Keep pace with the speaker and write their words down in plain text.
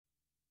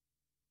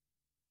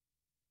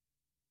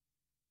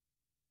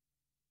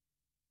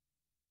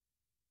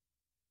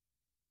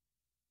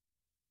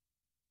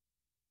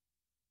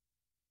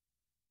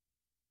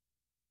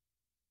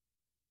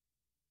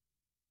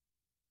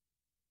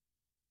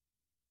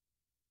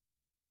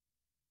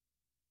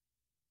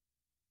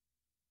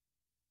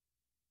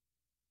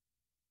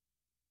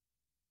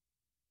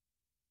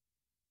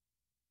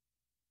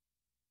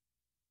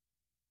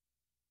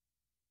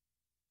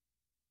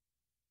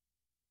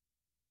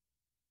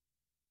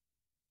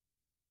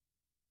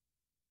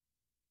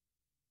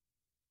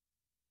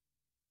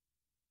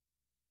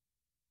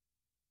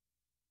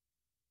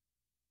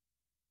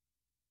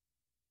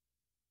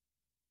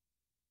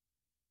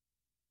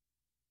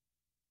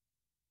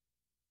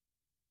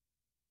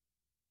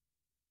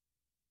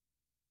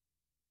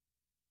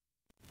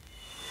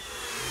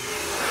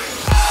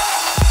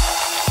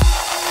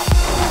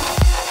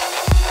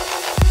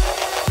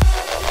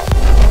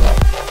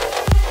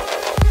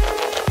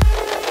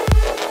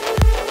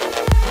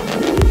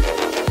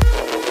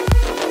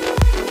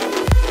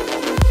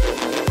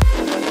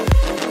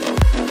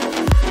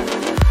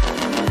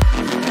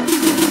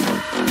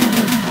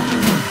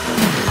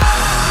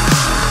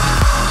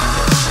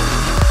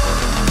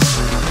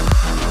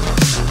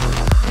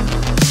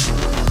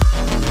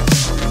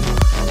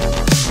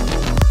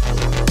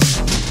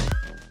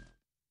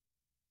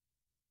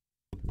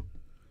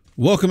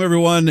Welcome,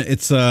 everyone.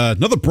 It's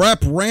another BRAP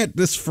rant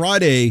this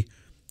Friday,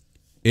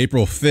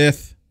 April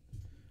 5th.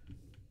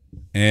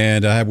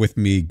 And I have with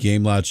me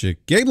Game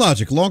Logic. Game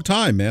Logic, long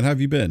time, man. How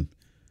have you been?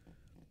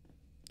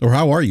 Or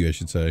how are you, I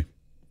should say?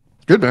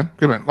 Good, man.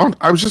 Good, man.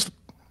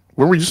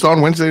 Were we just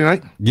on Wednesday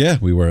night? Yeah,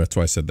 we were. That's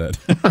why I said that.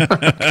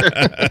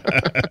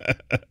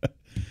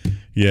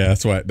 Yeah,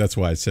 that's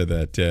why I said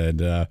that.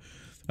 And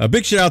a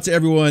big shout out to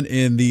everyone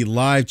in the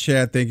live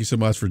chat. Thank you so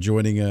much for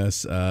joining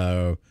us.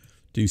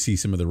 Do see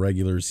some of the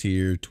regulars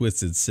here.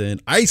 Twisted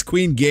Sin, Ice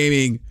Queen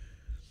Gaming,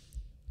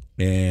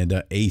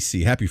 and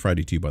AC. Happy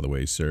Friday to you, by the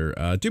way, sir.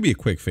 Do me a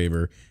quick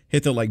favor.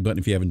 Hit the like button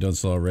if you haven't done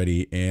so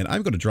already. And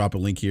I'm going to drop a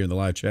link here in the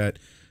live chat.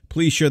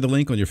 Please share the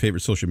link on your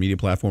favorite social media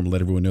platform and let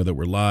everyone know that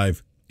we're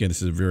live. Again,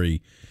 this is a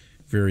very,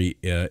 very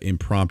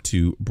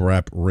impromptu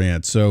BRAP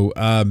rant. So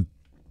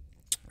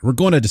we're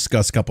going to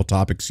discuss a couple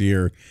topics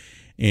here.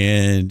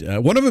 And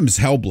one of them is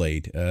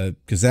Hellblade,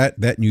 because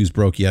that news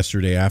broke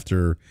yesterday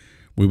after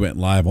we went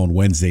live on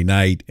Wednesday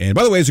night. And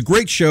by the way, it's a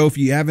great show. If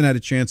you haven't had a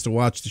chance to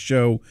watch the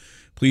show,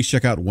 please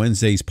check out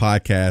Wednesday's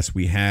podcast.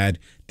 We had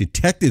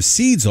Detective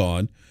Seeds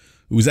on,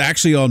 who was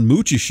actually on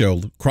Mooch's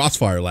show,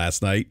 Crossfire,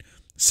 last night.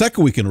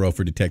 Second week in a row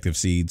for Detective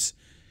Seeds.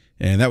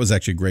 And that was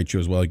actually a great show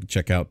as well. You can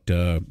check out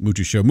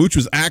Mooch's show. Mooch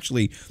was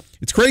actually,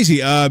 it's crazy.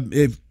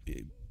 If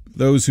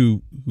those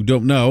who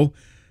don't know,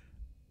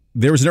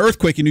 there was an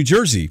earthquake in New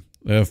Jersey,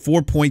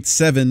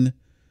 4.7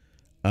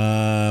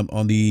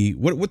 on the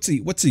what's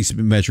the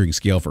measuring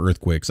scale for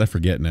earthquakes? I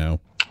forget now.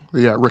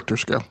 Yeah, Richter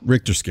scale.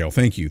 Richter scale.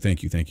 Thank you.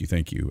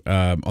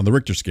 On the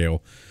Richter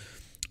scale,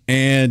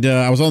 and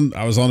I was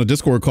on a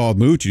Discord call with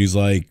Mooch, and he's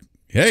like,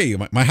 "Hey,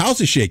 my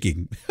house is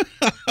shaking."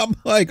 I'm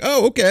like,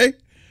 "Oh, okay."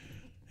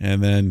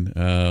 And then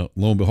lo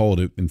and behold,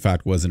 it in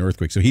fact was an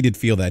earthquake. So he did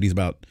feel that.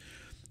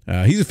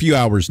 He's a few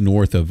hours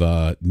north of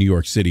New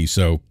York City,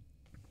 so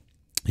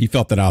he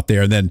felt that out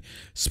there. And then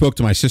spoke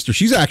to my sister.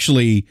 She's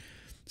actually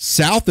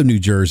south of New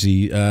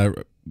Jersey,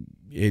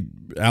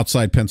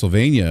 outside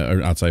Pennsylvania,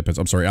 or outside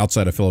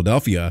of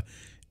Philadelphia,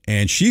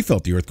 and she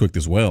felt the earthquake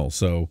as well.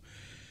 So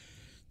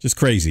just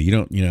crazy. We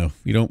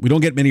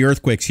don't get many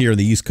earthquakes here on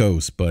the East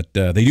Coast, but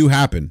they do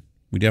happen.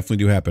 We definitely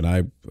do happen.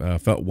 I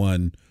felt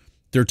one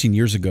 13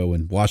 years ago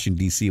in Washington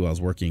D.C. while I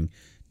was working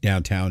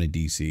downtown in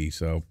D.C.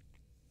 So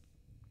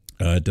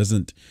it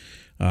doesn't.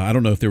 I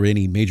don't know if there were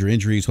any major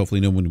injuries.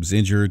 Hopefully, no one was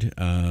injured.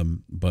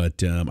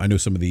 But I know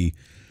some of the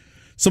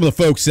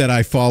folks that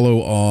I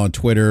follow on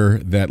Twitter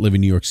that live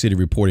in New York City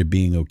reported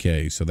being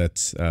okay. So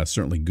that's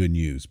certainly good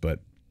news. But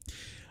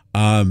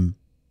so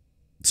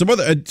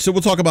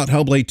we'll talk about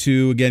Hellblade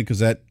 2 again, because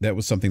that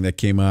was something that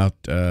came out.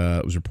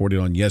 It was reported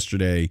on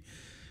yesterday.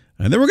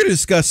 And then we're going to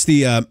discuss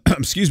the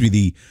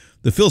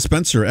the Phil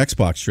Spencer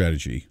Xbox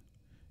strategy,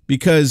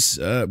 because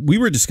we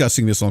were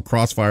discussing this on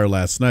Crossfire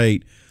last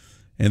night.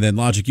 And then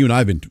Logic, you and I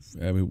have been,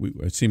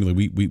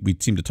 we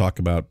seem to talk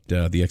about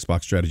the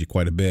Xbox strategy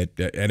quite a bit.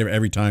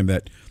 Every time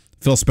that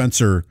Phil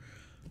Spencer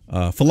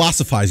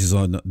philosophizes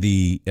on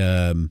the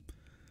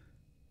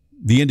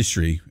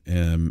industry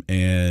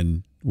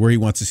and where he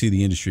wants to see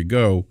the industry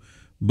go.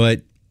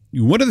 But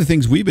one of the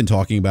things we've been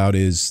talking about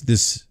is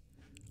this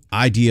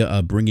idea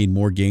of bringing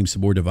more games to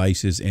more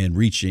devices and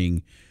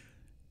reaching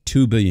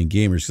 2 billion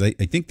gamers. Because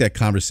I think that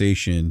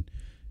conversation,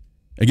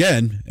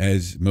 again,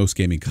 as most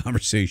gaming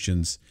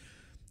conversations,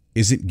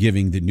 isn't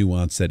giving the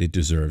nuance that it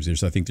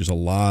deserves. I think there's a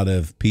lot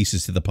of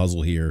pieces to the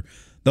puzzle here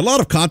that a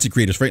lot of content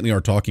creators, frankly, are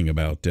talking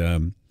about.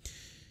 Some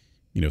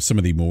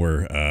of the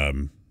more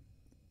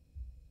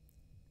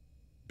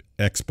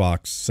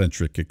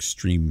Xbox-centric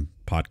extreme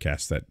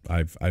podcasts that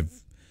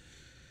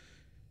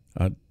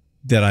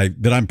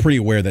that I'm pretty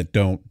aware that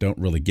don't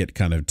really get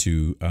kind of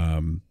to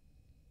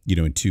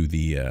into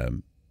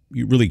the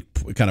you really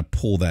kind of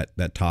pull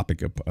that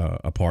topic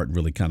apart and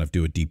really kind of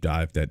do a deep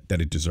dive that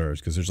it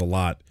deserves, because there's a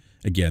lot,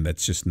 again,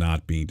 that's just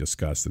not being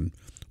discussed, and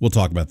we'll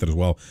talk about that as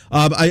well.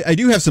 I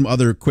do have some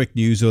other quick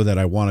news, though, that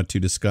I wanted to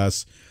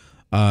discuss.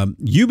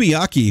 Yu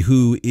Miyake,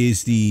 who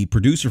is the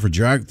producer for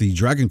the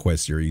Dragon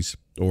Quest series,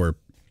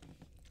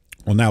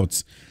 now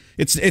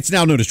it's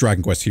now known as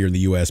Dragon Quest here in the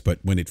U.S., but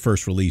when it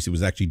first released, it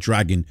was actually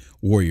Dragon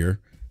Warrior,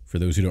 for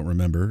those who don't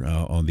remember,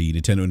 on the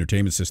Nintendo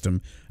Entertainment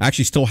System. I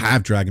actually still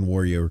have Dragon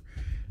Warrior,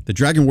 the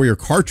Dragon Warrior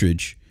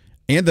cartridge,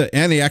 and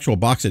the actual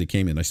box that it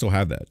came in. I still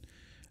have that.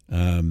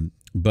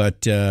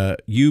 But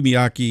Yu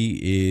Miyake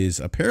is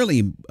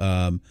apparently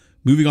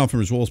moving on from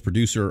his role as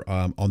producer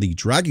on the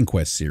Dragon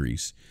Quest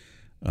series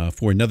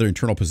for another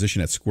internal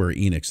position at Square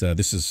Enix.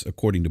 This is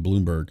according to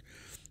Bloomberg,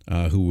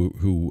 who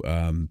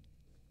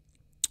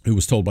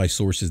was told by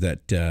sources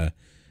that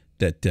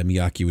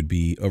Miyake would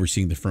be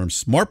overseeing the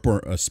firm's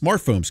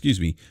smartphone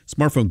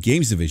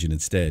games division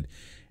instead.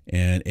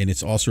 And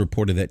it's also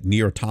reported that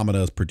Nier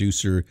Automata's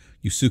producer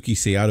Yusuke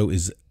Saito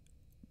is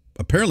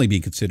apparently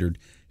being considered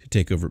to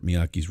take over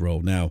Miyake's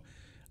role. Now,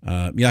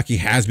 Miyake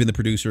has been the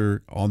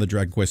producer on the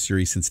Dragon Quest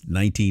series since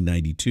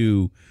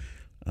 1992.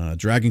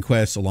 Dragon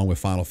Quest, along with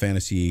Final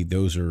Fantasy,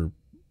 those are,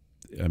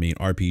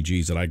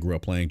 RPGs that I grew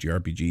up playing,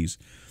 JRPGs.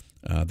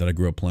 that I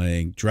grew up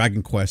playing.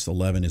 Dragon Quest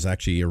 11 is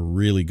actually a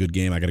really good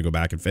game. I got to go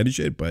back and finish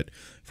it, but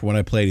for when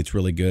I played, it's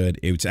really good.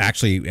 It's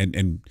actually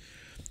and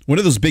one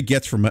of those big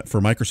gets for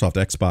Microsoft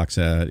Xbox.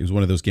 It was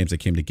one of those games that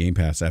came to Game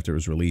Pass after it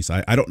was released.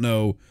 I don't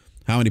know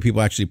how many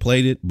people actually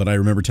played it, but I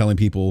remember telling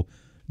people,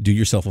 do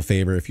yourself a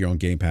favor if you're on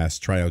Game Pass,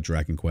 try out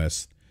Dragon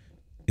Quest.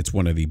 It's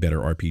one of the better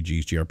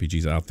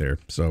JRPGs out there.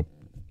 So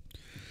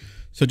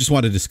just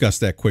wanted to discuss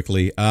that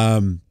quickly.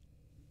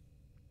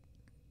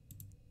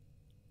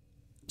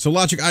 So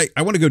Logic,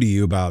 I want to go to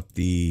you about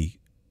the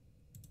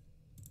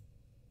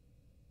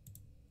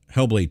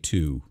Hellblade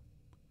 2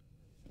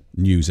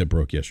 news that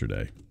broke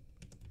yesterday.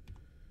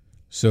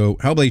 So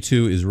Hellblade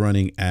 2 is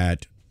running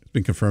it's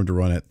been confirmed to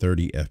run at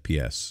 30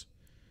 FPS.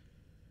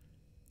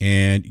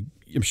 And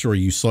I'm sure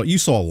you saw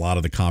a lot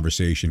of the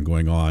conversation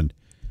going on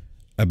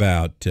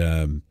about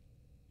the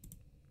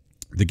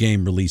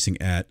game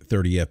releasing at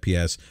 30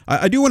 FPS.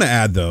 I do want to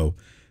add, though,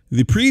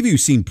 the preview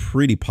seemed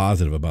pretty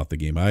positive about the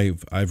game.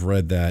 I've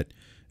read that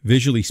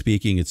visually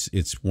speaking,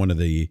 it's one of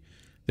the.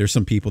 There's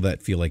some people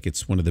that feel like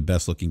it's one of the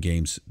best looking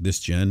games this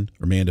gen,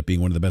 or may end up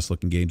being one of the best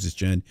looking games this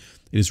gen.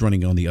 It is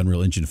running on the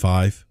Unreal Engine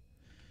 5.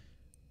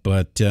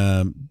 But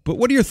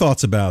what are your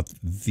thoughts about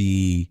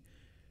the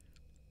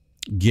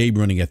game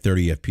running at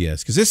 30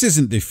 FPS? Because this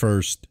isn't the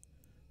first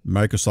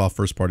Microsoft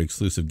first party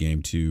exclusive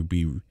game to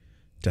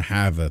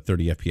have a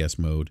 30 FPS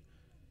mode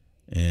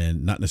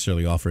and not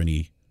necessarily offer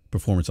any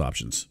performance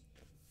options.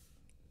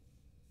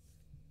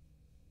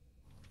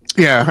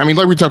 Yeah, I mean,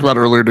 like we talked about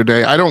earlier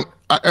today,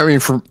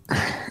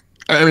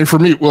 for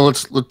me, well,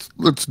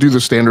 let's do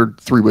the standard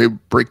three-way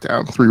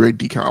breakdown, three-way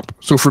decomp.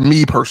 So for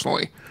me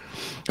personally,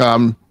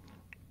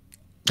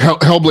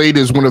 Hellblade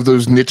is one of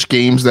those niche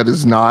games that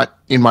is not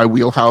in my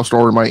wheelhouse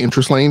or in my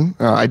interest lane.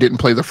 I didn't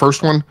play the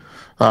first one.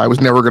 I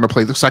was never going to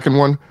play the second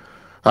one.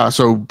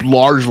 So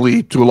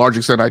largely, to a large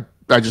extent,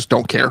 I just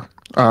don't care.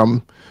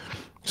 So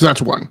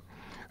that's one.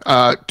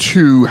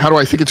 Two, how do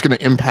I think it's going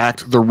to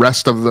impact the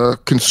rest of the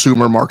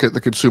consumer market,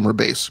 the consumer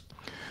base?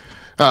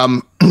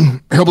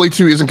 Hellblade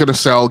 2 isn't going to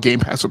sell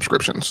Game Pass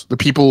subscriptions. The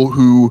people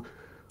who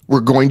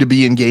were going to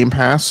be in Game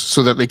Pass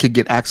so that they could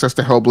get access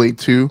to Hellblade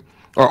 2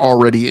 are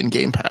already in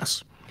Game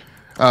Pass.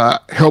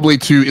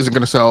 Hellblade 2 isn't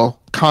going to sell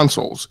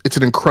consoles. It's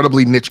an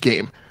incredibly niche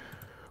game.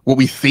 What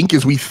we think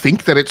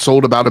that it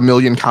sold about 1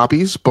 million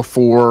copies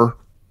before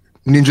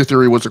Ninja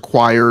Theory was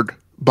acquired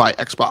by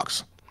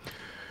Xbox.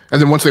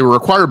 And then once they were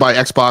acquired by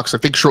Xbox, I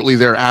think shortly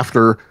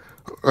thereafter,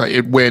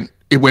 it went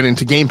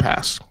into Game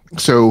Pass.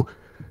 So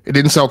it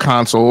didn't sell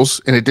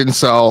consoles, and it didn't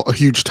sell a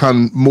huge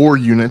ton more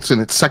units in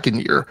its second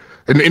year.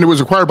 And it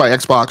was acquired by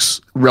Xbox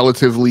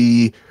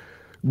relatively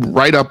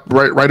right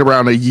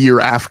around a year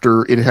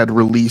after it had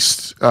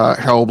released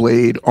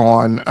Hellblade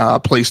on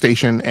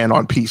PlayStation and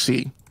on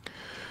PC.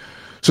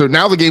 So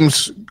now the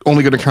game's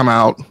only going to come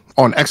out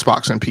on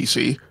Xbox and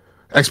PC.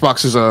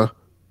 Xbox is a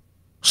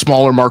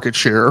smaller market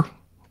share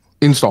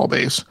install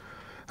base.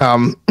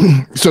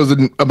 So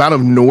the amount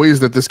of noise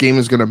that this game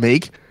is going to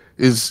make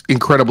is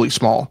incredibly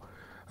small.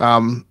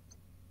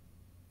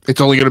 It's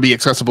only going to be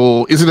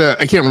accessible.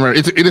 I can't remember.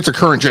 It's a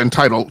current gen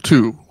title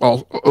too,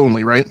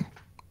 only, right?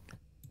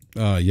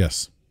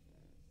 Yes.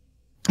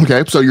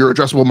 Okay. So your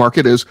addressable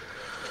market is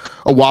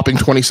a whopping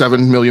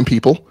 27 million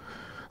people.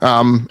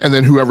 And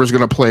then whoever's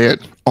going to play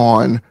it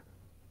on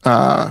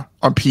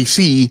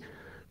PC.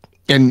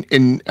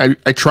 And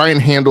I try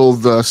and handle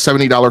the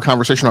 $70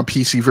 conversation on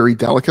PC very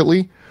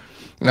delicately.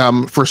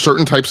 For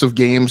certain types of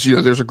games,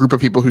 there's a group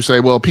of people who say,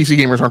 well, PC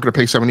gamers aren't going to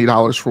pay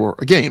 $70 for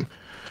a game.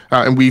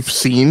 And we've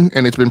seen,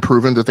 and it's been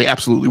proven that they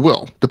absolutely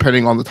will,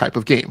 depending on the type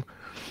of game.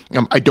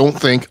 I don't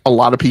think a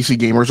lot of PC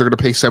gamers are going to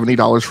pay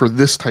 $70 for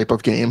this type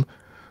of game,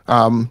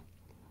 on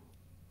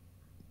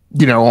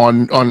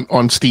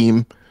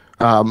Steam.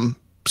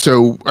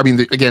 So, I mean,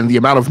 again, the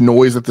amount of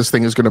noise that this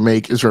thing is going to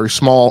make is very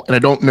small. And I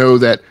don't know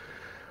that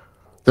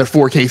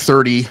 4K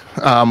 30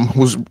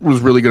 was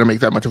really going to make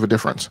that much of a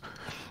difference.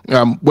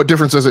 What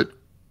difference does it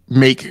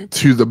make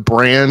to the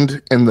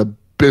brand and the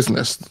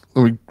business?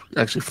 Let me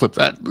actually flip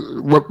that.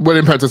 What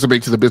impact does it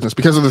make to the business?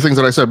 Because of the things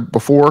that I said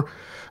before,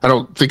 I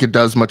don't think it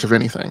does much of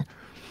anything.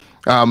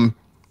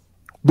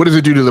 What does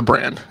it do to the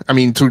brand? I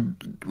mean,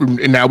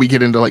 and now we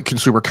get into like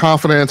consumer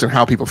confidence and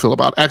how people feel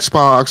about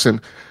Xbox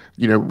and,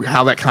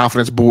 how that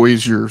confidence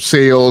buoys your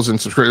sales and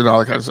subscription and all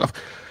that kind of stuff.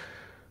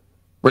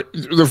 But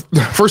the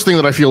first thing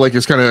that I feel like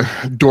is kind of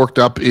dorked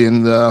up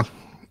in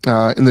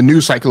the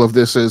news cycle of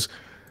this is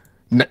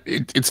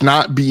it's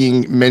not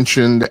being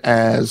mentioned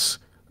as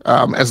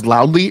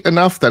loudly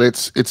enough that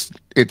it's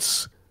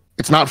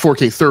not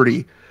 4K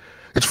 30.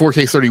 It's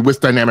 4K 30 with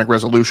dynamic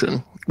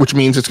resolution, which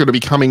means it's going to be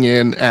coming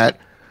in at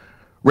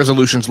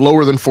resolutions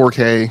lower than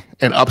 4K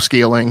and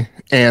upscaling,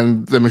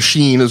 and the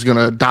machine is going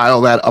to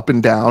dial that up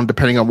and down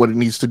depending on what it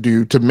needs to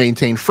do to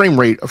maintain frame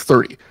rate of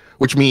 30,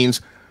 which means...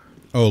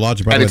 Oh,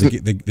 Logic, by the way,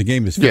 the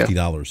game is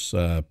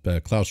 $50. Yeah.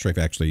 Cloud Strife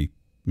actually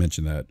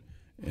mentioned that.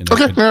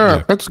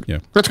 That's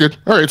good.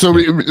 All right, so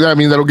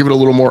that'll give it a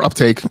little more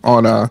uptake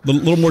on... a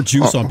little more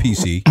juice on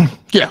PC.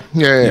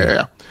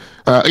 Yeah.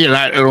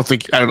 I don't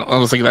think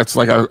that's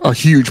like a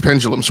huge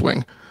pendulum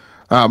swing.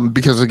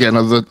 Because again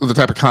of the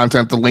type of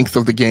content, the length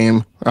of the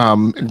game,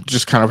 and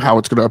just kind of how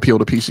it's going to appeal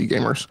to PC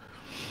gamers.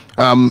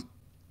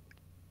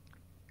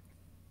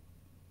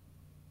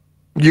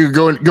 You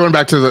going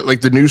back to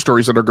the news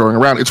stories that are going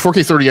around. It's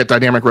 4K 30 at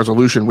dynamic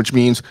resolution, which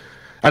means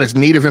at its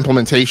native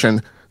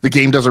implementation, the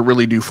game doesn't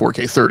really do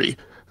 4K 30.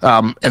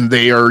 And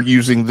they are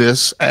using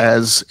this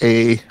as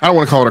I don't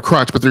want to call it a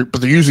crutch, but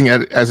they're using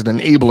it as an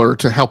enabler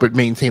to help it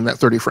maintain that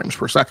 30 frames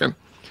per second.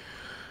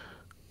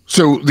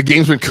 So the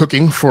game's been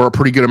cooking for a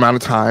pretty good amount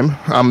of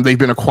time. They've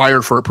been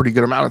acquired for a pretty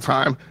good amount of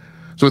time.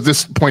 So what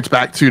this points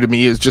back to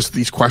me is just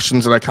these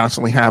questions that I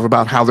constantly have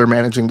about how they're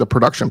managing the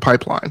production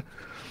pipeline.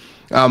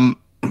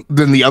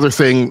 Then the other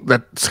thing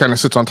that kind of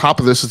sits on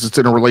top of this is it's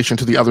in relation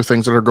to the other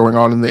things that are going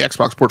on in the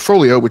Xbox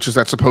portfolio, which is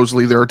that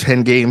supposedly there are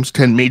 10 games,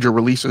 10 major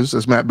releases,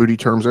 as Matt Booty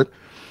terms it,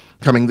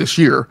 coming this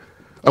year,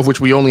 of which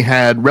we only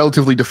had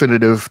relatively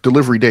definitive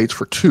delivery dates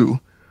for 2.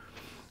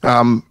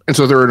 And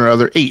so there are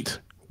another 8.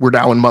 We're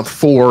now in month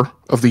 4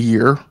 of the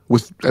year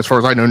with, as far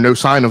as I know, no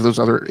sign of those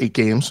other 8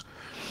 games.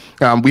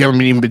 We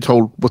haven't even been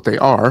told what they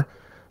are.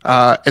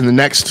 And the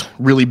next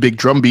really big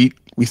drumbeat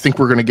we think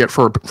we're going to get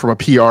from a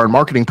PR and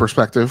marketing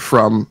perspective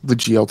from the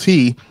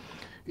GLT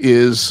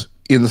is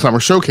in the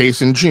Summer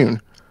Showcase in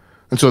June.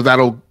 And so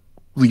that'll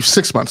leave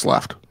 6 months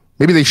left.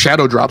 Maybe they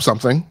shadow drop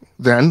something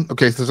then.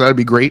 Okay, so that'd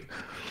be great.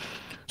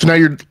 So now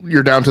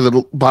you're down to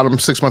the bottom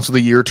 6 months of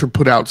the year to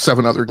put out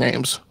 7 other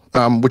games,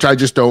 which I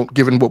just don't,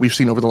 given what we've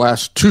seen over the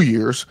last 2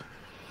 years,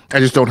 I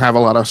just don't have a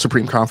lot of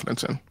supreme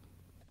confidence in.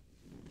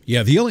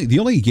 Yeah, the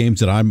only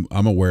games that I'm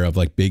aware of,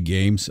 like big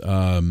games,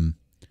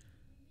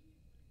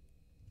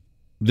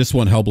 this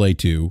one, Hellblade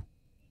 2,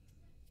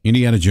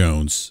 Indiana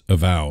Jones,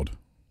 Avowed.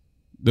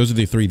 Those are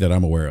the 3 that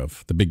I'm aware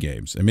of, the big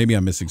games. And maybe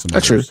I'm missing some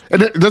That's others. true.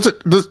 And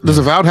does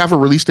Avowed have a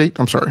release date?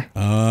 I'm sorry.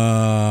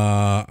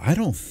 I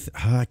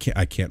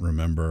can't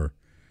remember.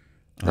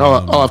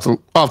 I'll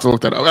have to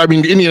look that up. I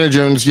mean, Indiana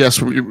Jones,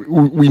 yes,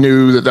 we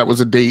knew that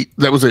was a date.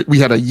 We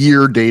had a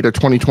year date, a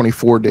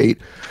 2024 date.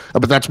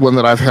 But that's one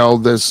that I've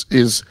held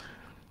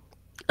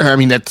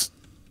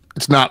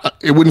it's not,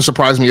 it wouldn't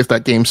surprise me if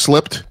that game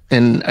slipped.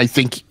 And I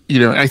think,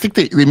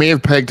 they may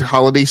have pegged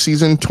holiday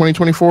season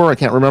 2024. I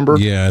can't remember.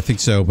 Yeah, I think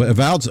so. But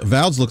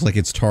Avowed's looks like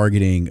it's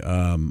targeting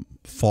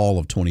fall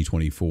of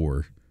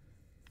 2024.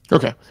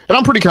 Okay. And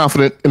I'm pretty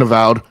confident in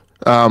Avowed.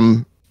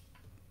 But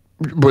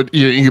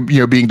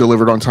being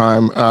delivered on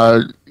time.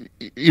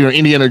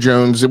 Indiana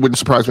Jones, it wouldn't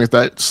surprise me if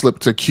that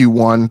slipped to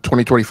Q1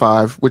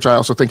 2025, which I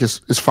also think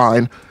is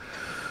fine.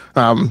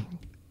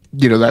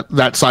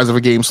 That size of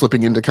a game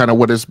slipping into kind of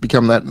what has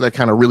become that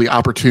kind of really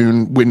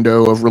opportune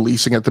window of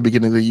releasing at the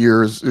beginning of the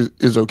year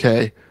is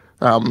okay.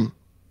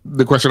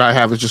 The question I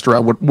have is just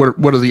around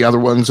what are the other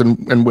ones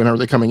and when are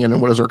they coming in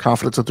and what is our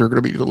confidence that they're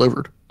going to be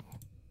delivered?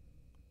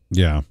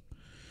 Yeah.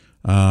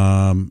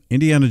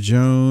 Indiana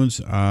Jones.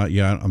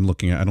 Yeah, I'm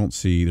looking at, I don't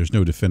see, there's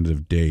no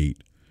definitive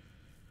date.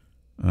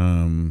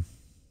 Yeah,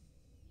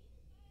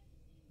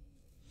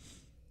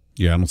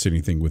 I don't see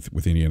anything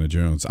with Indiana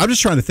Jones. I'm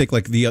just trying to think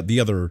like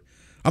the other,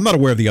 I'm not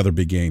aware of the other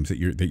big games that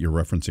you're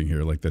referencing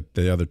here, like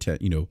the other 10,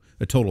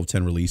 a total of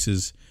 10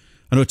 releases.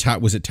 I know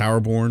was it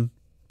Towerborn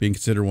being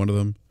considered one of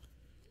them?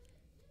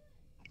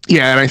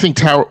 Yeah, and I think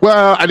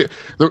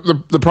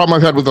the problem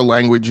I've had with the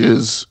language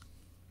is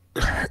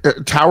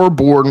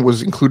Towerborn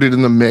was included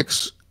in the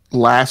mix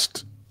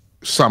last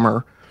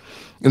summer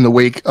in the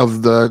wake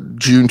of the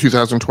June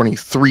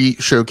 2023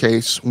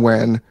 showcase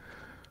when,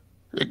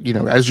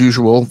 as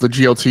usual, the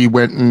GLT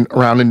went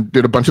around and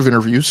did a bunch of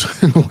interviews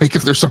in the wake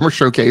of their summer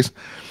showcase.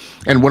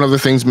 And one of the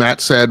things Matt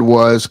said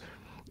was,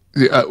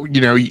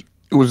 it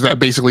was that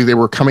basically they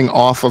were coming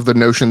off of the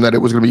notion that it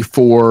was going to be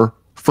 4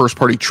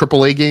 first-party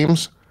AAA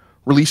games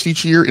released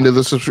each year into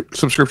the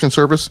subscription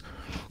service.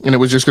 And it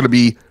was just going to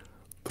be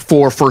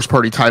 4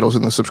 first-party titles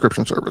in the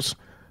subscription service.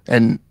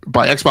 And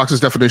by Xbox's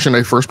definition,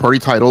 a first-party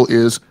title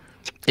is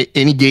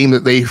any game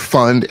that they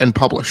fund and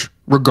publish,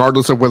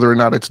 regardless of whether or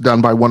not it's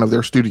done by one of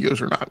their studios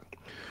or not.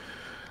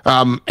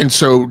 And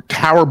so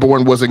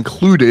Towerborn was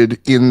included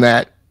in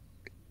that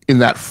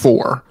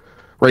 4,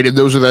 right? And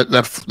those are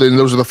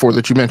those are the 4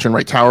 that you mentioned,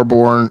 right?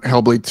 Towerborn,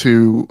 Hellblade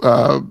 2,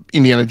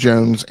 Indiana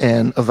Jones,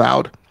 and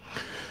Avowed.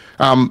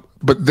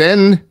 But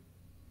then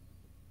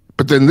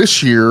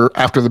this year,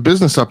 after the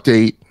business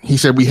update, he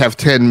said we have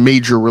 10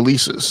 major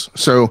releases.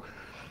 So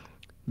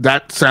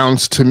that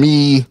sounds to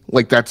me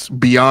like that's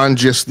beyond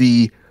just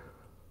the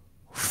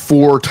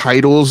 4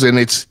 titles, and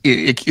it's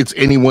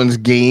anyone's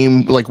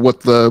game, like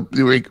what the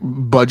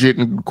budget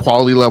and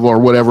quality level or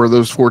whatever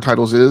those 4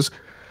 titles is.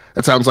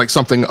 That sounds like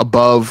something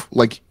above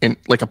like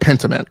a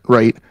Pentiment,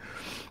 right?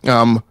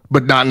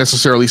 But not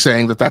necessarily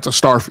saying that that's a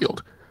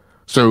Starfield.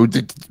 So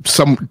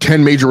some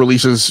 10 major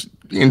releases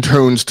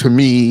intones to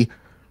me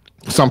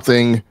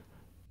something,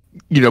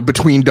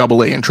 between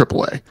AA and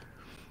AAA.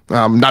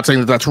 Not saying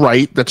that that's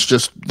right. That's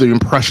just the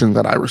impression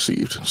that I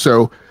received.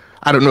 So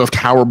I don't know if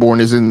Towerborn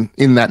is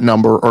in that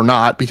number or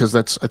not, because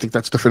I think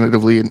that's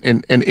definitively an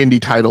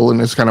indie title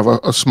and is kind of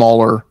a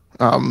smaller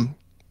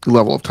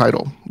level of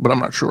title, but I'm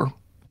not sure.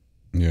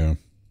 Yeah.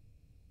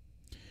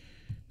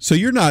 So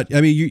you're not.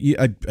 I mean,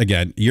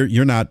 again,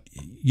 you're not.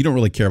 You don't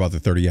really care about the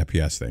 30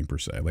 FPS thing per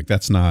se. Like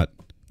that's not.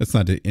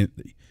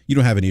 You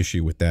don't have an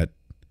issue with that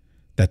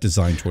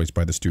design choice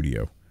by the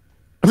studio.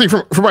 I think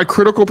from my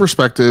critical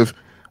perspective,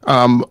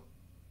 what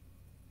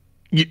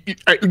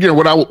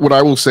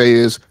I will say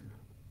is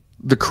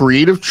the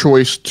creative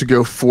choice to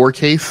go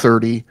 4K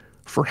 30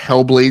 for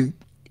Hellblade,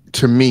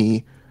 to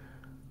me,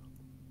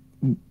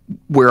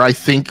 where I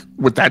think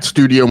what that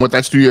studio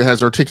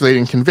has articulated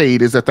and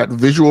conveyed is that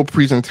visual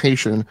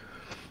presentation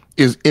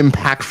is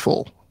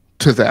impactful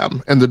to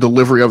them and the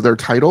delivery of their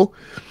title.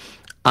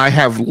 I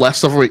have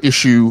less of an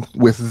issue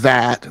with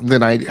that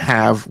than I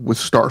have with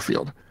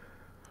Starfield.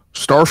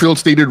 Starfield's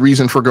stated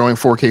reason for going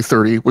 4K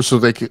 30 was so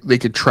they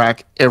could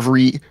track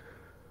every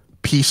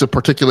piece of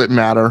particulate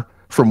matter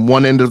from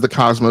one end of the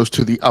cosmos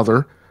to the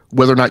other,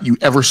 whether or not you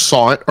ever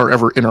saw it or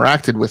ever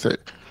interacted with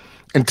it.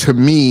 And to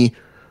me,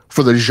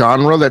 for the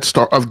genre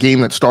of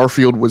game that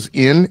Starfield was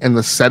in and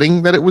the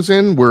setting that it was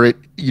in, where it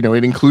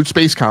includes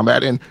space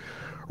combat, and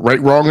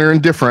right, wrong, or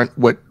indifferent,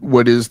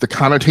 what is the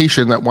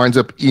connotation that winds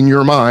up in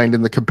your mind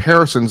and the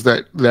comparisons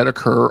that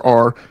occur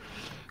are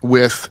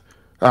with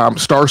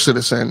Star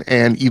Citizen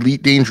and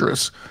Elite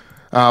Dangerous,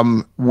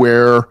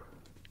 where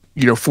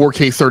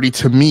 4K 30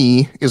 to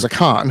me is a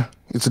con.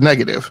 It's a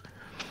negative.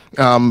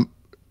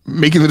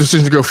 Making the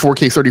decision to go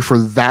 4K 30 for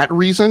that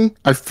reason,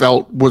 I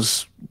felt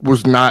was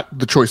not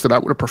the choice that I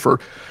would have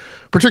preferred,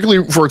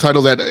 particularly for a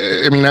title that,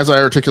 I mean, as I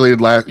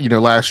articulated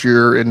last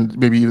year and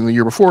maybe even the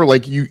year before,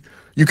 like you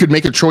could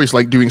make a choice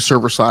like doing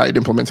server-side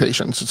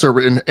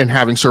implementations, and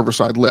having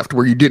server-side lift,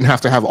 where you didn't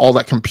have to have all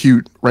that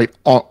compute right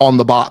on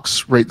the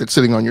box, right, that's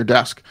sitting on your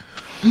desk.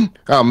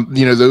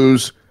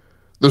 Those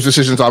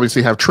decisions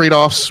obviously have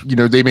trade-offs.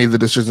 They made the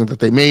decision that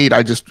they made.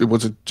 It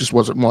just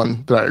wasn't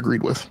one that I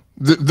agreed with.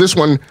 This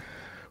one,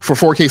 for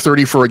 4K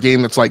 30 for a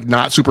game that's like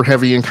not super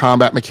heavy in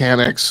combat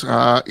mechanics,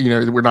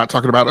 we're not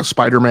talking about a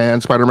Spider-Man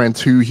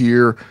 2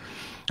 here,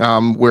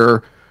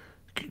 where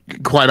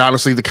quite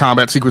honestly the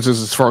combat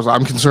sequences, as far as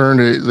I'm concerned,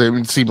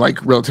 they seem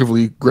like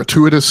relatively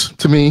gratuitous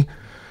to me.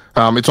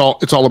 It's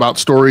all about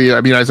story.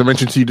 I mean, as I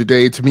mentioned to you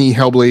today, to me,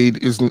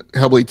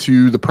 Hellblade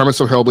 2, the premise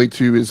of Hellblade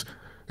 2 is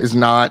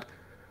not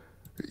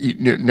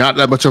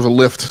that much of a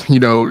lift,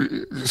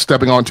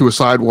 stepping onto a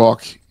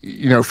sidewalk,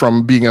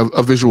 from being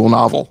a visual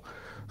novel.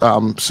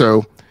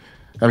 So,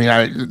 I mean,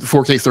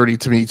 4K 30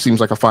 to me seems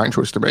like a fine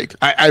choice to make.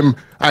 I'm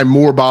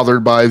more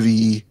bothered by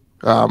the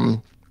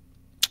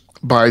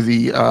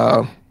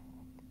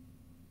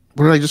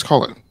what did I just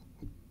call it?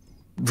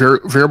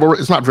 Variable.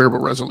 It's not variable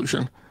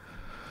resolution.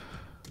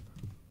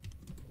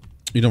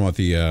 You don't want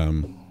the. I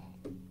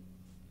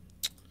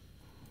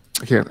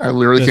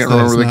literally can't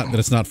remember. That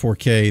it's not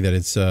 4K. That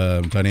it's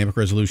dynamic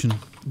resolution.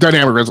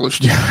 Dynamic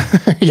resolution. Yeah,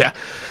 yeah.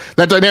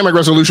 That dynamic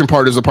resolution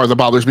part is the part that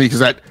bothers me,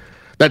 because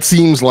that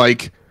seems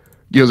like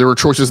there were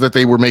choices that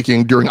they were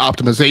making during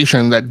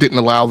optimization that didn't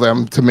allow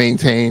them to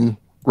maintain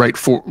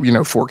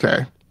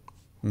 4K.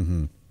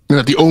 Mm-hmm. And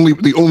that the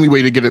only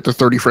way to get it to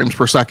 30 frames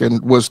per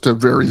second was to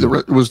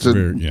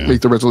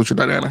make the resolution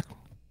dynamic.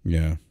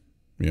 Yeah,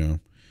 yeah.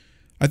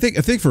 I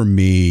think for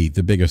me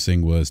the biggest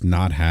thing was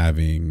not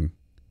having,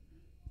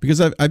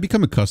 because I've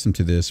become accustomed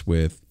to this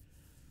with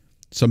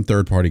some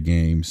third-party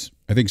games.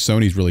 I think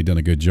Sony's really done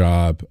a good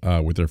job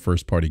with their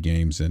first-party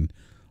games and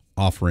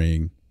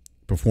offering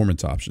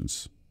performance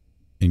options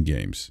in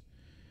games.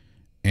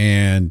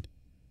 And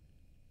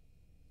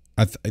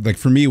like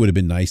for me, it would have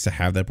been nice to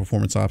have that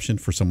performance option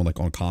for someone like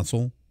on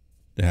console,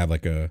 to have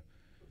like a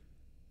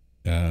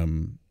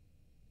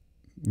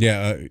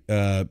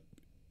Jez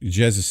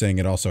is saying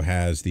it also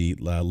has the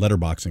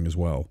letterboxing as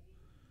well,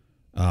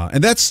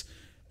 and that's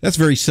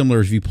very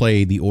similar. If you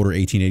played the Order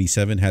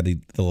 1887, had the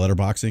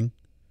letterboxing,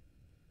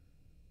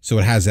 so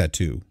it has that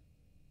too.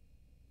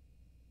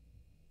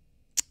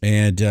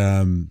 And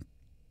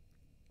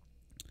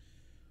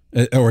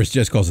or as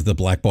Jez calls it, the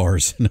black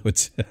bars. No,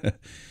 it's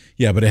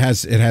yeah, but it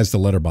has the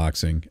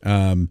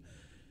letterboxing.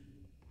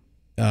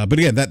 But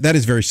again, that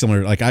is very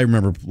similar. Like I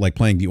remember like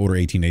playing the Order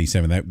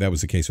 1887. That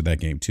was the case with that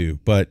game too.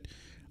 But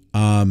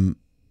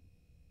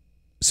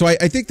so I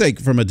think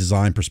like from a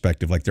design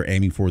perspective, like they're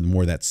aiming for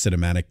more of that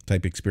cinematic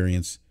type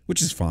experience,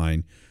 which is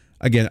fine.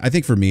 Again, I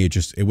think for me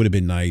it would have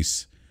been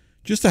nice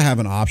just to have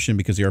an option,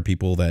 because there are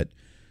people that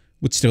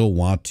would still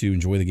want to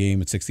enjoy the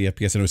game at 60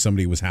 FPS. I know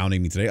somebody was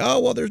hounding me today. Oh,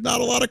 well, there's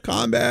not a lot of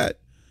combat.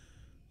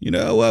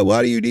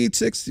 Why do you need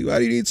 60? Why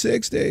do you need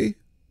 60?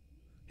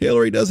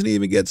 Hillary doesn't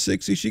even get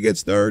 60. She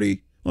gets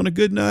 30 on a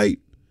good night.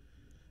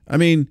 I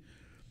mean,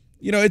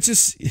 it's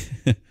just,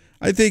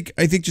 I think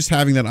just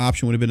having that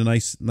option would have been a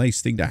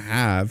nice thing to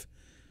have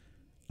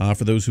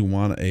for those who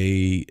want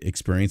a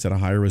experience at a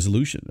higher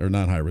resolution, or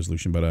not higher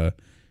resolution, but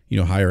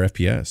higher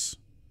FPS.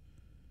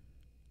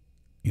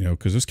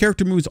 Because those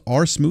character moves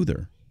are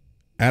smoother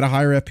at a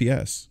higher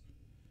FPS.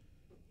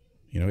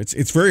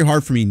 It's very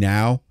hard for me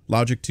now,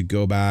 Logic, to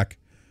go back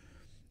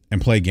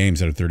and play games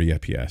that are 30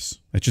 FPS.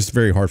 It's just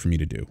very hard for me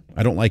to do.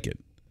 I don't like it.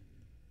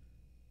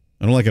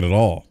 I don't like it at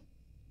all.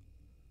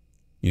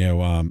 You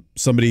know,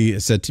 somebody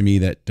said to me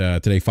that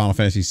today Final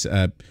Fantasy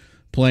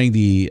playing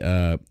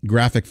the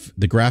graphic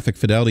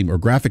fidelity or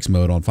graphics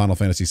mode on Final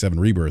Fantasy VII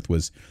Rebirth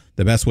was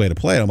the best way to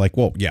play it. I'm like,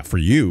 well, yeah, for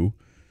you.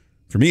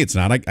 For me, it's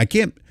not. I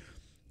can't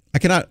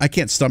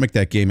stomach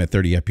that game at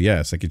 30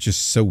 FPS. Like, it's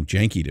just so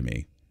janky to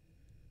me.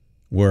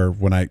 Where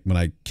when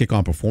I kick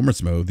on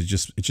performance mode, it's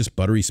just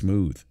buttery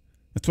smooth.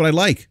 That's what I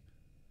like.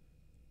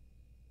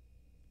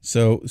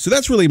 So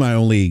that's really my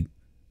only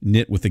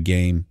nit with the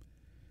game.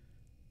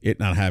 It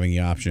not having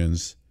the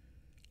options.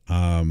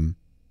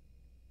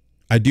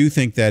 I do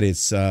think that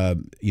it's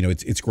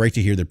it's great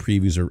to hear the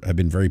previews have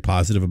been very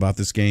positive about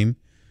this game.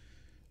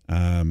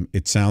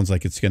 It sounds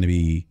like it's going to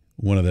be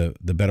one of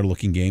the better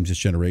looking games this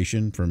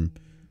generation from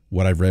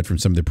what I've read from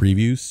some of the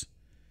previews.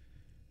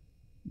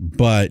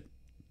 But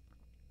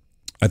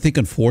I think,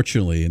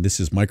 unfortunately, and this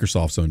is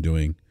Microsoft's own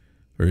doing,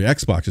 or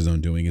Xbox's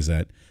own doing, is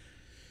that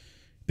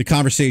the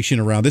conversation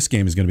around this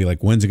game is going to be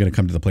like, when's it going to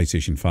come to the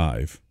PlayStation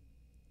 5?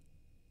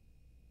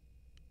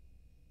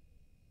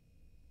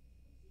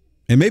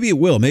 And maybe it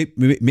will. Maybe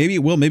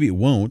it will. Maybe it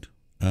won't.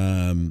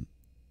 I'm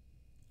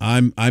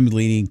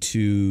leaning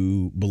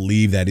to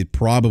believe that it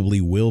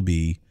probably will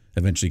be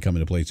eventually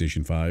coming to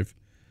PlayStation 5.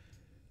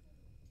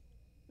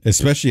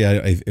 Especially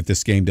if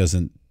this game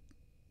doesn't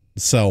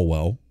sell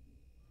well.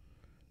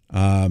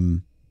 But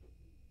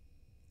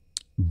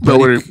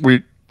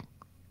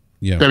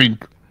yeah. I mean,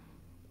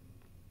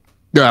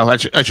 no, I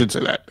should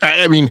say that.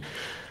 I mean,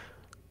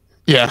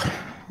 yeah.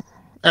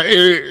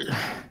 I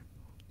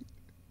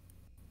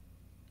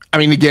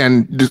mean,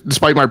 again,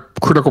 despite my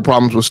critical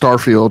problems with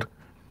Starfield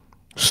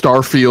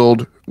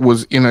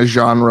was in a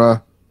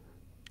genre.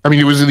 I mean,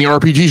 it was in the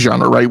RPG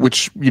genre, right?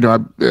 Which,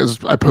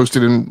 as I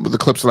posted in the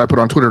clips that I put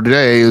on Twitter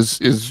today, is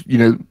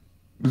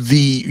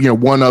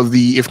one of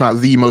the, if not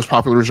the most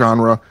popular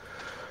genre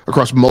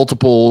across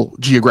multiple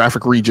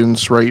geographic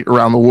regions, right,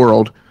 around the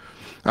world.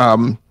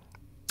 And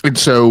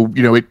so,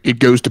 it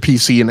goes to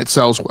PC and it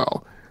sells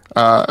well.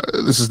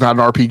 This is not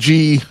an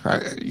RPG.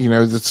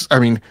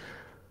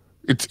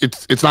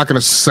 It's not going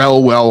to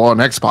sell well on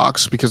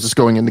Xbox because it's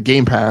going into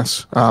Game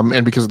Pass,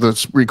 and because of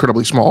the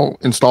incredibly small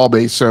install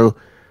base. So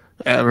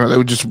I don't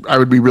know. I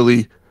would be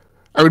really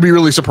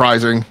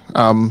surprising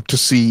to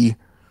see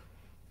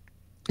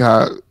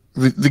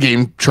the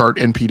game chart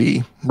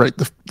NPD right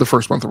the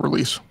first month of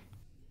release.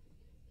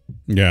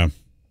 Yeah.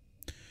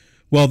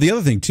 Well, the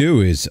other thing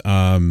too is,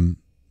 and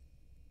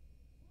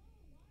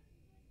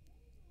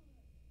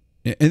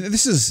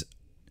this is,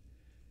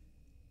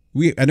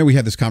 I know we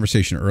had this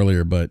conversation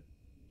earlier, but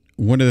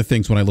one of the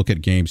things when I look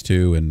at games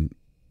too, and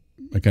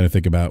I kind of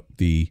think about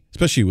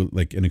especially with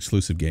like an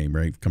exclusive game,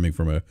 right, coming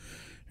from a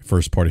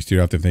first party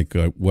studio, I have to think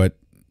what,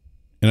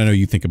 and I know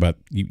you think about,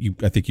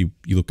 I think you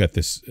look at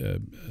this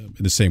in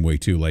the same way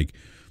too, like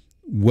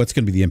what's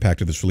going to be the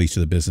impact of this release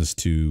to the business,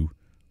 to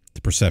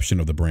the perception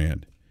of the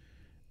brand.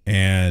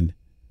 And,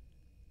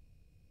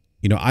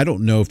 I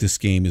don't know if this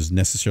game is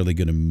necessarily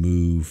going to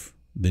move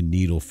the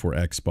needle for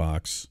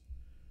Xbox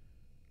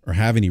or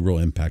have any real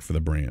impact for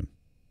the brand.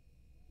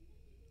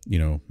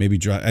 Maybe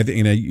drive. I think,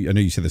 I know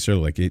you said this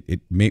earlier. Like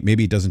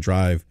maybe it doesn't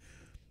drive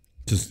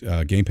just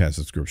Game Pass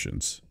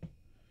subscriptions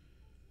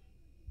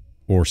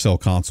or sell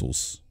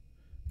consoles,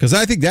 because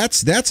I think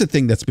that's a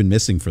thing that's been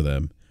missing for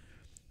them.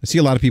 I see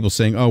a lot of people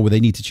saying, "Oh, well, they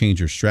need to change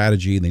their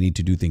strategy and they need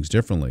to do things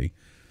differently."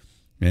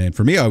 And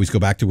for me, I always go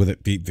back to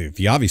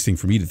the obvious thing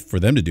for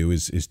them to do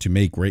is to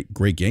make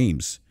great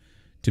games,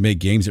 to make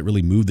games that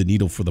really move the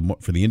needle for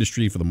the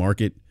industry, for the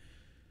market,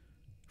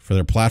 for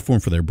their platform,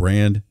 for their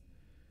brand.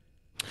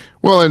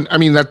 Well, and I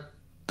mean that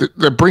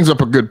brings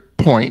up a good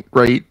point,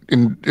 right?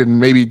 And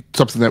maybe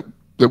something that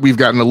we've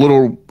gotten a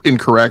little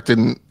incorrect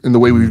in the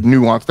way we've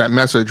nuanced that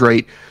message,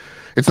 right?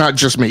 It's not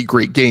just make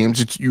great games.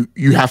 It's you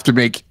have to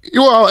make.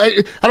 Well,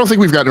 I don't think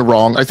we've gotten it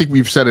wrong. I think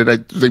we've said it. I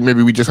think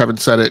maybe we just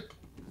haven't said it,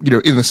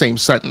 in the same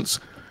sentence.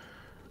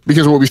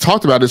 Because what we've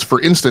talked about is,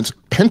 for instance,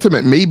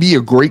 Pentiment may be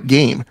a great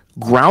game.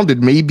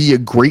 Grounded may be a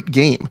great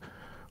game,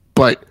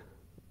 but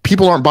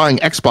people aren't buying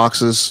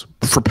Xboxes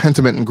for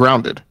Pentiment and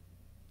Grounded.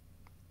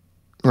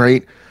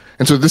 Right?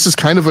 And so this is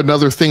kind of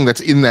another thing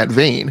that's in that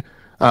vein.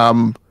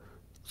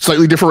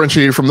 Slightly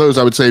differentiated from those,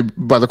 I would say,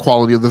 by the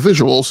quality of the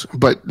visuals.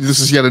 But this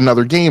is yet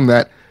another game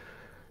that,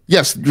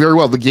 yes, very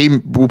well, the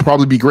game will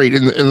probably be great.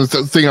 And the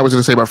thing I was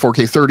going to say about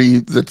 4K 30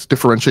 that's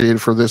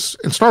differentiated for this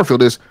in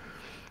Starfield is,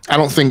 I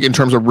don't think in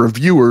terms of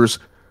reviewers,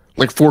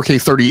 like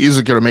 4K 30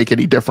 isn't going to make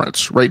any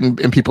difference, right,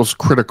 in people's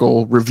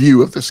critical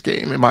review of this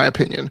game, in my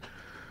opinion.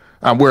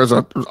 Whereas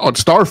on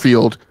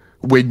Starfield,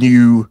 when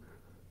you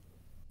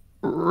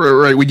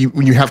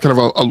have kind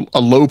of a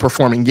low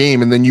performing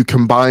game, and then you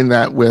combine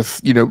that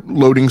with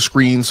loading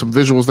screens, some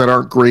visuals that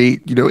aren't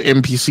great,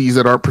 NPCs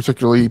that aren't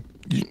particularly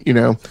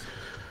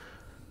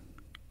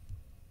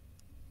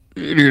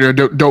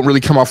don't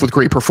really come off with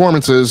great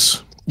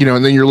performances,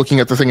 and then you're looking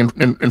at the thing in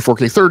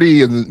 4K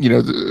 30, and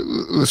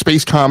the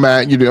space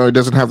combat, it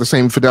doesn't have the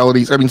same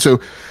fidelities. I mean, so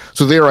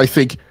there I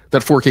think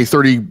that 4K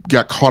 30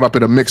 got caught up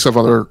in a mix of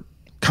other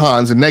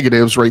cons and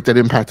negatives, right, that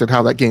impacted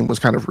how that game was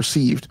kind of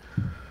received.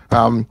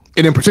 And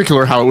in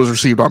particular, how it was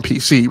received on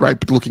PC,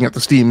 right? Looking at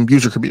the Steam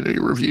user community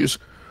reviews.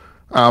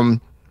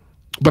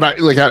 But I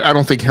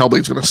don't think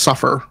Hellblade's going to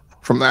suffer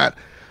from that.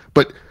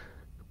 But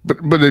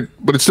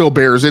it still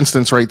bears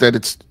instance, right?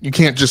 That you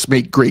can't just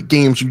make great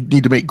games. You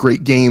need to make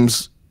great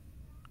games,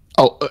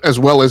 as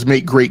well as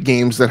make great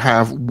games that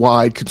have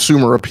wide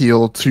consumer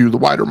appeal to the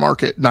wider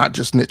market, not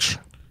just niche.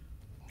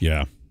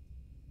 Yeah.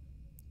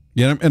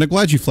 Yeah, and I'm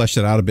glad you fleshed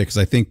that out a bit, because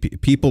I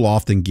think people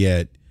often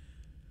get,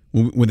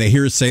 when they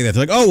hear us say that,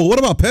 they're like, oh, well, what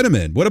about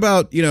Pentiment? What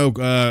about,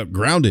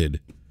 Grounded?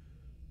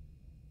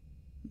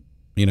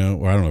 Or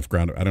I don't know if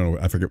Grounded, I don't know,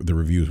 I forget what the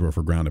reviews were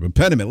for Grounded, but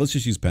Pentiment, let's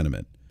just use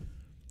Pentiment,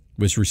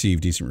 which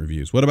received decent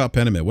reviews. What about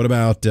Pentiment? What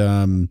about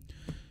Tim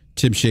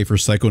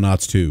Schafer's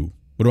Psychonauts 2?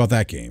 What about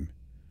that game?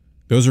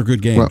 Those are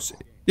good games.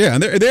 Well, yeah,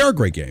 and they are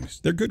great games.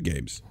 They're good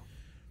games.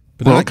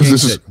 But they're not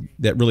games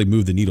that really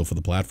move the needle for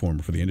the platform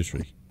or for the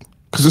industry.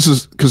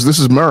 Because this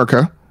is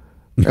America,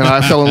 and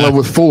I fell in love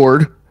with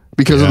Ford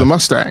because of the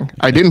Mustang.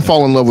 I didn't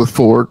fall in love with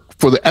Ford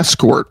for the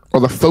Escort or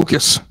the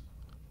Focus.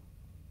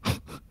 Oh,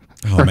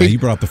 right? Man, you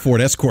brought up the Ford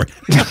Escort.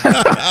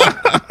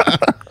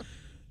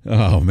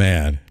 Oh,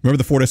 man. Remember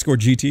the Ford Escort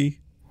GT?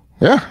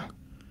 Yeah.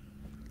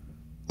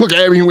 Look,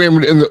 I mean,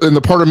 in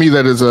the part of me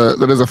that is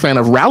a fan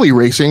of rally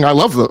racing, I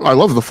love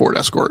the Ford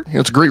Escort.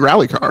 It's a great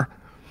rally car,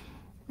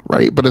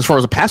 right? But as far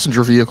as a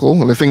passenger vehicle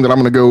and the thing that I'm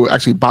going to go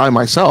actually buy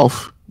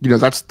myself,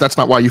 that's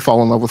not why you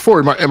fall in love with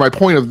Ford. My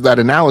point of that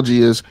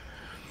analogy is,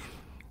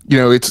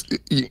 it's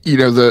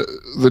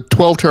the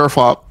 12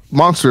 teraflop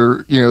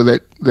monster,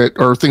 that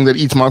or thing that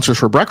eats monsters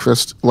for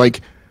breakfast.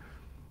 Like,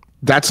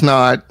 that's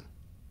not,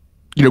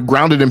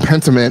 Grounded and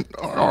Pentiment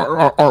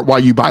aren't why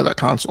you buy that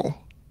console.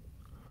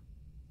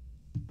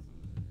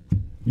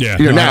 Yeah,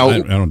 now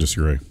I don't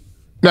disagree.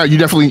 Now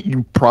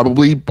you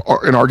probably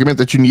are an argument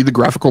that you need the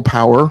graphical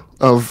power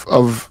of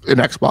an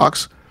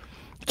Xbox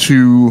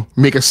to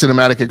make a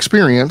cinematic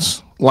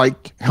experience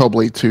like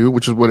Hellblade 2,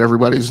 which is what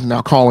everybody's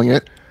now calling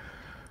it,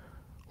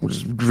 which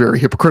is very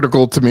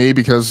hypocritical to me,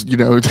 because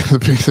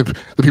the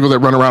people that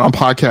run around on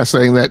podcasts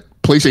saying that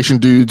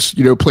PlayStation dudes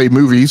play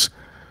movies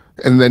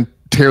and then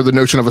tear the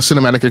notion of a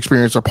cinematic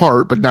experience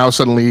apart, but now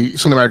suddenly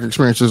cinematic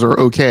experiences are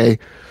okay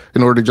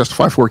in order to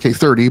justify 4K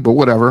 30, but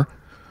whatever.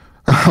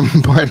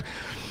 But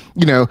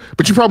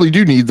you probably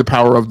do need the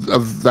power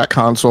of that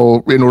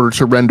console in order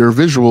to render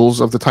visuals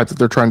of the type that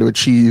they're trying to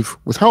achieve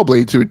with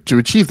Hellblade to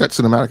achieve that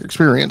cinematic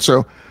experience.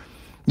 So,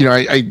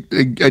 I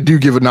do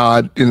give a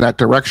nod in that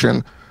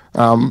direction.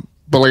 But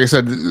like I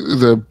said,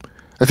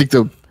 I think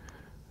the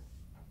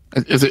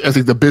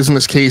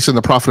business case and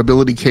the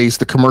profitability case,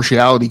 the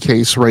commerciality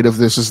case, right, of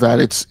this is that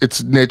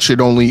it's niche.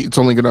 It's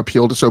only going to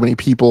appeal to so many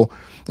people,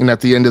 and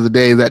at the end of the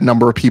day, that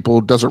number of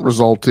people doesn't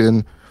result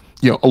in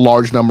a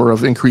large number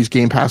of increased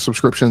Game Pass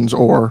subscriptions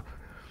or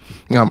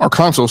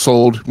consoles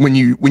sold. When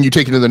you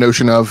take into the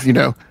notion of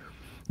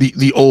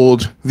the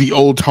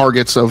old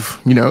targets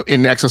of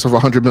in excess of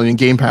 100 million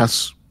Game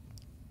Pass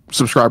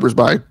subscribers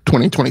by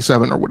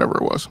 2027 or whatever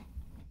it was.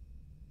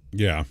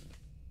 Yeah.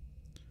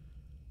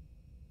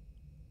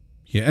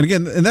 Yeah, and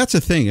again, and that's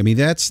a thing. I mean,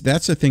 that's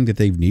a thing that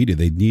they've needed.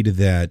 They needed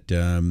that.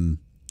 They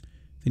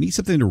need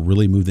something to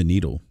really move the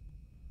needle.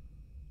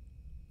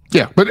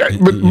 Yeah, but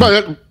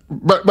by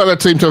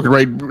that same token,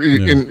 right?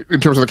 In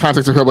terms of the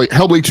context of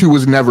Hellblade 2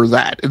 was never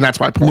that, and that's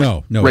my point.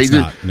 No, right? It's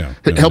not. No,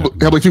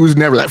 Hellblade 2 was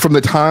never that. From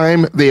the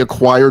time they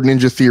acquired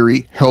Ninja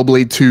Theory,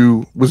 Hellblade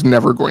 2 was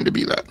never going to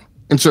be that.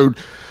 And so,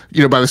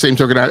 by the same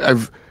token,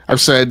 I've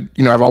said,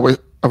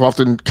 I've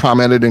often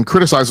commented and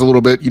criticized a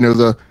little bit,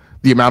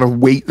 the amount of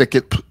weight that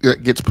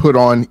gets put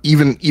on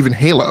even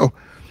Halo,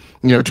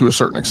 to a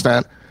certain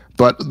extent.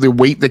 But the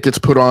weight that gets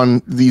put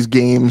on these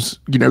games,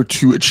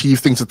 to achieve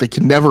things that they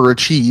can never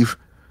achieve,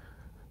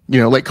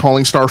 like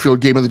calling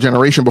Starfield Game of the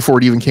Generation before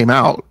it even came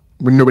out,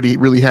 when nobody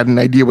really had an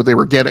idea what they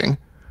were getting.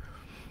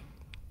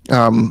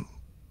 I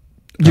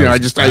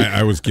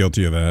was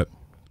guilty of that.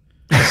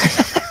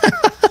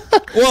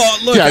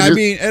 Well, look,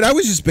 and I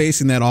was just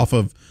basing that off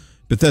of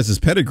Bethesda's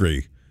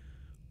pedigree.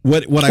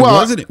 What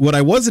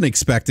I wasn't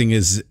expecting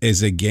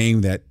is a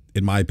game that,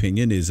 in my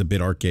opinion, is a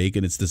bit archaic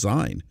in its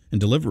design and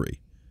delivery.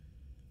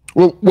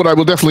 Well, what I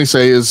will definitely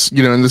say is,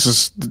 and this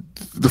is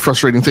the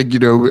frustrating thing,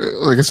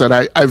 like I said,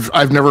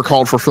 I've never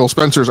called for Phil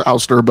Spencer's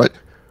ouster, but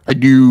I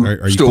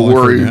do still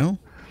worry. Now?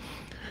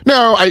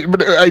 No, I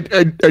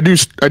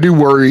do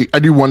worry. I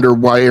do wonder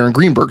why Aaron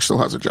Greenberg still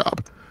has a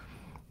job.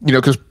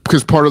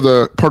 Because part of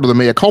the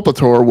mea culpa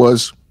tour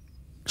was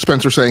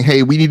Spencer saying,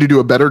 "Hey, we need to do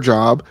a better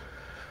job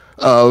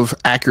of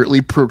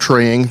accurately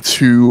portraying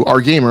to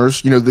our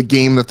gamers, the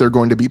game that they're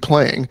going to be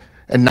playing,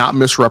 and not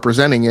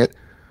misrepresenting it."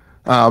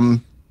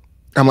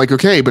 I'm like,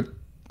 okay, but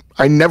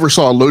I never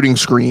saw a loading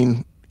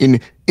screen in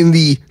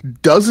the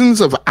dozens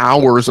of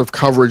hours of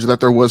coverage that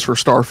there was for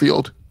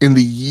Starfield in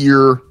the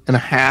year and a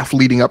half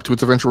leading up to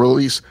its eventual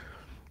release.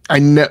 I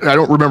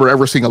don't remember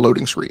ever seeing a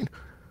loading screen.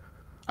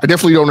 I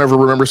definitely don't ever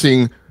remember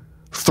seeing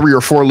 3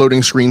 or 4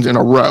 loading screens in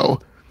a row.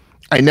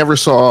 I never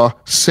saw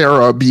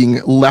Sarah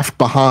being left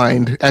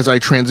behind as I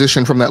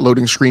transitioned from that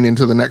loading screen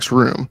into the next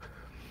room.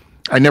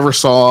 I never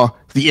saw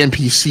the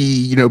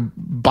NPC,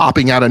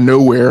 bopping out of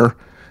nowhere,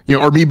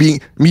 or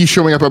me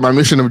showing up at my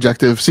mission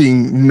objective,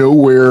 seeing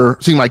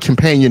my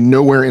companion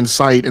nowhere in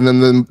sight, and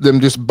then them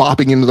just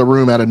bopping into the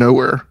room out of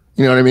nowhere.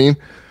 You know what I mean?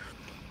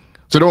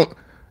 So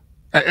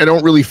I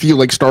don't really feel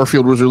like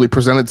Starfield was really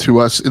presented to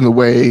us in the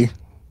way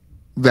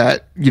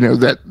that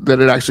that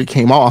it actually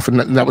came off, and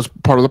that was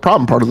part of the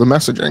problem, part of the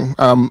messaging.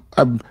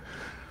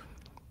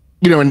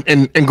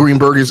 And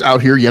Greenberg is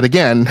out here yet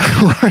again,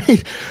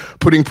 right,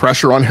 putting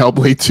pressure on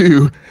Hellblade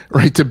 2,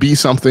 right, to be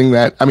something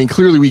that, I mean,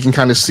 clearly we can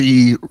kind of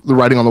see the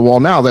writing on the wall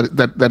now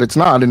that it's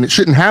not, and it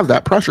shouldn't have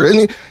that pressure.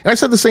 And I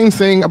said the same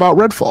thing about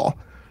Redfall.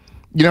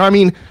 I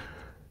mean,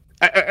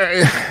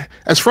 I,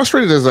 as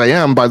frustrated as I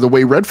am by the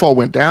way Redfall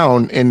went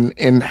down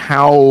and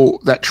how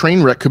that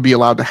train wreck could be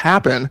allowed to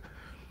happen.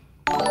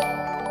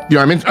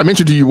 I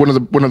mentioned to you one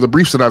of the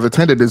briefs that I've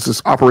attended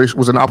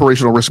was an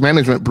operational risk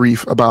management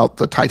brief about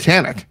the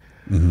Titanic,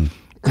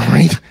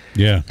 right?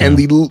 Yeah, and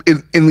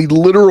the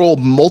literal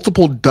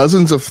multiple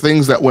dozens of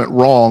things that went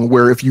wrong.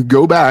 Where if you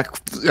go back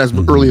as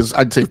early as,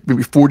 I'd say,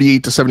 maybe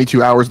 48 to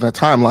 72 hours in that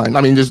timeline.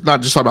 I mean,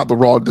 not just about the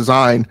raw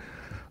design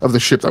of the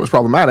ship that was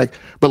problematic,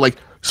 but like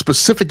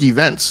specific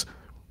events,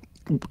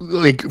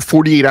 like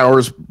 48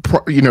 hours,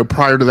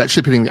 prior to that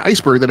ship hitting the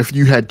iceberg, that if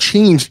you had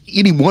changed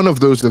any one of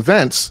those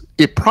events,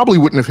 it probably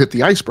wouldn't have hit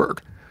the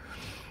iceberg.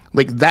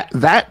 Like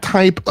that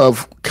type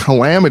of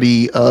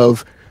calamity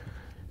of,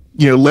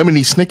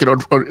 lemony snicket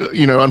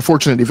or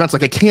unfortunate events.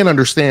 Like, I can't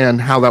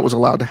understand how that was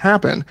allowed to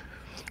happen.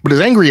 But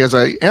as angry as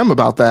I am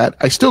about that,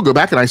 I still go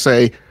back and I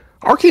say,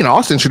 Arcane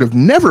Austin should have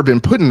never been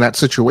put in that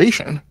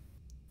situation.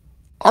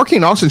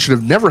 Arcane Austin should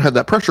have never had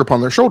that pressure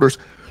upon their shoulders.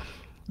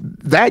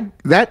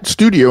 That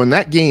studio and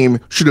that game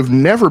should have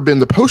never been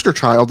the poster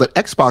child that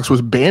Xbox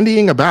was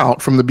bandying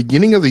about from the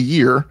beginning of the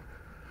year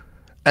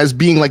as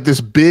being like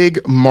this big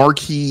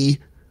marquee,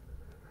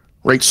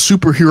 right,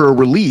 superhero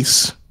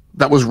release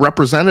that was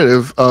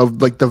representative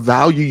of like the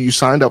value you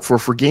signed up for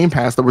Game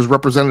Pass, that was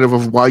representative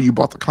of why you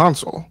bought the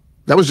console.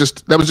 That was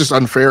just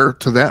unfair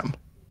to them.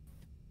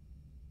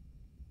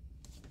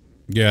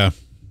 Yeah.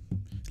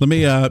 Let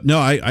me no,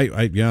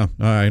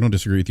 I don't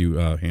disagree with you,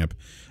 Hamp.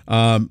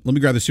 Let me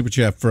grab the super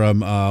chat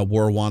from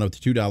Warwana with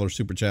the $2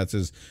 super chat.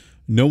 Says,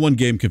 no one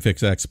game can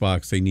fix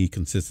Xbox. They need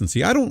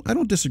consistency. I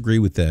don't disagree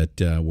with that,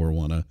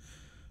 Warwana.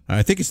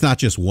 I think it's not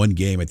just one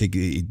game. I think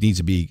it needs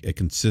to be a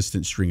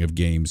consistent string of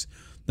games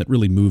that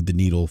really move the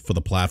needle for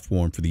the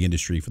platform, for the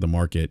industry, for the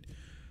market.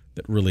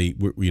 That really,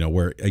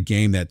 where a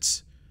game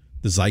that's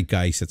the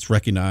zeitgeist, that's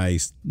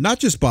recognized not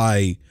just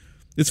by.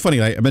 It's funny.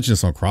 I mentioned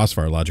this on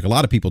Crossfire Logic. A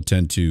lot of people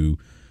tend to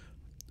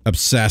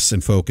obsess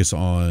and focus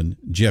on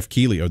Jeff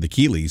Keighley, or the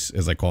Keighleys,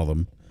 as I call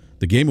them,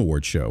 the Game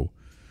Awards show.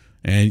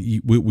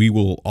 And we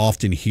will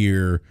often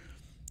hear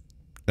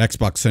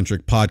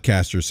Xbox-centric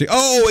podcasters say,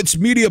 oh, it's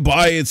media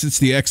bias, it's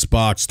the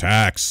Xbox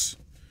tax.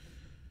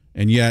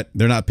 And yet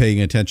they're not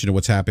paying attention to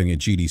what's happening at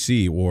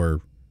GDC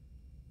or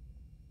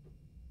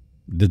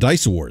the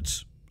DICE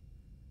Awards.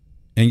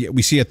 And yet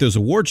we see at those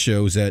award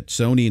shows at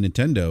Sony and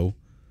Nintendo,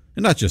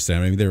 and not just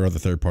them, I mean, there are other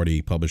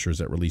third-party publishers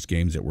that release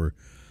games that were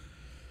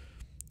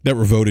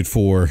voted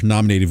for,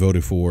 nominated,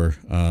 voted for,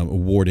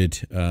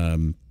 awarded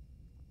in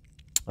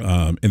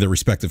their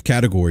respective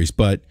categories.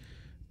 But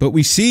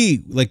we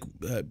see, like,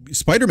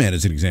 Spider-Man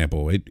as an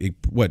example. I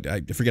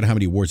forget how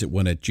many awards it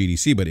won at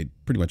GDC, but it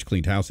pretty much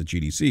cleaned house at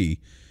GDC.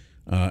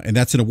 And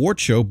that's an award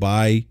show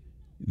by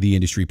the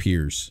industry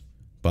peers,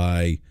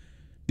 by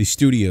the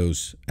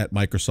studios at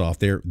Microsoft,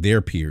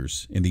 their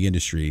peers in the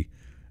industry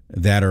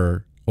that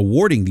are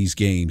awarding these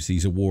games,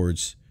 these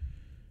awards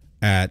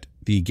at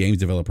the Games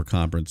Developer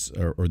Conference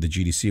or the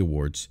GDC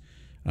Awards,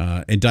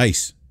 and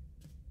DICE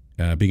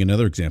being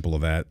another example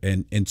of that.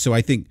 And so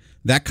I think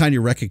that kind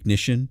of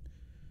recognition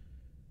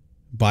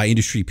by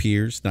industry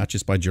peers, not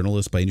just by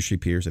journalists, by industry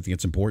peers, I think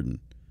it's important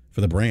for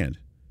the brand.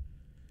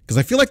 Because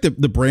I feel like the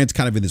brand's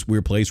kind of in this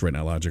weird place right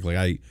now,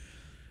 logically.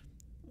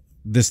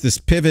 This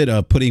pivot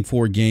of putting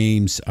 4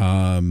 games,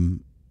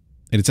 and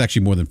it's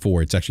actually more than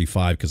 4. It's actually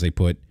 5 because they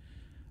put,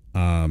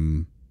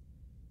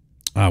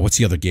 what's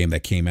the other game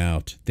that came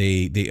out?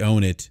 They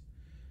own it.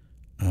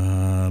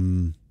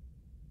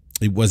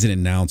 It wasn't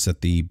announced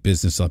at the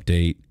business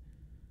update.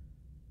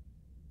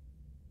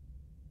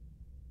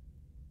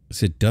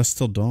 Is it Dusk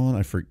Till Dawn?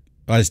 I forget.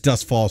 It's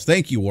Dusk Falls.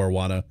 Thank you,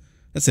 Warwana.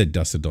 I said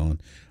Dusk Till Dawn.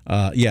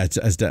 Yeah, it's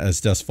as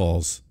Dusk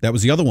Falls. That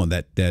was the other one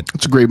that.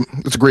 It's a great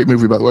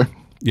movie, by the way.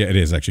 Yeah, it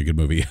is actually a good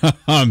movie.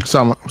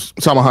 Salma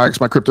Hayek's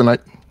my kryptonite.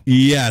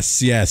 Yes.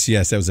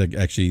 That was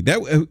actually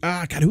that.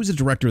 God, who's the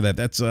director of that?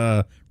 That's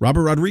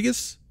Robert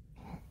Rodriguez.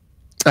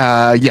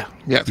 Yeah.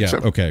 So.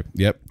 Okay.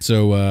 Yep.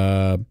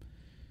 So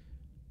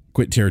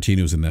Quentin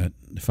Tarantino's in that.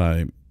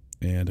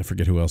 And I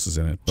forget who else is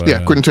in it. But,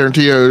 yeah, Quentin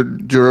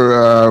Tarantino,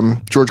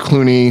 George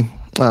Clooney.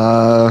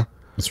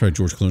 That's right,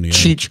 George Clooney. Yeah.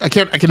 Cheech. I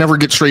can never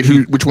get straight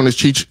which one is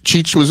Cheech.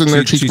 Cheech was in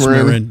there. Cheech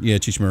Marin. Yeah,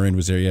 Cheech Marin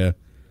was there. Yeah.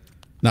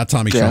 Not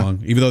Tommy Yeah.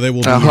 Chong, even though they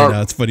will be.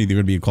 It's funny they're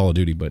going to be in Call of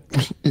Duty, but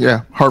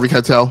yeah, Harvey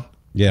Keitel,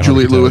 yeah,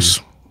 Juliette Lewis.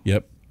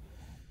 Yep.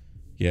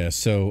 Yeah.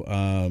 So,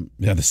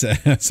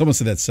 someone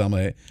said that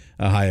Selma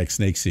Hayek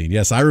snake scene.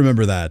 Yes, I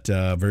remember that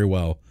very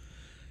well.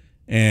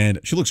 And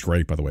she looks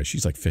great, by the way.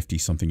 She's like 50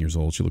 something years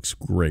old. She looks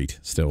great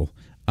still.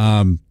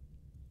 Oh,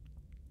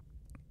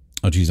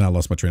 geez, now I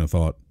lost my train of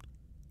thought.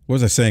 What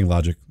was I saying,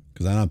 Logic?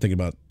 Because I'm thinking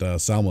about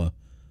Salma.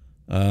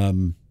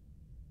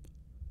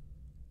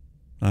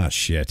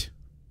 Shit.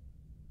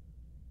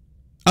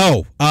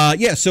 Oh,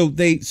 yeah. So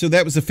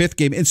that was the fifth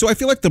game, and so I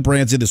feel like the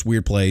brand's in this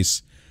weird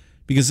place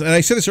because, and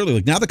I said this earlier,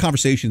 like now the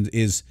conversation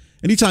is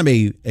anytime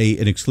an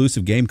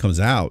exclusive game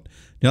comes out,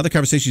 now the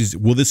conversation is,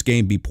 will this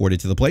game be ported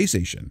to the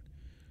PlayStation?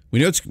 We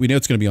know it's going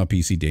to be on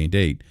PC day and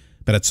date,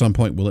 but at some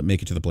point, will it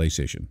make it to the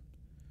PlayStation?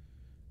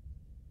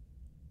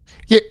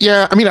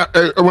 Yeah. I mean,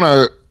 I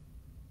want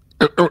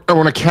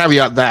to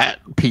caveat that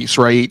piece,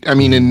 right? I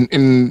mean,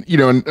 in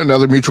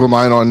another mutual of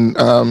mine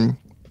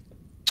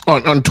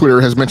on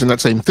Twitter has mentioned that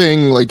same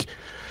thing, like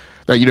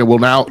that. Well,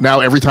 now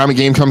every time a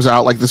game comes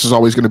out, like this is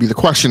always going to be the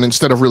question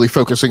instead of really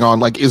focusing on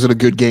like, is it a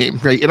good game,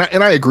 right?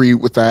 And I agree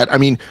with that. I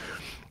mean,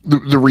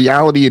 the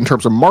reality in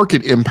terms of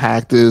market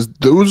impact is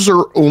those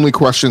are only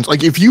questions.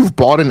 Like if you've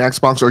bought an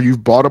Xbox or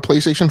you've bought a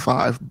PlayStation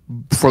 5,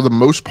 for the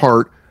most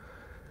part,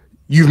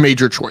 you've made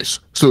your choice.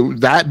 So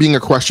that being a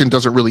question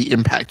doesn't really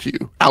impact you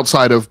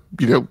outside of,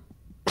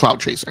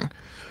 cloud chasing.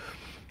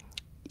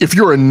 If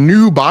you're a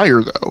new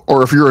buyer though,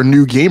 or if you're a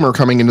new gamer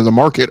coming into the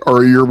market,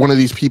 or you're one of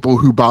these people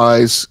who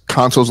buys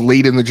consoles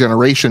late in the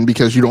generation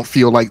because you don't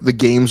feel like the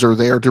games are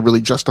there to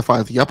really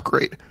justify the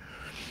upgrade,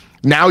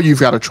 now you've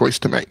got a choice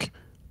to make.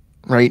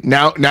 Right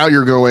now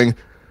you're going,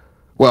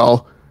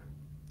 well,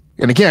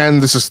 and again,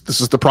 this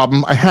is the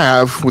problem I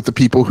have with the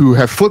people who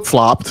have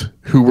flip-flopped,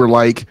 who were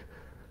like,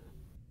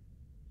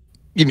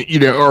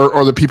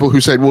 or the people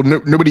who said, well,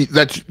 nobody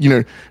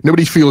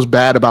feels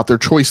bad about their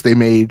choice they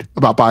made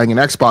about buying an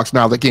Xbox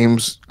now that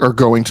games are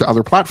going to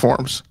other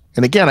platforms.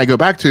 And again, I go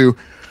back to,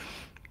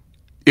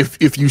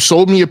 if you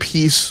sold me a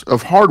piece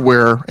of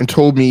hardware and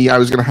told me I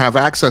was going to have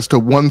access to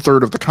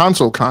 1/3 of the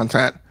console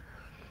content,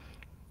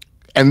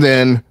 and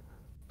then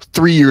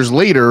 3 years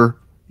later,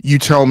 you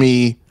tell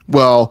me,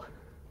 well,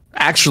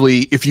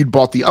 actually, if you'd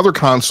bought the other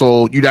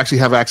console, you'd actually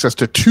have access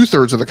to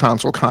 2/3 of the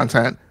console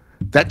content.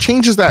 That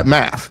changes that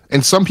math,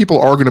 and some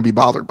people are going to be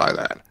bothered by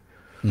that.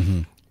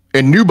 Mm-hmm.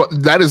 And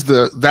that is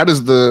the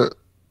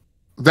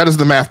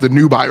math the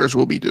new buyers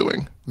will be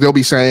doing. They'll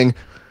be saying,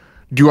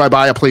 "Do I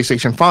buy a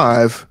PlayStation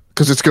 5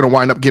 because it's going to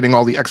wind up getting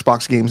all the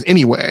Xbox games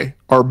anyway,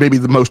 or maybe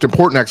the most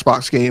important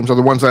Xbox games are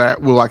the ones that I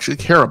will actually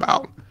care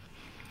about,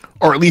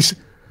 or at least."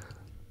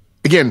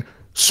 Again,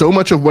 so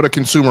much of what a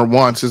consumer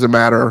wants is a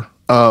matter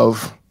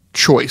of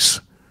choice.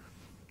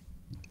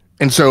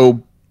 And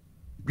so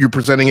you're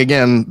presenting,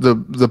 again,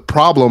 the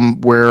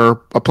problem where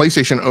a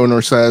PlayStation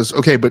owner says,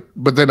 okay, but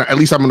then at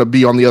least I'm going to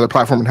be on the other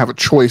platform and have a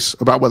choice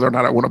about whether or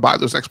not I want to buy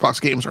those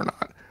Xbox games or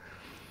not.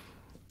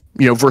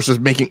 Versus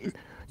making,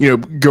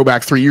 go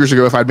back 3 years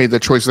ago, if I'd made the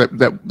choice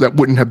that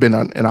wouldn't have been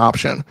an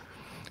option.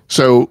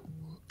 So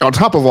on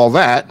top of all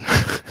that,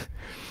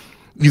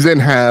 you then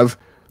have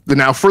the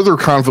now further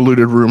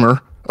convoluted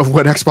rumor of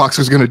what Xbox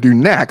is going to do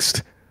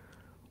next,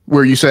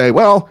 where you say,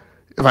 well,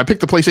 if I pick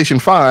the PlayStation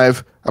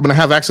 5, I'm going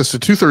to have access to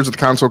 2/3 of the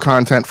console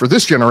content for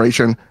this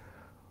generation,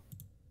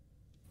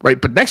 right?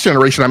 But next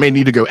generation, I may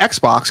need to go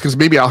Xbox because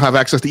maybe I'll have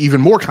access to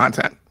even more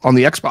content on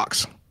the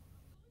Xbox,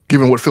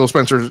 given what Phil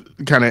Spencer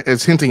kind of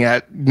is hinting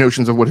at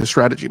notions of what his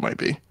strategy might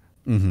be.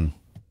 Mm-hmm.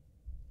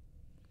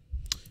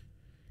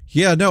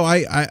 Yeah, no,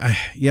 I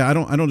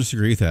don't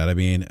disagree with that. I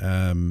mean,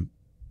 and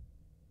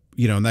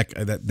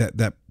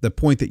that the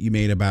point that you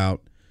made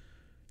about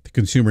the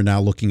consumer now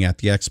looking at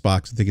the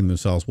Xbox and thinking to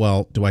themselves,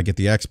 well, do I get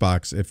the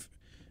Xbox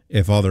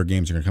if all their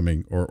games are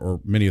coming, or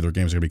many of their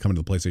games are going to be coming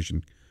to the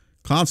PlayStation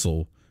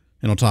console,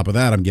 and on top of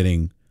that, I'm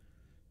getting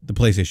the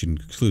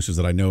PlayStation exclusives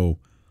that I know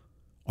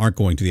aren't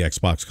going to the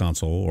Xbox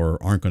console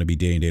or aren't going to be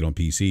day and date on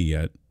PC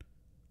yet.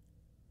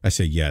 I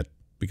say yet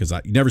because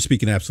you never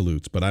speak in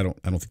absolutes, but I don't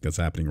think that's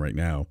happening right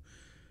now,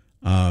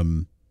 or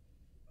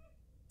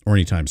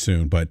anytime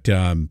soon. But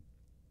yeah,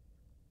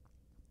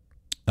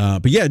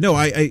 no,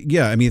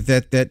 I mean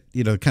that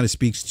kind of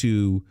speaks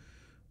to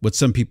what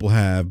some people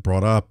have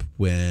brought up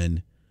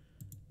when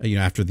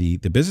after the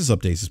business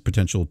updates is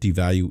potential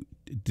the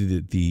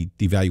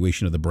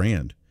devaluation of the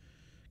brand,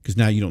 because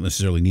now you don't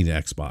necessarily need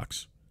an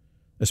Xbox,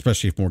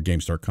 especially if more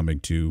games start coming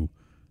to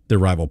their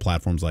rival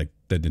platforms like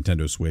the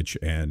Nintendo Switch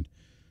and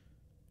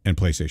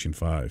PlayStation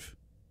 5.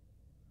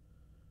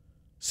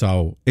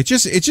 So it's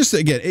just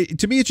again,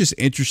 to me, it's just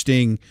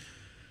interesting.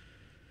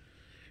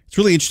 It's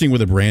really interesting where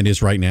the brand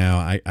is right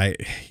now.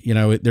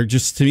 They're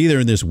just, to me, they're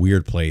in this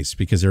weird place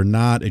because they're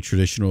not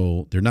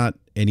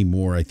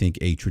anymore, I think,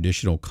 a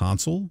traditional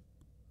console.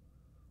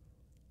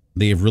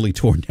 They have really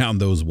torn down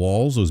those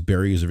walls, those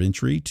barriers of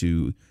entry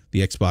to the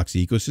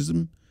Xbox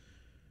ecosystem.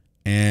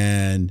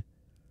 And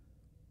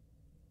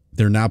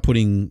they're now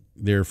putting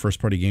their first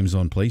party games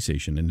on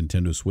PlayStation and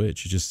Nintendo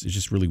Switch. It's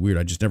just really weird.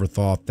 I just never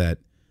thought that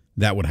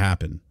that would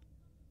happen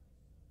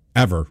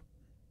ever.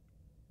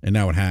 And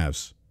now it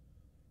has.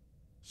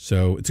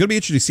 So it's going to be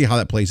interesting to see how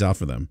that plays out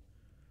for them.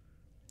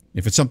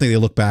 If it's something they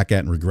look back at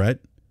and regret,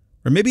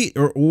 or maybe,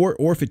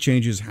 or if it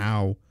changes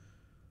how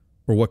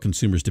or what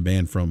consumers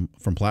demand from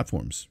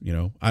platforms. You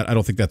know, I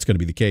don't think that's going to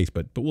be the case,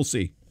 but we'll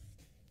see.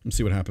 We'll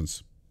see what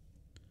happens.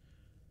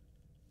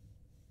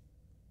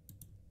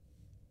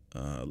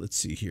 Let's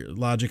see here.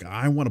 Logic,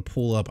 I want to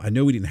pull up. I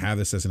know we didn't have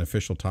this as an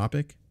official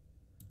topic,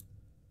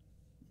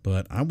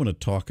 but I want to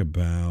talk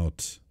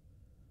about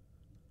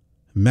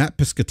Matt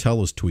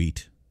Piscatello's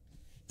tweet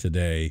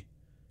today,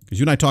 because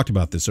you and I talked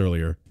about this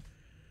earlier.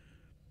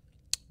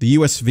 The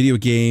U.S. video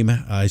game,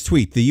 his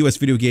tweet, the U.S.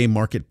 video game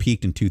market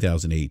peaked in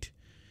 2008.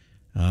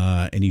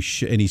 And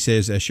he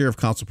says a share of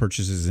console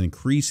purchases is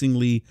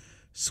increasingly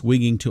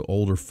swinging to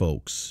older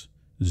folks.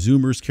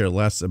 Zoomers care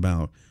less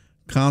about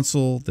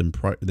console than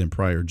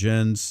prior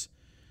gens,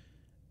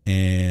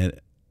 and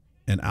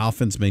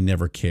alphans may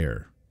never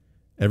care.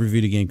 Every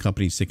video game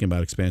company is thinking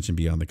about expansion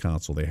beyond the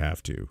console. They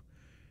have to. And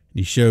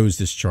he shows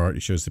this chart. He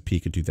shows the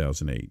peak in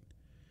 2008.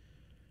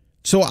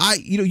 So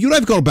you and I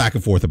have gone back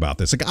and forth about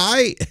this. Like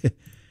I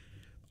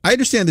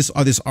understand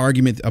this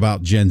argument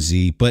about Gen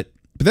Z, but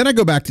then I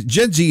go back to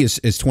Gen Z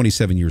is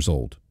 27 years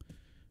old.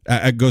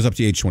 It goes up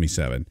to age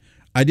 27.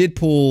 I did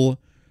pull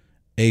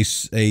a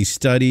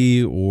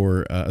study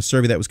or a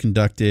survey that was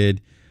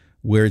conducted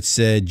where it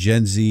said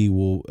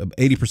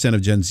 80%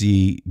 of Gen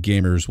Z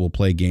gamers will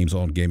play games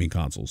on gaming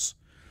consoles.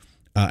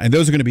 And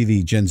those are going to be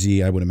the Gen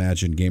Z, I would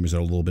imagine, gamers that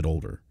are a little bit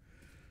older.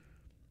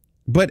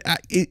 But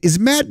is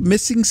Matt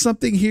missing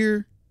something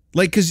here?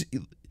 Like, because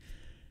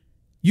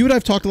you and I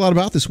have talked a lot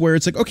about this, where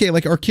it's like, okay,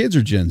 like our kids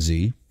are Gen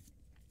Z.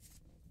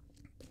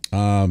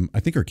 I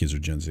think our kids are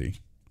Gen Z.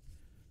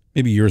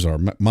 Maybe yours are.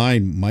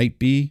 Mine might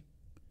be.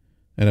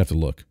 I'd have to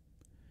look.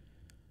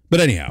 But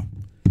anyhow.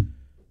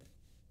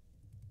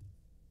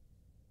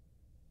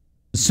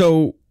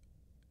 So,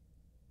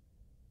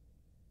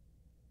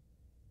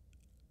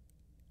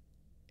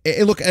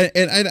 look,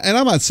 and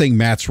I'm not saying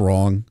Matt's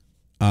wrong.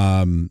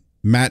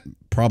 Matt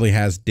probably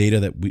has data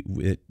that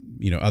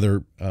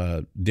other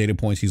data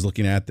points he's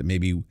looking at that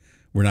maybe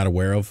we're not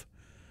aware of.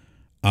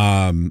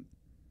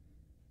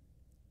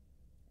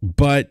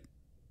 But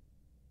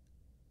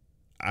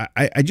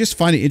I just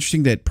find it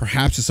interesting that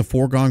perhaps it's a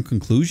foregone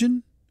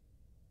conclusion.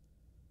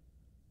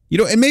 You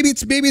know, and maybe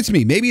it's me.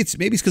 Maybe it's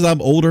because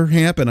I'm older,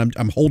 Hamp, and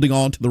I'm holding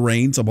on to the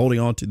reins. I'm holding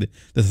on to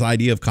this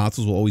idea of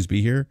consoles will always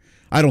be here.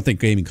 I don't think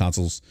gaming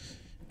consoles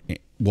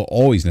will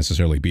always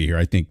necessarily be here.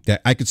 I think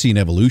that I could see an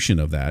evolution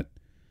of that.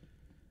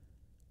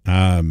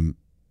 I mean,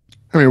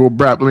 well,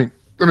 Brad, let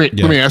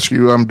me ask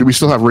you: do we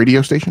still have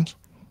radio stations?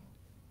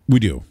 We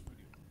do.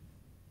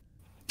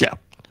 Yeah.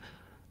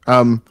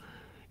 The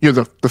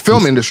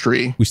film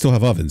industry. We still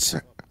have ovens.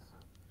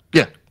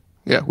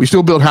 Yeah. We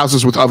still build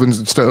houses with ovens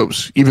and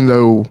stoves, even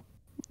though,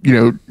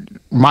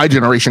 my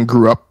generation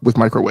grew up with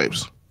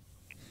microwaves.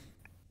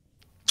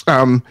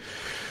 The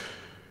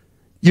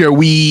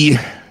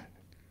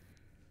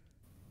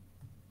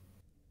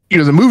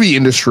movie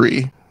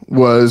industry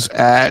was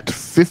at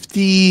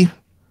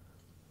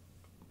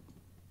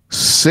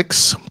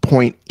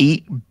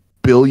 $56.8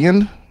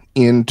 billion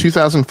in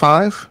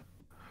 2005.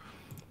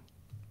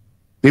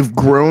 They've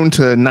grown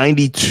to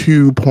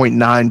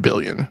 92.9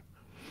 billion.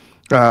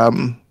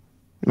 I'm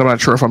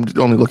not sure if I'm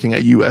only looking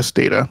at U.S.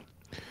 data.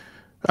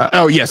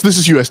 Yes, this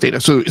is U.S.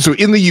 data. So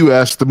in the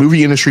U.S., the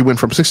movie industry went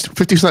from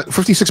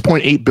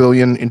 56.8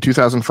 billion in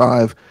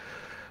 2005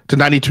 to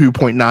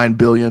 92.9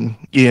 billion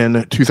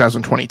in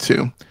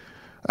 2022.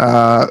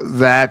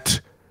 That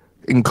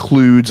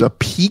includes a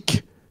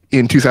peak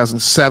in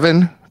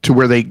 2007 to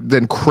where they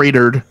then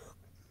cratered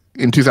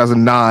in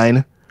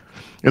 2009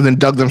 and then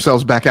dug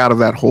themselves back out of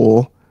that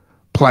hole,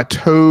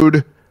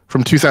 plateaued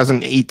from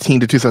 2018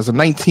 to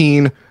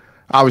 2019,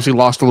 obviously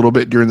lost a little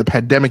bit during the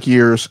pandemic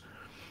years.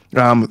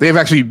 They've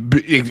actually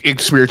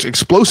experienced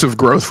explosive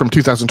growth from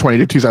 2020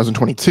 to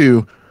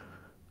 2022,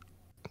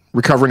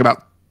 recovering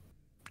about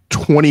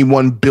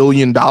 $21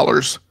 billion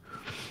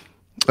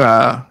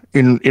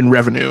in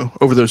revenue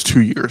over those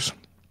 2 years.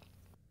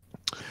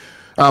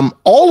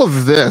 All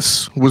of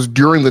this was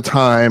during the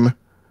time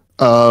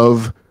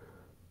of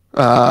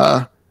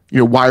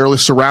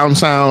wireless surround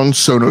sound,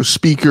 Sonos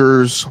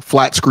speakers,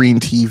 flat screen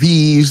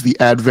TVs, the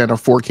advent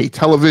of 4K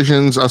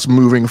televisions, us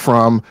moving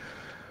from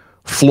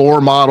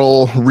floor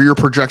model rear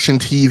projection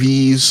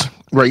TVs,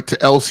 right, to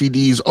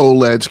LCDs,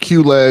 OLEDs,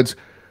 QLEDs,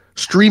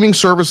 streaming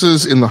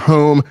services in the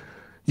home.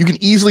 You can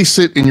easily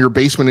sit in your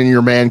basement in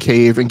your man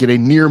cave and get a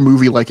near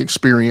movie-like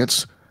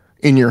experience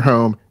in your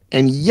home.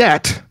 And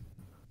yet,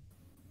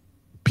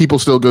 people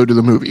still go to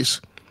the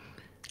movies.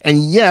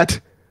 And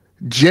yet,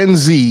 Gen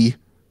Z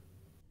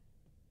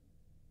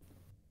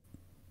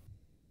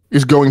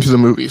is going to the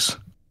movies.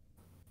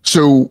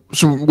 So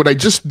what I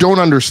just don't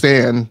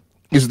understand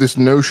is this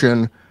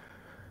notion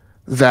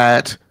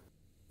that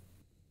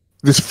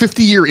this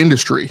 50-year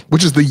industry,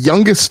 which is the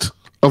youngest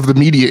of the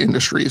media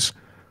industries,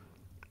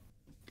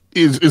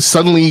 is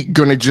suddenly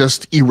going to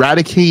just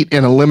eradicate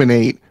and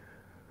eliminate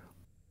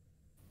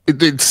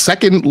the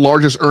second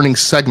largest earning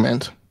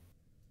segment,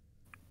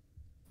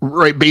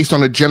 right, based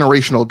on a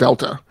generational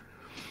delta,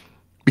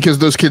 because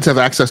those kids have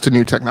access to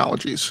new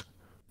technologies.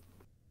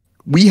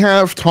 We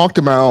have talked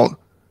about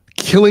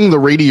killing the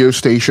radio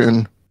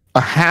station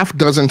a half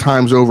dozen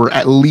times over,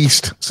 at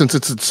least since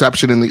its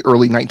inception in the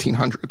early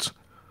 1900s.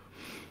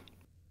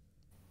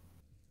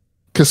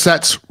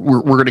 Cassettes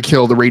were going to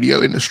kill the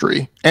radio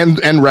industry,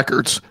 and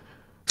records.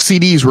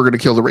 CDs were going to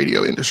kill the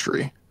radio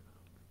industry.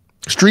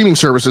 Streaming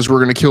services were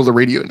going to kill the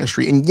radio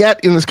industry. And yet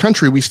in this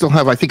country, we still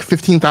have, I think,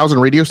 15,000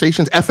 radio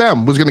stations.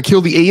 FM was going to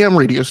kill the AM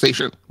radio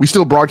station. We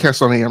still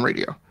broadcast on AM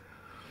radio.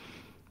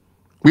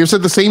 We have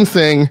said the same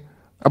thing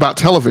about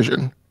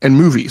television and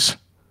movies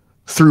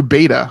through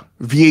beta,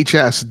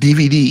 VHS,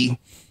 DVD,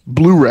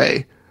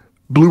 Blu-ray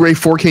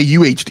 4K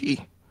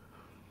UHD,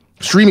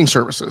 streaming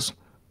services.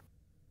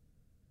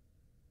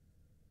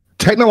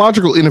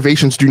 Technological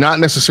innovations do not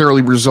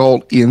necessarily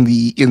result in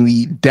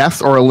the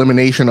death or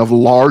elimination of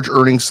large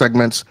earning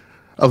segments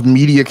of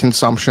media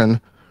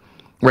consumption,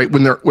 right?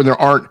 When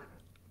there aren't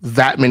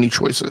that many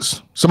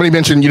choices. Somebody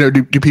mentioned,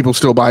 do people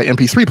still buy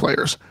MP3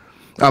 players?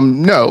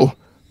 No,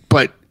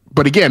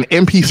 but again,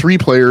 MP3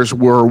 players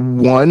were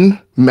one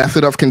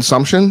method of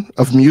consumption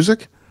of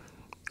music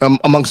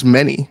amongst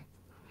many,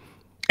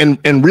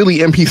 and really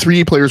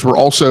MP3 players were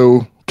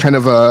also kind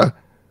of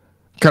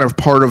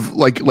part of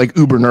like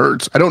uber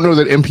nerds. I don't know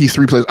that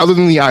MP3 players, other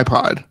than the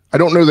iPod, I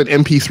don't know that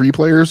MP3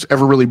 players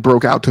ever really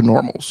broke out to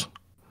normals.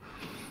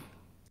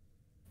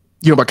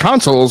 But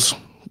consoles,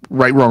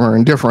 right, wrong, or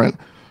indifferent,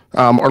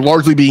 are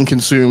largely being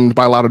consumed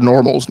by a lot of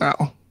normals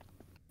now.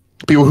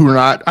 People who are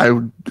not,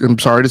 I'm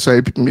sorry to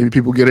say, maybe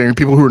people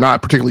who are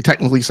not particularly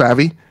technically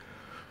savvy.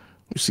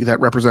 You see that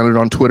represented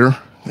on Twitter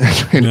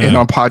and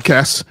on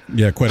podcasts.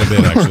 Yeah, quite a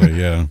bit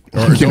actually. Yeah,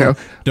 or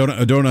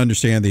don't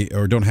understand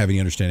or don't have any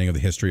understanding of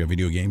the history of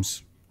video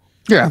games.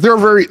 Yeah, they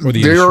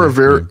are a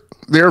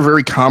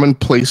very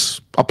commonplace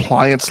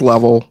appliance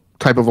level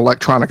type of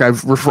electronic.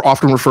 I've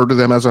often referred to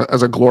them as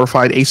a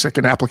glorified ASIC,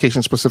 an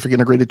application specific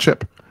integrated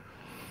chip.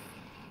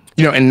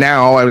 And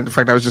now, in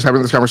fact, I was just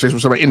having this conversation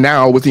with somebody, and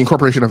now with the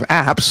incorporation of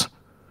apps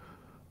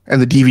and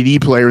the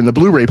DVD player and the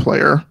Blu-ray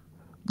player,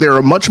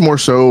 they're much more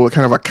so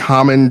kind of a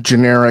common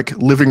generic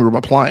living room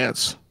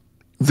appliance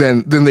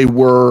than they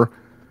were,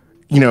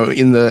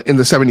 in the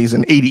 70s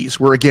and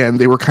 80s, where again,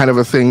 they were kind of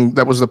a thing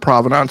that was the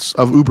provenance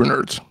of uber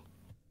nerds.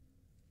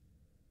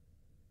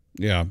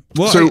 Yeah.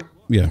 Well, So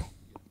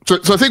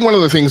I think one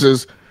of the things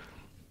is,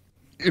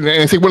 and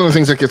I think one of the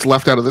things that gets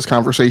left out of this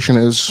conversation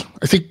is,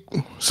 I think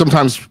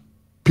sometimes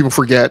people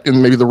forget,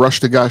 in maybe the rush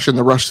to gush and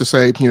the rush to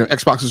say,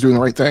 Xbox is doing the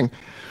right thing.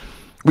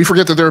 We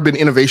forget that there have been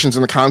innovations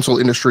in the console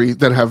industry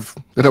that have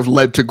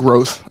led to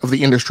growth of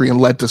the industry and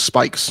led to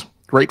spikes,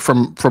 right,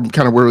 from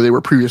kind of where they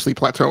were previously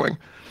plateauing.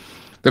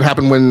 That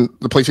happened when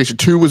the PlayStation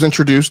 2 was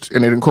introduced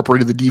and it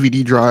incorporated the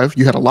DVD drive.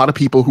 You had a lot of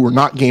people who were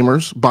not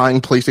gamers buying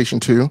PlayStation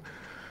 2.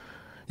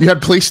 You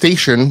had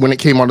PlayStation, when it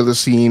came onto the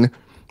scene,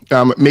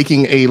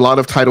 making a lot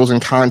of titles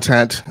and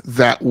content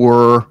that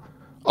were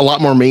a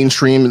lot more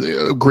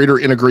mainstream, greater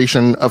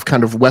integration of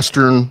kind of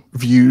Western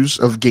views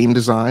of game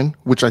design,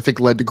 which I think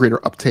led to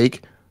greater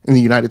uptake in the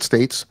United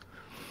States.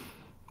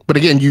 But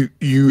again,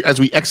 you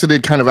as we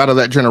exited kind of out of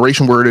that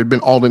generation where it had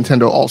been all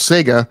Nintendo, all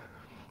Sega,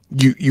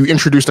 you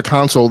introduced a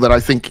console that I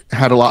think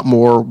had a lot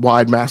more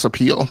wide mass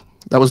appeal.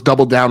 That was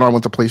doubled down on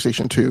with the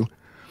PlayStation 2.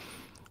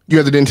 You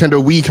had the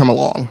Nintendo Wii come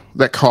along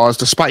that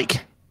caused a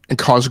spike and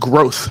caused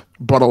growth,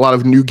 brought a lot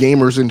of new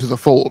gamers into the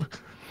fold.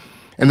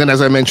 And then,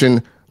 as I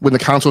mentioned, when the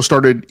console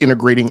started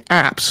integrating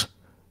apps,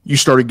 you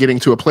started getting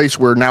to a place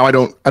where now I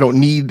don't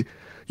need,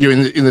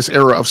 in this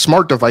era of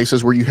smart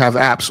devices where you have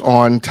apps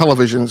on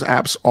televisions,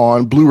 apps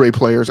on Blu-ray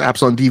players,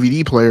 apps on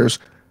DVD players,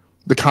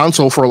 the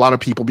console for a lot of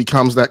people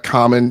becomes that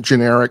common,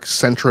 generic,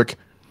 centric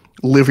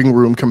living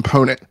room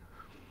component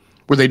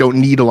where they don't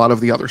need a lot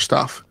of the other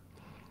stuff.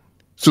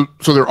 So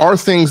there are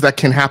things that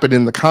can happen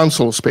in the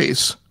console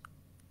space,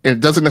 and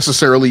it doesn't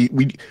necessarily,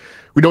 we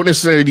don't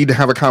necessarily need to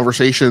have a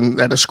conversation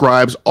that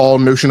ascribes all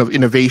notion of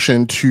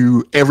innovation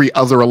to every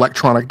other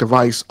electronic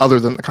device other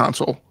than the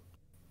console.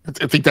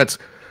 I think that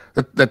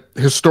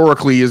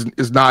historically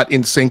is not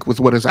in sync with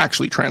what has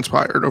actually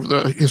transpired over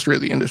the history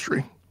of the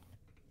industry.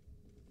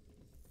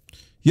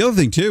 The other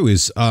thing too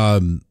is our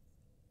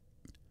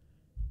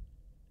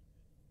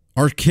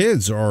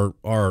kids are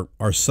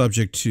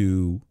subject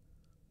to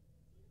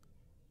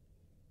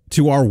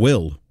our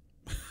will.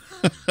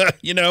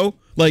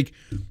 Like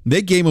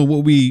they game on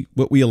what we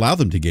allow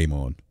them to game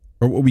on,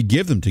 or what we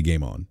give them to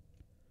game on.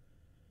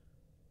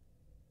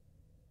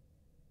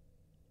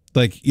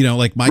 Like,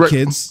 like my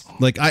kids,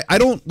 like I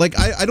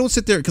don't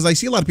sit there, because I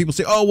see a lot of people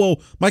say, oh,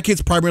 well, my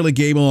kids primarily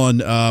game on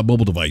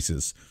mobile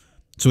devices,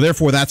 so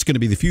therefore that's going to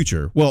be the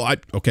future. Well,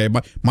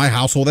 my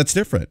household, that's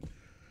different.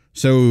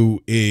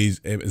 So is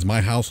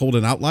my household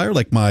an outlier?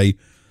 Like my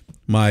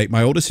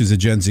oldest, who's a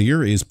Gen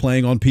Zer, is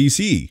playing on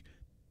PC.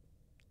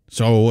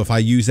 So if I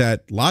use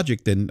that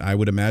logic, then I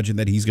would imagine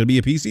that he's going to be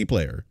a PC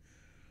player.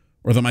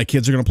 or that my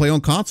kids are going to play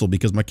on console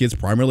because my kids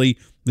the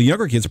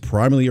younger kids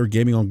primarily are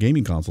gaming on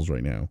gaming consoles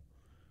right now.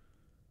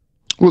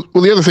 Well,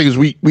 the other thing is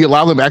we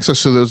allow them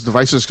access to those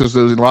devices because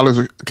in a lot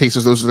of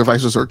cases, those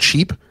devices are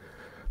cheap.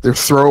 They're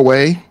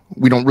throwaway.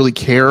 We don't really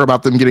care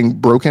about them getting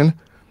broken.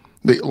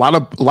 A lot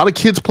of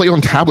kids play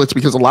on tablets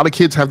because a lot of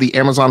kids have the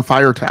Amazon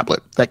Fire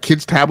tablet. That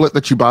kid's tablet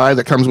that you buy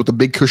that comes with a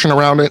big cushion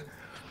around it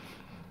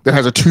that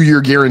has a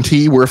 2-year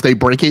guarantee where if they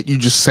break it, you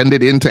just send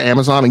it into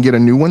Amazon and get a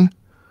new one,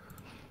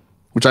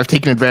 which I've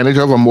taken advantage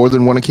of on more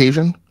than one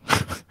occasion.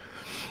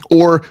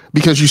 Or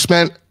because you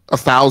spent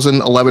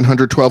 $1,000,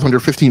 $1,100, $1,200,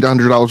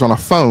 $1,500 on a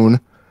phone,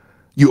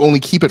 you only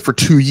keep it for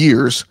 2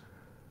 years,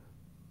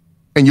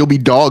 and you'll be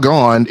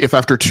doggone if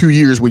after 2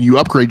 years when you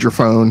upgrade your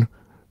phone,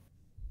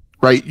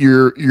 right,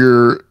 you're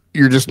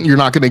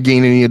not going to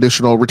gain any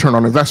additional return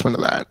on investment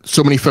of that.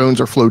 So many phones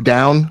are flowed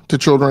down to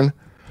children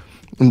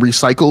and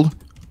recycled,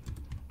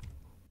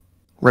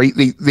 right?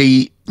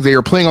 They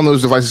are playing on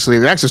those devices so they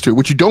have access to it.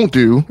 What you don't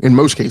do in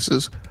most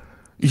cases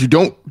is you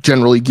don't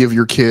generally give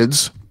your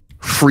kids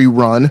free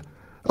run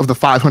of the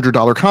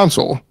 $500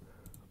 console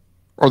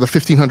or the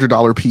 $1,500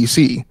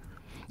 PC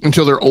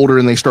until they're older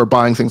and they start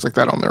buying things like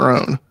that on their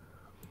own.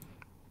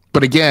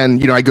 But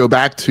again, I go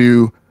back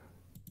to,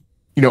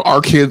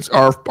 our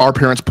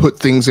parents put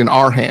things in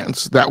our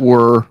hands that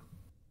were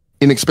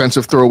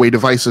inexpensive throwaway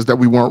devices that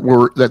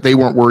they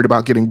weren't worried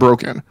about getting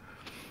broken.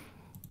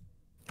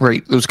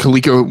 Right, those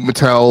Coleco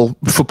Mattel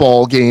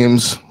football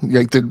games,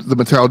 like the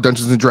Mattel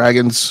Dungeons and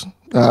Dragons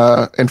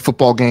and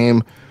football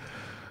game.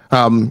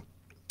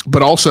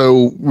 But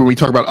also when we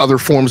talk about other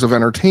forms of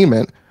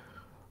entertainment,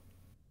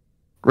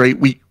 right?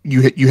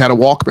 You had a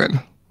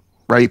Walkman,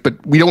 right?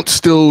 But we don't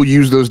still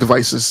use those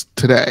devices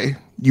today.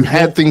 You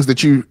had things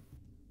that yeah,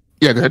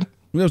 go ahead.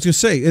 I was going to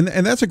say, and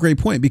that's a great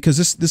point because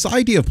this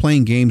idea of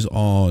playing games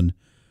on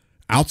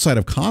outside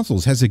of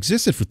consoles has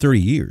existed for 30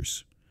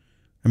 years.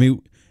 I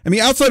mean,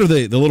 outside of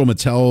the little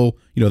Mattel,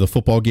 the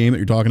football game that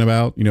you're talking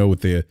about, with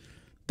the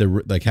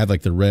like had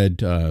like the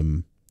red, I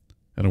don't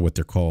know what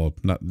they're called.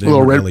 Not the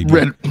little red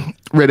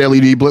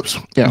LED blips.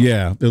 Yeah.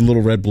 Yeah. The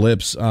little red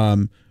blips.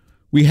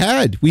 We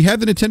had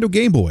the Nintendo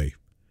Game Boy.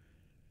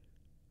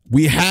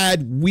 We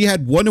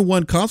had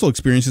one-to-one console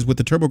experiences with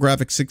the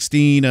TurboGrafx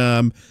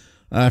 16.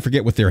 I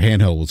forget what their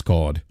handheld was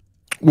called.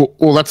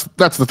 Well, that's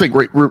the thing,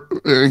 right?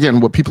 Again,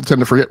 what people tend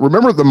to forget.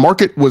 Remember, the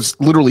market was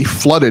literally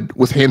flooded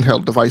with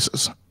handheld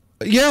devices.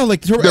 Yeah,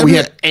 like that we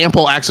had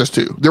ample access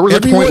to. There was a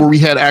point where we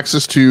had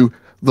access to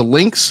the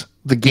Lynx,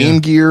 the Game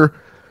Gear,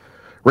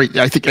 right?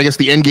 I guess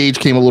the N-Gage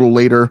came a little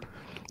later,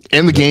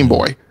 and the Game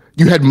Boy.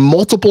 You had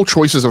multiple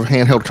choices of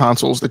handheld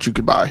consoles that you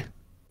could buy,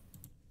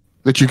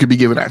 that you could be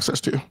given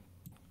access to.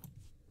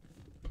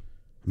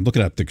 I'm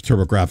looking at the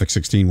TurboGrafx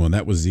 16 one.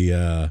 That was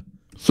the.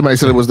 Somebody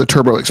said it was the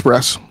Turbo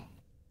Express.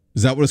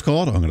 Is that what it's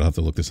called? I'm going to have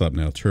to look this up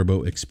now.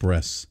 Turbo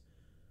Express.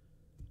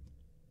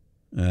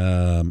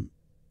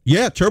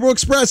 Yeah, Turbo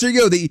Express. There you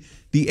go. The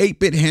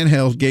 8-bit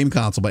handheld game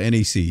console by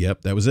NEC.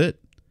 Yep, that was it.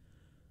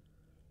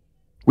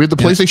 We had the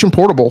PlayStation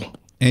Portable,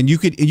 and you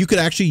could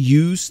actually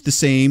use the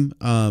same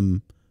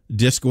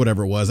disc or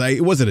whatever it was.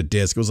 It wasn't a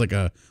disc. It was like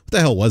what the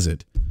hell was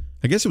it?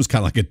 I guess it was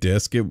kind of like a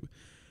disc.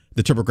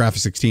 The TurboGrafx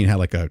 16 had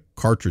like a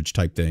cartridge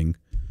type thing.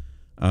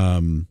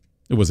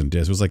 It wasn't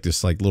disc. It was like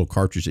this like little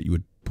cartridge that you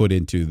would put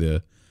into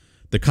the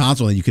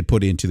console and you could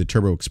put into the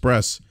Turbo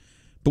Express.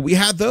 But we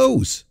had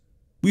those.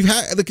 We've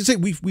had, like I say,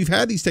 we've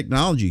had these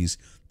technologies,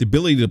 the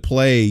ability to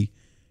play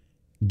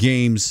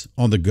games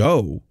on the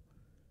go,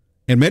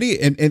 and many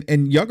and a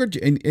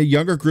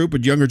younger group, a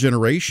younger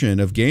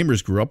generation of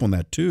gamers grew up on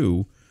that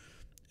too,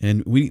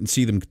 and we didn't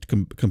see them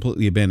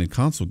completely abandon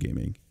console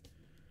gaming.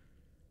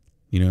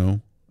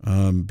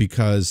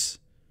 Because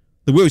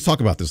we always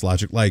talk about this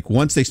logic. Like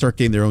once they start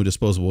getting their own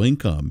disposable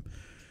income,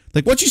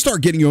 like once you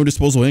start getting your own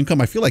disposable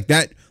income, I feel like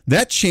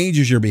that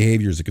changes your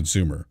behavior as a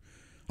consumer.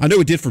 I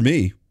know it did for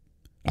me.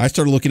 I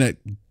started looking at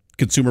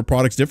consumer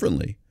products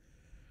differently.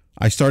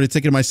 I started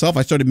thinking to myself,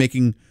 I started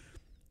making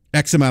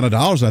X amount of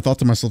dollars. And I thought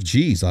to myself,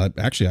 geez, I'd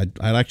actually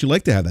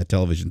like to have that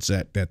television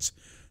set that's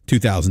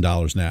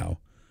 $2,000 now,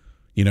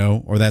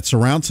 or that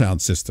surround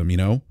sound system,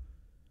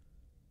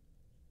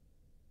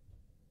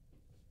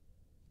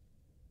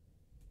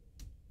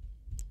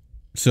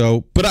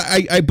 So, but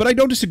I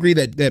don't disagree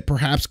that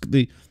perhaps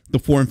the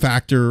form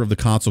factor of the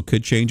console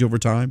could change over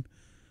time.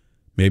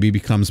 Maybe it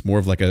becomes more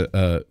of like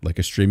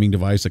a streaming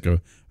device, like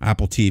a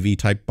Apple TV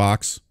type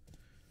box.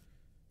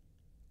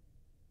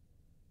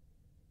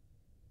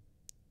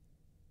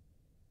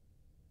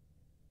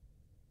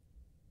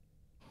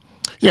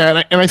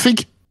 Yeah, and I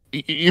think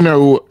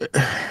I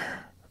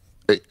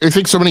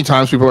think so many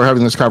times people are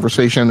having this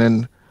conversation,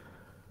 and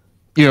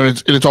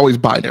it's always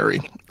binary,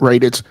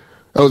 right? It's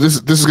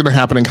this is going to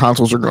happen, and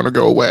consoles are going to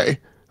go away.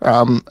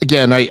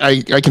 Again,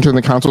 I contend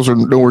the consoles are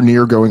nowhere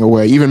near going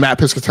away. Even Matt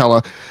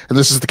Piscatella, and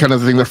this is the kind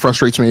of thing that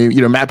frustrates me.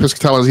 Matt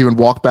Piscatella has even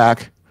walked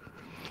back.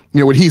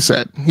 What he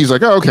said. He's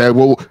like, oh, okay,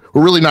 well,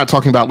 we're really not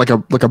talking about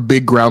like a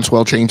big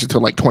groundswell change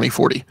until like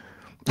 2040.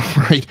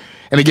 right?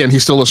 And again, he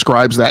still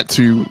ascribes that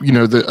to, you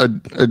know,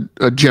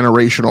 a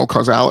generational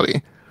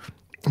causality.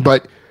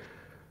 But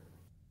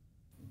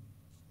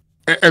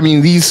I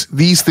mean, these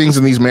things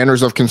and these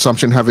manners of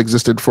consumption have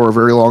existed for a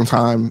very long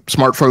time.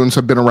 Smartphones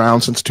have been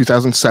around since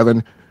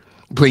 2007.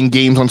 Playing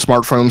games on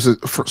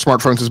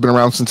smartphones has been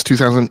around since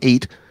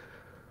 2008.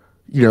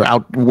 You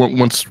know,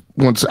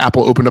 once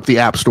Apple opened up the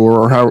App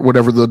Store, or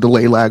whatever the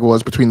delay lag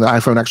was between the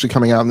iPhone actually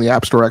coming out and the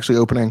App Store actually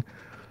opening.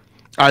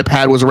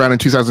 iPad was around in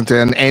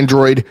 2010.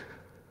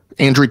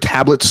 Android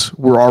tablets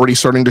were already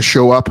starting to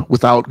show up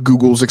without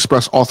Google's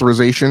express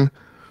authorization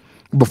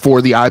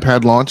before the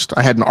iPad launched.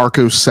 I had an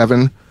Arcos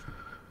 7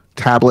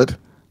 tablet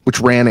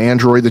which ran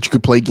Android that you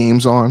could play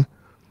games on.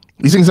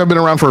 These things have been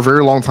around for a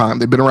very long time.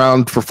 They've been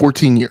around for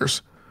 14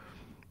 years,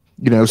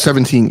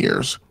 17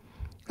 years.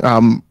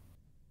 And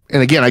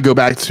again, I go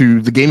back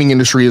to the gaming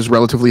industry is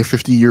relatively a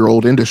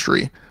 50-year-old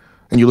industry.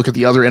 And you look at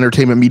the other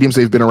entertainment mediums,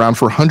 they've been around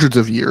for hundreds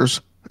of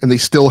years, and they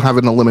still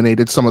haven't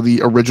eliminated some of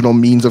the original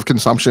means of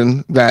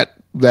consumption that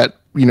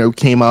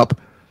came up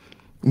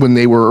when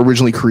they were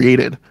originally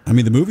created. I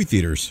mean, the movie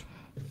theaters.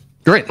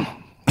 Right.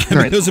 I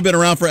mean, those have been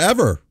around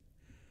forever.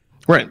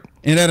 Right.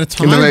 And at a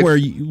time where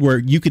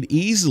you could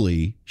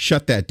easily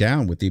shut that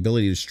down with the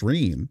ability to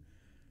stream.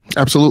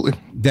 Absolutely.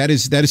 That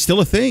is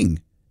still a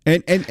thing.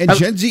 And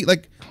Gen Z,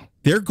 like,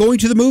 they're going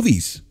to the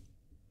movies.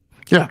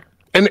 Yeah.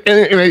 And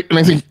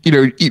I think,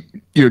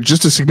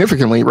 just as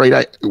significantly,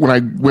 right, when I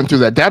went through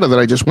that data that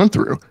I just went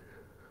through,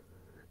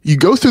 you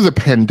go through the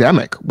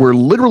pandemic where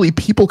literally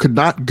people could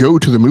not go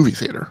to the movie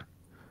theater.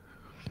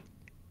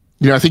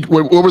 I think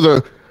what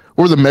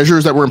were the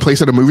measures that were in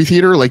place at a movie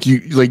theater? Like you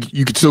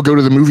could still go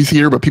to the movie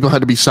theater, but people had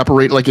to be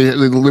separated, like a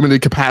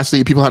limited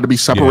capacity. People had to be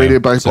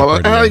separated by blah,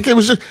 blah. Like, it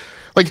was just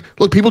like,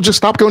 look, people just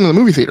stopped going to the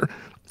movie theater.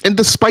 And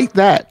despite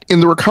that, in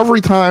the recovery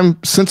time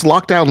since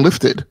lockdown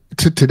lifted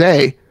to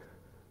today,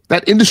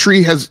 that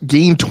industry has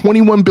gained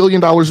 $21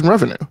 billion in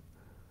revenue.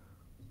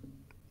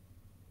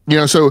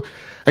 So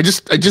I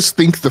just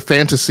think the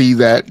fantasy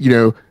that,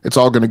 it's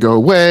all going to go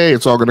away,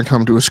 it's all going to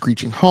come to a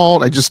screeching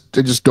halt. I just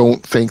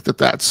don't think that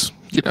that's,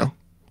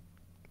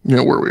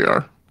 where we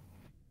are.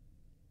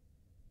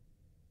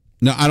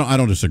 No, I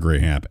don't disagree,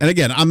 Hamp. And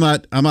again, I'm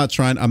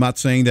not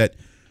saying that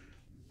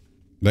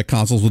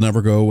consoles will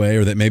never go away,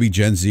 or that maybe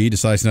Gen Z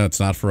decides no,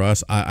 it's not for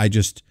us. I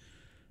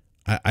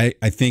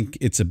think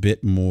it's a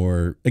bit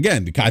more,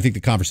 again, I think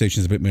the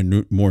conversation is a bit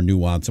more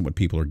nuanced than what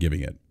people are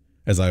giving it,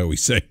 as I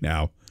always say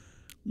now.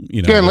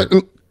 Yeah,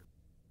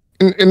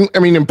 and I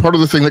mean, and part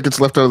of the thing that gets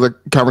left out of the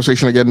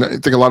conversation, again, I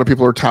think a lot of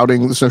people are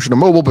touting this notion of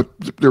mobile, but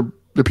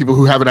they're people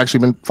who haven't actually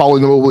been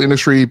following the mobile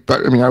industry.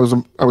 But I mean, I was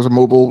a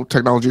mobile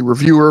technology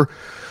reviewer,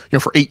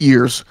 for 8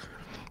 years.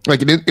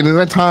 Like, in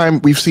that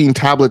time, we've seen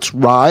tablets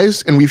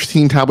rise and we've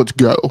seen tablets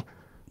go,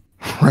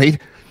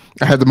 right?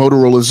 I had the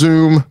Motorola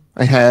Zoom.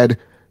 I had,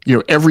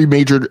 every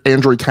major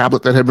Android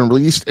tablet that had been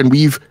released, and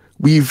we've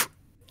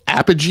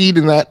apogeed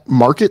in that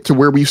market to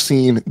where we've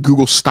seen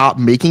Google stop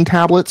making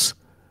tablets.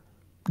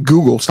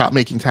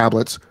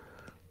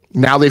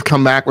 Now they've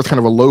come back with kind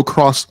of a low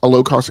cost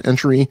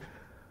entry,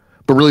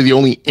 but really the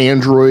only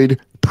Android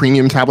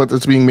premium tablet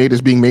that's being made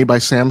is being made by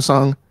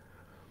Samsung.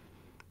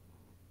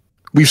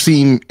 We've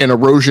seen an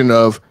erosion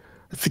of,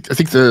 I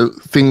think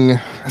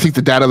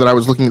the data that I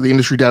was looking at, the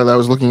industry data that I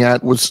was looking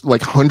at, was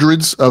like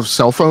hundreds of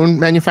cell phone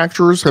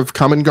manufacturers have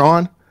come and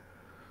gone.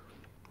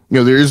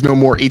 There is no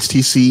more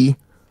HTC,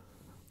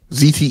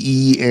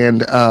 ZTE,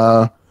 and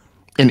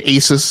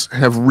Asus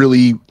have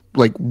really,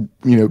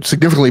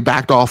 significantly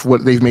backed off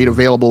what they've made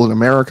available in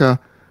America.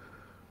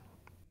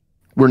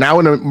 We're now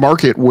in a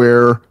market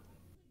where,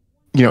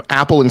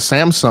 Apple and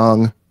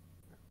Samsung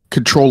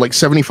control like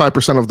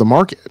 75% of the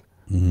market.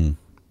 Mm-hmm.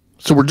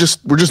 So we're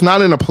just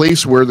not in a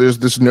place where there's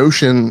this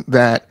notion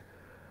that,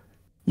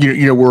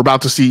 we're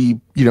about to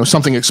see,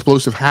 something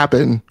explosive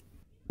happen,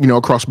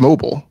 across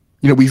mobile.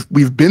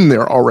 We've been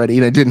there already,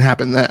 and it didn't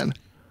happen then.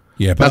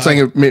 Yeah, but not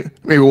saying maybe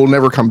we'll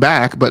never come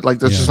back, but like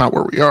that's just not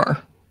where we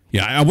are.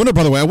 Yeah, I wonder.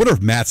 By the way, I wonder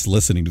if Matt's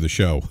listening to the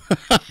show,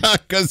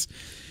 because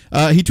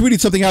he tweeted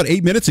something out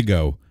 8 minutes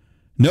ago.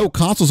 No,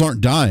 consoles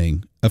aren't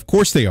dying. Of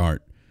course they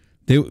aren't.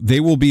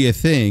 They will be a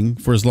thing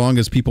for as long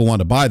as people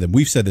want to buy them.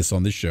 We've said this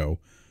on this show.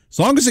 As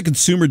long as the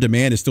consumer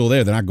demand is still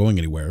there, they're not going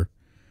anywhere.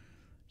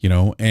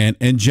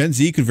 And Gen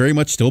Z could very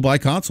much still buy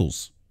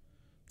consoles.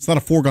 It's not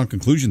a foregone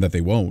conclusion that they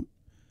won't.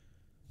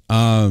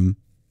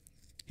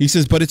 He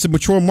says, but it's a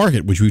mature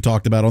market, which we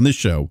talked about on this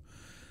show.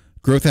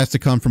 Growth has to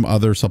come from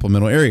other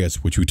supplemental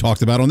areas, which we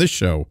talked about on this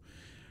show.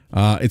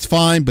 It's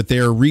fine, but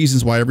there are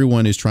reasons why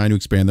everyone is trying to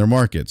expand their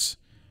markets.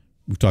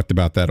 We've talked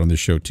about that on this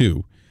show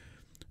too.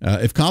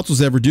 If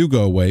consoles ever do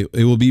go away,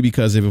 it will be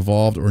because they've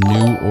evolved or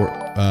new,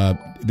 or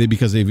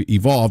because they've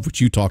evolved, which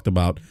you talked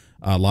about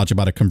a lot,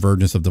 about a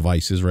convergence of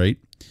devices, right?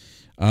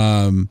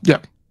 Yeah.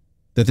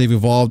 That they've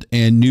evolved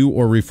and new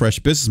or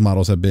refreshed business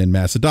models have been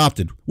mass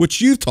adopted,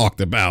 which you've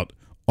talked about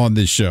on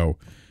this show.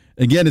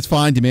 Again, it's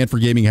fine. Demand for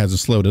gaming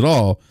hasn't slowed at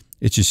all.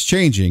 It's just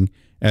changing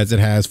as it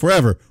has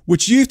forever,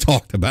 which you've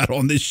talked about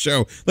on this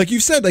show. Like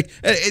you've said, like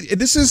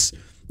this is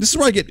This is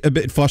where I get a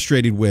bit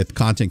frustrated with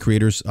content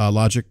creators,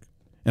 Logic,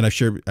 and I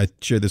shared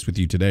this with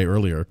you today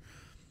earlier,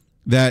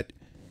 that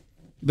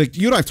like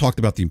you and I've talked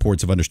about the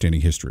importance of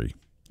understanding history,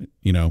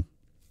 you know,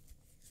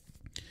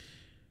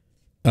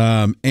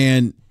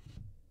 and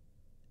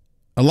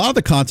a lot of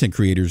the content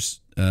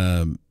creators,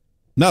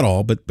 not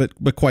all,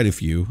 but quite a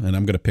few, and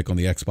I'm going to pick on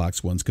the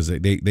Xbox ones because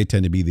they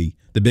tend to be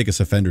the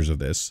biggest offenders of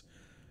this,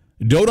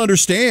 don't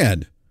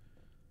understand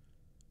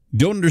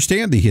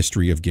the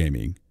history of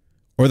gaming,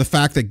 or the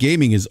fact that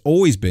gaming has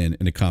always been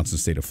in a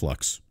constant state of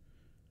flux.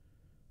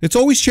 It's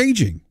always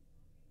changing.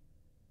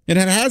 And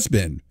it has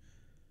been.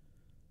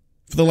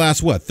 For the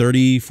last,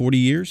 30, 40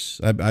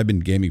 years? I've been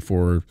gaming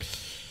for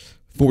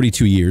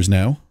 42 years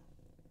now.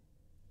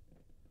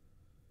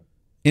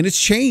 And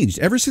it's changed.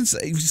 Ever since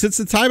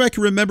the time I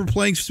can remember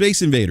playing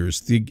Space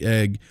Invaders,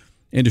 the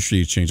industry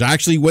has changed. I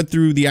actually went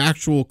through the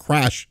actual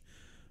crash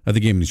of the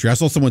game industry. I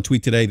saw someone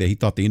tweet today that he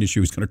thought the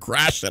industry was going to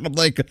crash, and I'm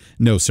like,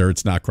 no, sir,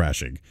 it's not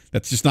crashing.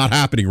 That's just not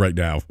happening right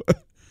now.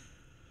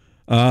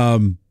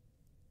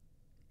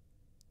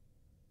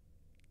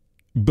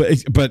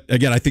 But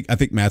again, I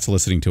think Matt's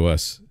listening to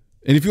us,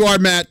 and if you are,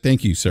 Matt,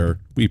 thank you, sir.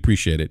 We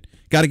appreciate it.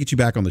 Got to get you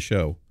back on the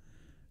show.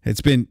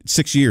 It's been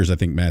 6 years, I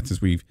think, Matt,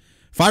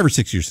 5 or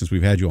 6 years since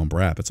we've had you on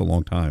BRAP. It's a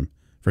long time,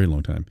 very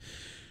long time.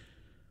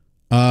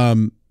 Yeah.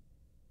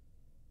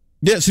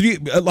 So,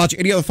 Logic,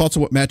 any other thoughts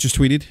on what Matt just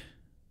tweeted?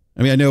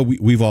 I mean, I know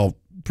we've all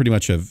pretty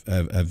much have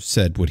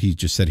said what he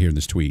just said here in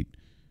this tweet.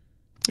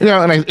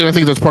 Yeah, and I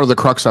think that's part of the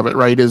crux of it,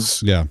 right?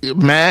 Is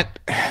Matt,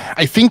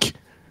 I think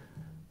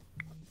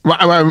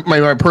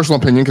my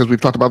personal opinion, because we've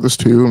talked about this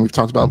too, and we've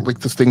talked about like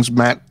the things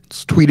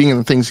Matt's tweeting and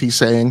the things he's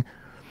saying,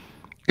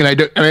 and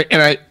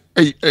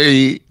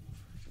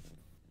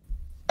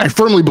I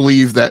firmly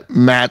believe that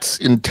Matt's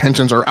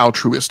intentions are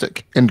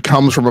altruistic and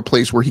comes from a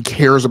place where he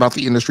cares about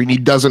the industry and he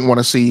doesn't want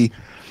to see,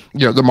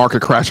 the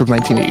market crash of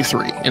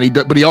 1983,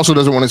 but he also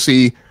doesn't want to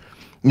see,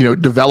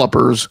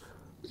 developers,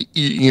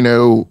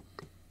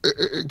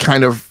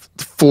 kind of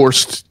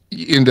forced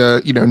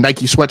into,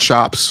 Nike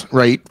sweatshops,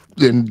 right,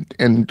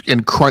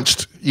 and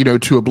crunched,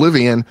 to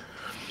oblivion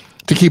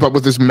to keep up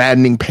with this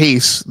maddening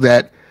pace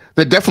that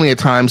definitely at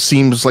times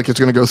seems like it's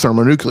going to go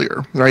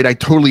thermonuclear, right? I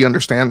totally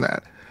understand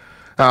that.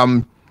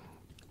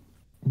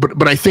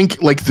 But I think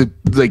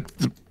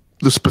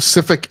the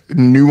specific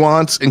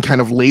nuance and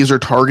kind of laser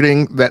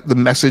targeting that the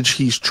message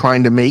he's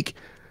trying to make,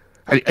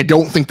 I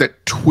don't think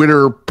that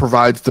Twitter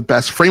provides the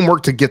best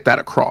framework to get that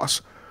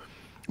across.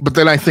 But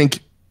then I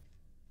think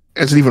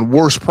as an even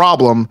worse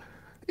problem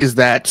is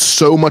that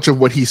so much of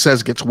what he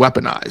says gets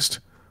weaponized,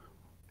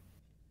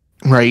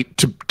 right?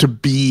 To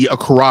be a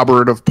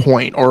corroborative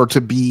point or to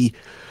be,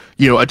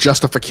 a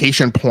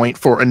justification point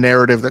for a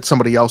narrative that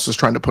somebody else is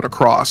trying to put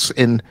across.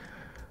 And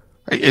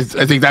I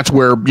think that's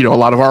where, a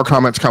lot of our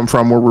comments come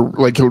from, where we're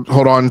like,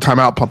 hold on, time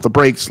out, pump the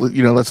brakes.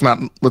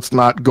 Let's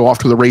not go off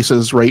to the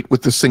races, right,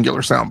 with this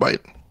singular soundbite.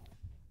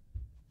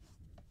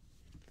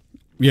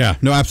 Yeah,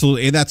 no,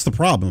 absolutely. And that's the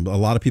problem. A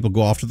lot of people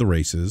go off to the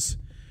races.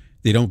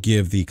 They don't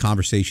give the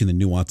conversation the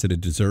nuance that it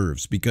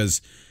deserves,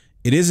 because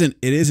it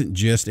isn't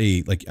just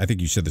a, like, I think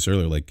you said this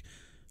earlier, like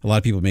a lot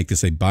of people make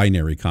this a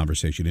binary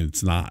conversation, and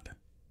it's not.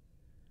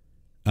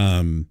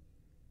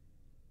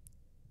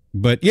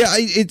 But yeah,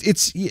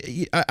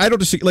 I don't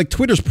disagree. Like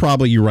Twitter's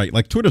probably, you're right.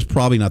 Like Twitter's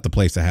probably not the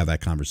place to have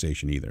that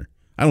conversation either.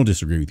 I don't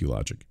disagree with you,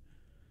 Logic.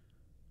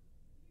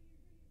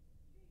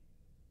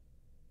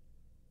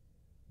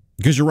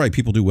 Because you're right,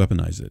 people do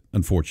weaponize it,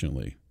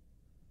 unfortunately.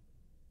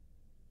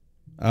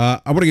 I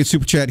want to get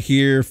super chat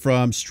here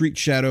from Street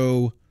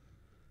Shadow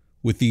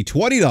with the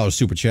 $20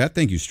 super chat.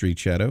 Thank you, Street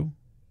Shadow.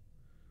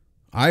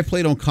 I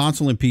played on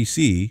console and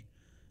PC,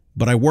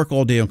 but I work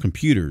all day on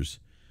computers.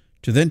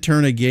 To then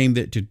turn a game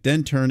there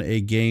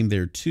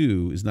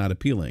too is not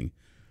appealing.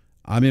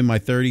 I'm in my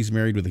 30s,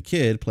 married with a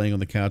kid, playing on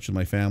the couch with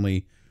my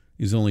family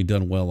is only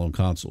done well on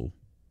console.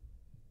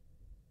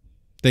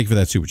 Thank you for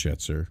that super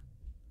chat, sir.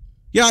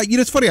 Yeah,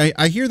 it's funny.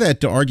 I hear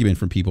that argument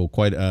from people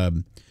quite.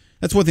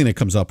 That's one thing that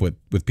comes up with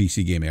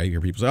PC gaming. I hear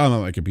people say, "Oh, I'm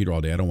on my computer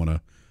all day. I don't want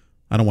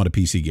a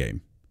PC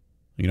game.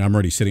 I'm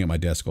already sitting at my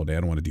desk all day.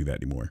 I don't want to do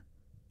that anymore."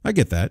 I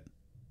get that.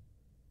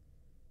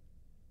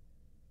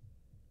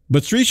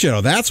 But Street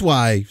Shadow, that's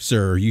why,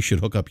 sir, you should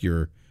hook up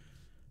your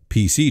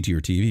PC to your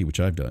TV, which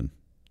I've done.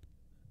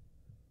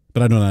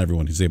 But I know not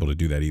everyone is able to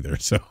do that either.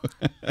 So,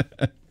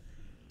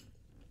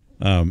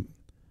 I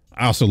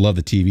also love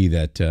the TV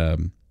that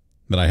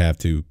I have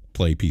to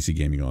play PC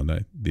gaming on,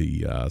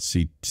 the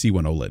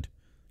C1 OLED.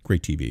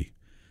 Great TV.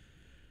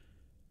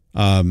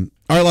 All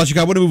right, Logic,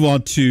 I want to move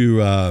on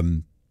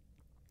to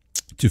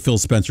Phil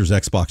Spencer's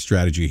Xbox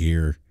strategy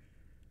here.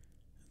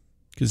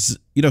 Because,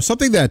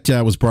 something that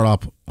was brought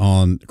up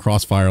on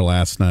Crossfire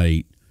last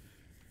night,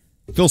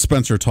 Phil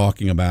Spencer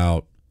talking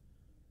about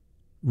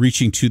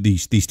reaching to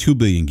these 2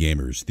 billion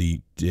gamers,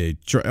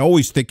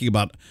 always thinking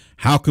about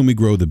how can we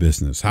grow the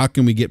business? How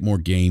can we get more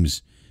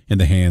games in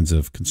the hands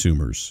of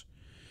consumers?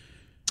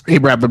 Hey,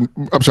 Brad,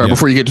 I'm sorry,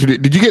 before you get to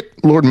it, did you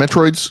get Lord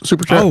Metroid's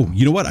super chat? Oh,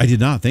 you know what? I did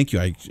not. Thank you.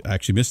 I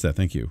actually missed that.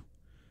 Thank you.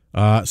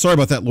 Sorry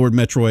about that, Lord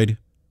Metroid.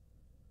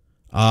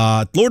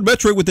 Lord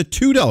Metroid with the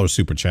 $2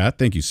 super chat.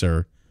 Thank you,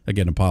 sir.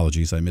 Again,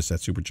 apologies. I missed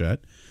that super chat.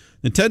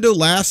 Nintendo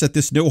laughs at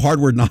this no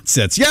hardware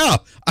nonsense. Yeah,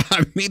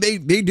 I mean,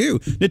 they do.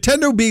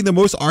 Nintendo, being the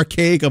most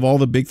archaic of all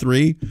the big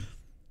three,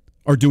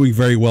 are doing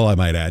very well, I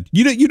might add.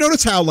 You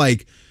notice how,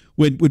 like,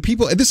 when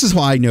people, and this is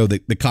why I know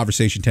that the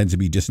conversation tends to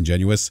be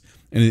disingenuous,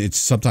 and it's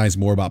sometimes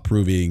more about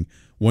proving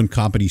one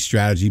company's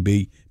strategy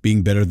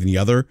being better than the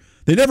other.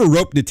 They never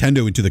rope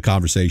Nintendo into the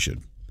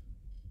conversation.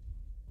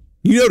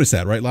 You notice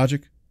that, right,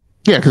 Logic?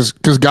 Yeah,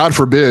 because God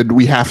forbid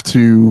we have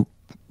to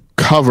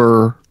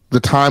cover the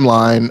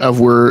timeline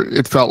of where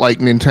it felt like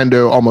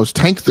Nintendo almost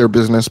tanked their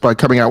business by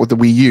coming out with the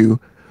Wii U,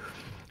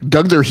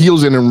 dug their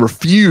heels in and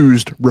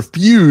refused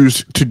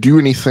to do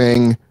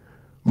anything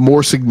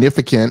more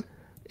significant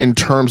in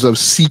terms of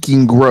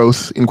seeking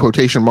growth, in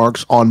quotation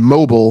marks, on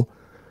mobile,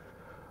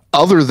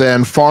 other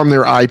than farm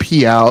their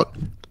IP out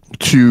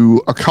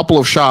to a couple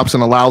of shops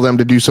and allow them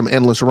to do some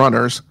endless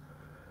runners.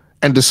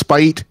 And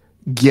despite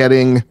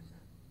getting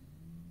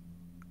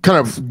kind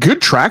of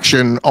good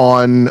traction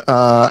on,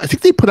 I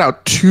think they put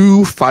out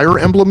 2 Fire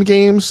Emblem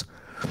games,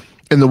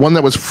 and the one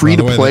that was free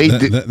to play.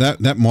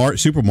 That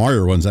Super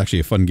Mario one's actually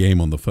a fun game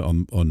on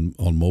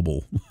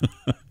mobile.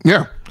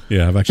 Yeah,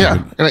 yeah, I've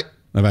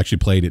actually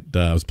played it.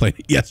 I was playing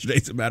it yesterday,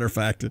 as a matter of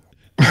fact.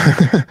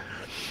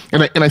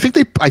 And I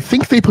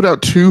think they put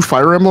out 2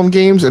 Fire Emblem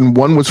games, and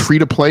one was free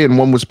to play and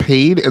one was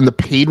paid, and the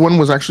paid one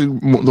was actually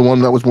the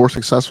one that was more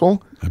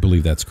successful. I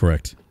believe that's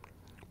correct.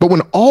 But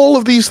when all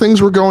of these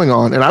things were going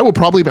on, and I was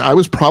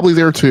probably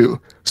there too,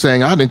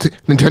 saying,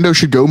 Nintendo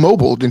should go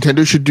mobile.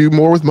 Nintendo should do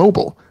more with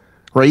mobile,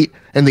 right?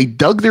 And they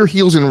dug their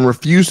heels in and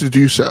refused to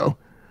do so.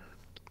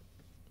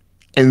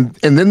 And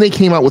then they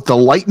came out with the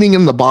lightning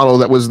in the bottle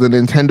that was the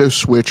Nintendo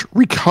Switch,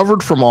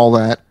 recovered from all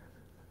that,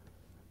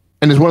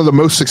 and is one of the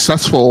most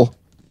successful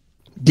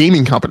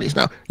gaming companies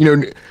now. You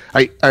know,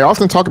 I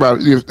often talk about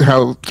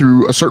how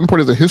through a certain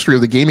point of the history of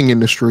the gaming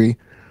industry,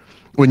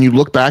 when you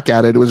look back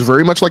at it, it was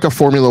very much like a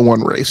Formula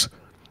One race.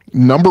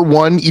 Number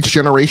one, each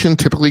generation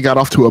typically got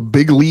off to a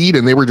big lead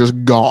and they were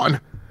just gone,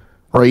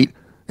 right?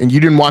 And you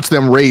didn't watch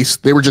them race.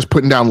 They were just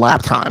putting down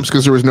lap times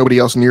because there was nobody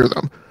else near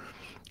them.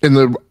 And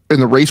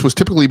the race was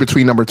typically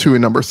between number 2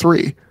 and number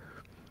 3.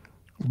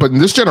 But in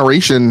this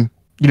generation,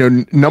 you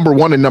know, number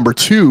 1 and number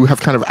 2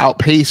 have kind of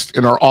outpaced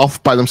and are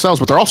off by themselves,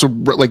 but they're also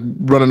like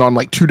running on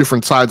like 2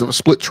 different sides of a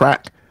split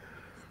track.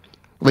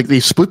 Like they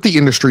split the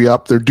industry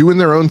up. They're doing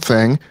their own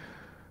thing.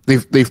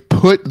 They've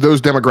put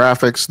those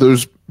demographics,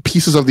 those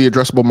pieces of the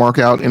addressable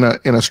market out in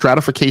a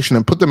stratification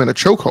and put them in a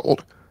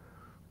chokehold,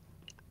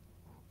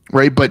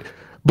 right? But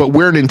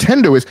where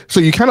Nintendo is, so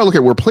you kind of look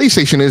at where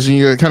PlayStation is, and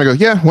you kind of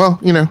go, yeah, well,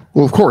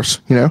 of course,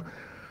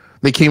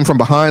 they came from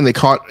behind. They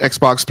caught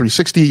Xbox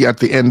 360 at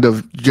the end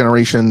of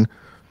Generation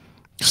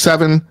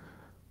 7,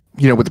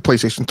 with the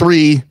PlayStation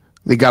 3.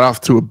 They got off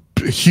to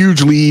a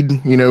huge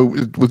lead,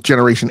 with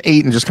Generation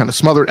 8 and just kind of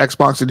smothered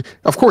Xbox. And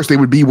of course, they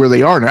would be where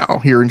they are now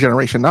here in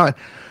Generation 9.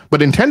 But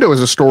Nintendo is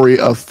a story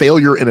of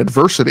failure and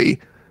adversity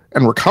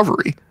and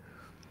recovery.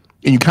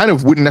 And you kind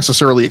of wouldn't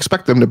necessarily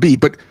expect them to be.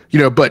 But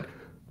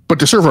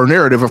to serve our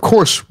narrative, of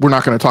course, we're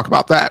not going to talk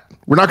about that.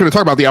 We're not going to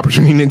talk about the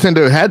opportunity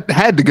Nintendo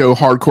had to go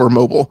hardcore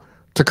mobile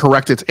to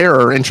correct its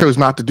error and chose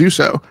not to do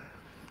so.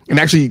 And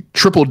actually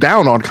tripled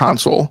down on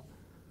console.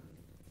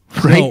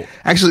 Right? Well,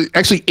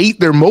 actually ate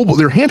their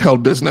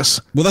handheld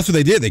business. Well, that's what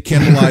they did. They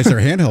cannibalized their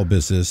handheld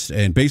business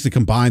and basically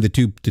combined the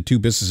two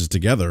businesses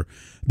together.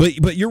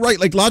 But you're right,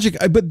 like Logic.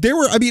 But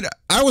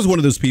I was one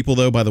of those people,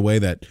 though, by the way,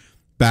 that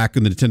back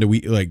in the Nintendo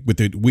Wii, like with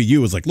the Wii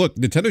U, was like, look,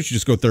 Nintendo should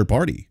just go third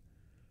party.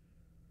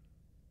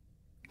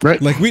 Right.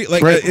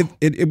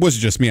 It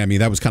wasn't just me. I mean,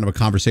 that was kind of a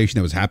conversation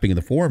that was happening in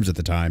the forums at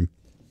the time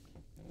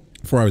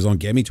before I was on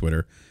Gaming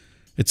Twitter.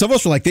 And some of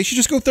us were like, they should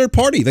just go third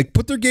party. Like,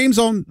 put their games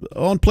on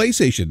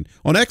PlayStation,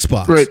 on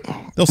Xbox. Right.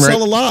 They'll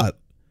sell a lot,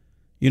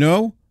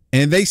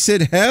 And they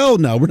said, hell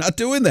no, we're not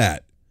doing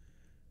that.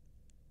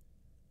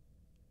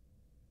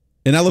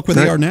 And now look where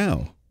they are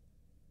now.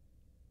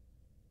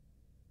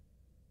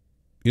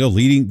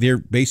 They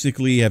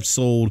basically have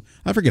sold,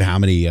 I forget how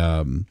many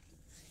I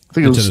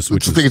think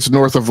it's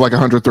north of like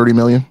 130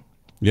 million.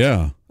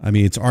 Yeah. I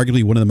mean, it's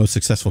arguably one of the most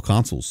successful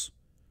consoles.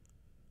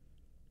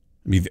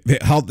 I mean, they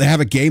have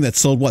a game that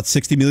sold,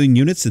 60 million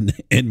units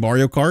in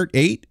Mario Kart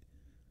 8?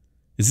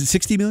 Is it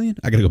 60 million?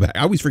 I got to go back. I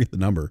always forget the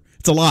number.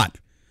 It's a lot.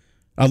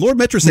 Lord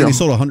Metro said they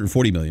sold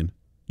 140 million.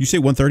 You say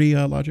 130,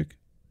 Logic?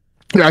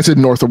 Yeah, I said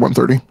north of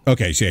 130.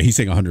 Okay, so yeah, he's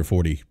saying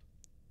 140.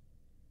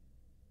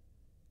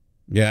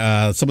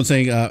 Yeah, someone's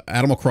saying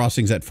Animal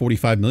Crossing's at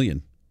 45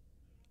 million.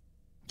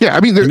 Yeah,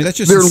 they're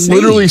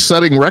literally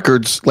setting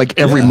records like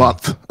every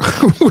month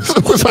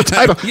with a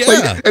title.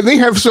 Yeah. And they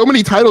have so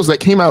many titles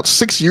that came out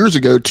 6 years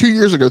ago, 2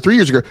 years ago, 3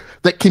 years ago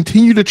that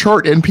continue to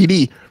chart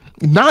NPD.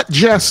 Not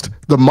just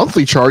the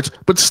monthly charts,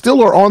 but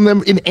still are on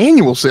them in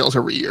annual sales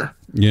every year.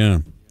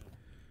 Yeah.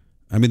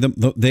 I mean,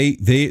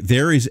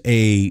 there is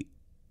a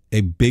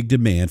big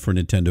demand for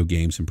Nintendo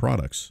games and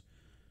products.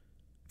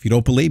 If you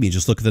don't believe me,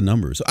 just look at the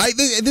numbers.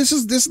 This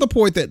is the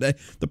point that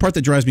the part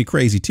that drives me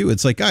crazy too.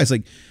 It's like, guys,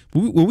 like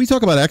when we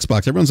talk about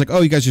Xbox, everyone's like,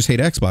 oh, you guys just hate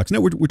Xbox. No,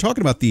 we're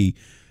talking about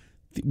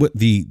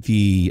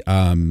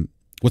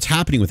what's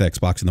happening with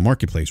Xbox in the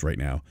marketplace right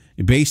now,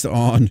 based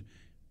on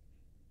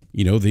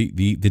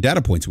the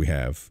data points we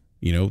have,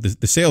 the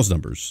sales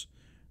numbers,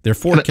 their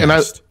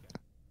forecast.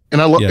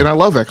 And I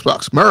love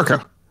Xbox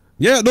America.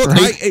 Yeah, look,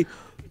 right?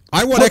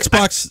 I want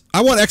Xbox.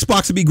 I want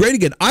Xbox to be great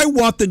again. I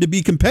want them to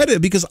be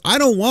competitive because I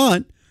don't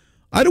want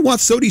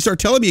Sony to start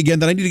telling me again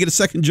that I need to get a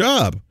second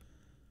job.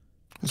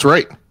 That's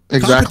right.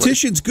 Exactly.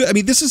 Competition's good. I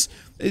mean, this is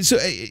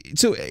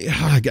so.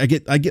 I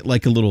get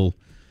like a little.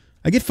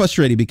 I get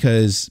frustrated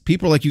because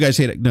people are like, you guys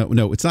hate it.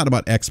 No, it's not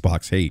about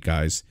Xbox hate,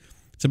 guys.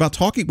 It's about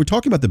talking. We're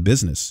talking about the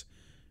business,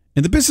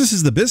 and the business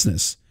is the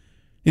business.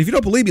 And if you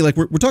don't believe me, like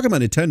we're talking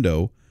about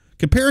Nintendo.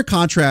 Compare and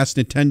contrast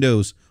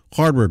Nintendo's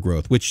hardware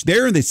growth, which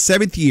they're in the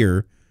 7th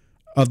year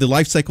of the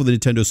life cycle of the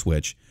Nintendo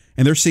Switch,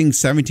 and they're seeing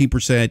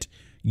 17%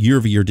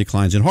 year-over-year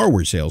declines in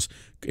hardware sales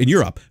in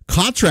Europe.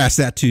 Contrast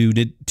that to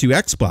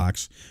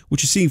Xbox,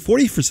 which is seeing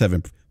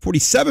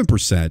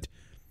 47%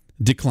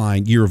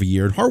 decline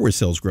year-over-year in hardware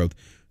sales growth.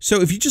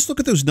 So if you just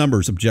look at those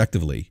numbers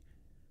objectively,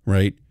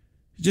 right,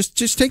 just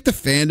take the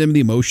fandom,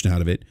 the emotion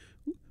out of it.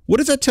 What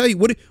does that tell you?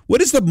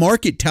 What is the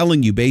market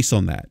telling you based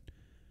on that?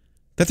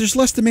 That there's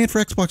less demand for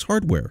Xbox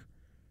hardware.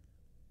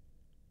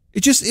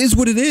 It just is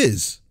what it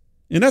is.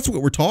 And that's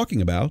what we're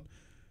talking about.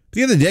 At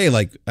the end of the day,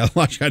 like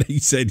he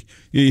said,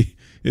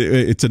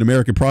 it's an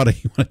American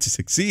product. You want it to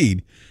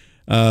succeed.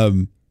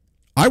 I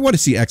want to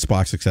see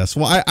Xbox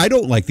successful. I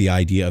don't like the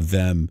idea of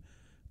them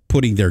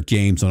putting their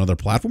games on other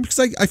platforms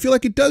because I feel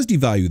like it does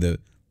devalue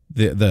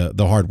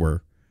the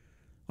hardware.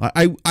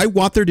 I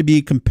want there to be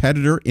a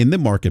competitor in the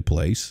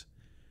marketplace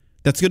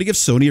that's going to give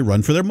Sony a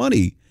run for their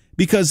money,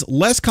 because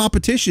less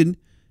competition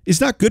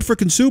is not good for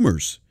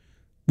consumers.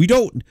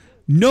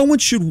 No one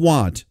should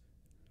want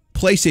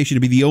PlayStation to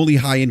be the only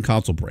high-end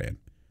console brand.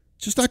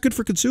 It's just not good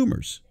for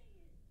consumers.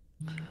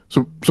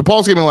 So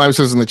Paul's Gaming Live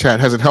says in the chat,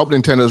 has it helped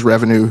Nintendo's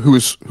revenue, who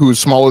is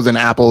smaller than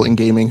Apple in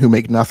gaming, who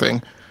make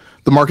nothing?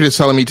 The market is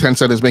telling me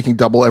Tencent is making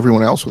double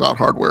everyone else without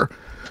hardware.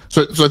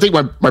 So I think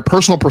my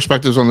personal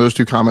perspectives on those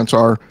two comments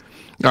are,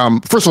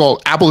 first of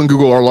all, Apple and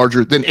Google are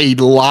larger than a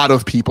lot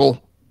of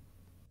people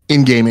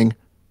in gaming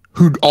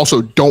who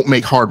also don't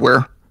make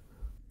hardware,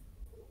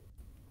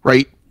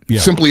 right? Yeah.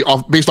 Simply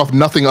based off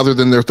nothing other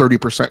than their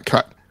 30%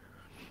 cut,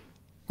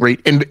 right?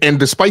 And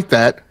despite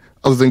that,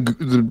 other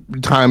than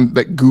the time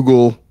that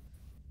Google,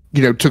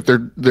 took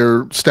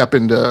their step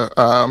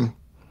into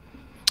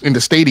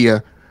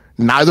Stadia,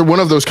 neither one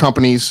of those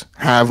companies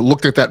have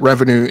looked at that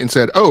revenue and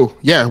said, "Oh,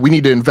 yeah, we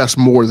need to invest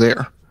more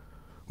there.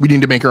 We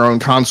need to make our own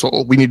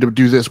console. We need to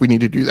do this. We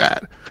need to do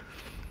that."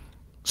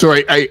 So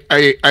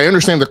I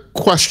understand the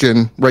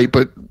question, right?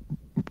 But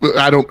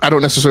I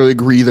don't necessarily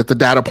agree that the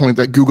data point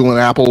that Google and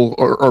Apple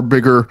are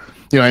bigger.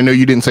 I know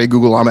you didn't say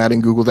Google. I'm adding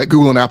Google. That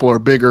Google and Apple are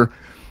bigger.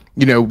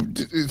 Could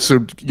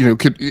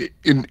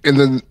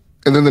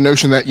and then the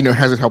notion that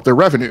has it helped their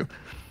revenue?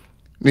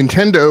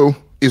 Nintendo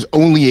is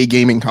only a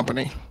gaming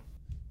company,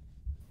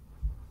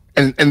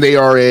 and they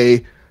are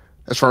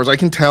as far as I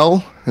can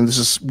tell, and this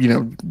is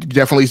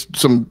definitely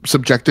some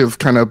subjective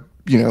kind of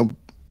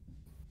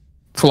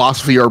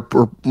philosophy or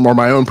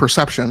my own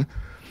perception.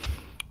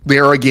 They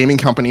are a gaming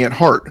company at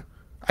heart.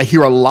 I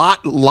hear a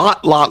lot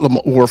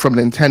more from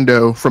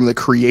Nintendo from the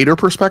creator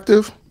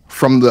perspective,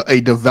 from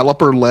a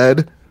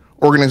developer-led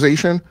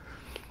organization,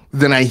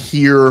 than I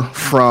hear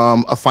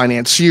from a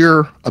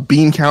financier, a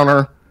bean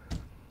counter,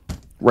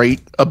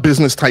 right? A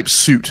business type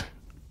suit,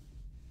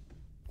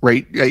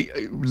 right?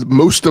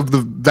 Most of the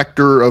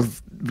vector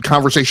of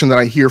conversation that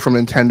I hear from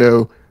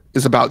Nintendo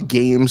is about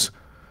games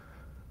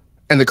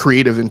and the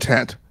creative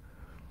intent.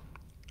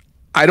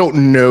 I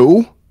don't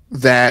know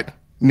that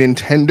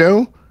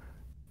Nintendo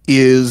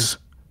is,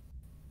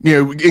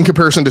 in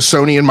comparison to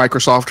Sony and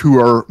Microsoft, who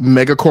are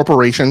mega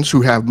corporations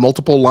who have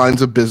multiple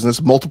lines of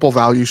business, multiple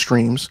value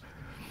streams,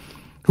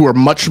 who are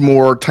much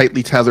more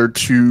tightly tethered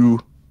to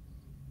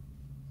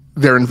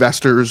their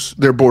investors,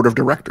 their board of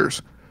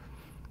directors.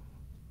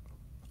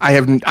 I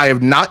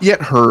have not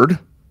yet heard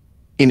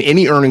in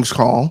any earnings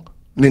call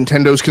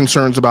Nintendo's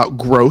concerns about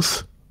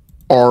growth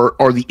or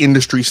the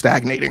industry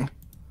stagnating.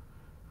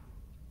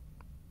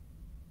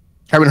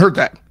 Haven't heard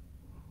that.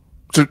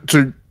 So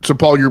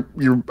Paul,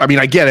 I mean,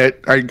 I get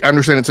it. I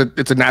understand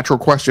it's a natural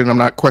question. I'm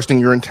not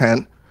questioning your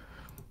intent.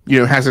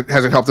 Has it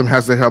helped them?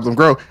 Has it helped them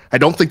grow? I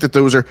don't think that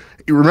those are.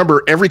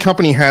 Remember, every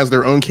company has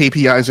their own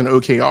KPIs and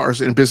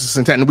OKRs and business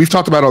intent, and we've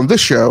talked about on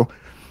this show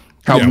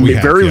how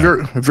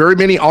very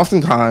many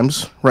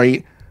oftentimes,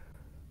 right?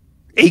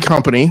 A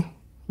company,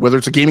 whether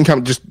it's a gaming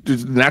company, just the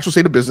natural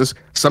state of business,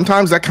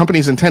 sometimes that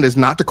company's intent is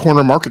not to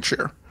corner market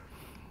share.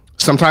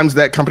 Sometimes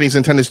that company's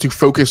intent is to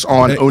focus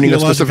on owning a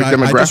specific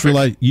demographic. I just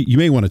realized you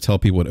may want to tell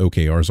people what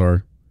OKRs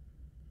are.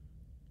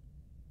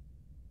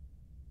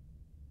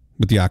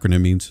 What the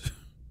acronym means.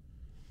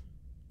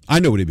 I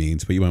know what it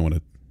means, but you might want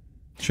to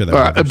share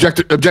that.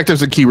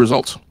 Objectives and key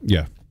results.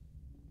 Yeah.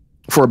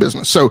 for a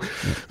business. So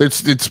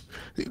it's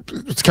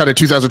kind of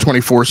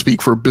 2024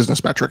 speak for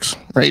business metrics,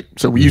 right?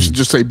 So we used to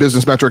just say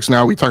business metrics.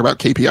 Now we talk about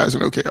KPIs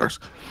and OKRs.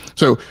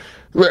 So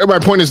my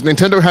point is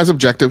Nintendo has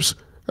objectives.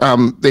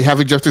 They have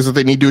objectives that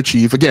they need to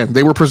achieve. Again,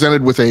 they were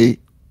presented with a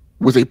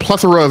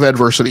plethora of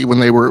adversity when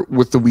they were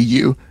with the Wii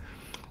U,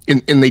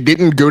 and they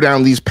didn't go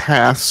down these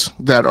paths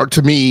that are,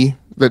 to me,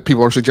 that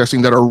people are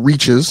suggesting that are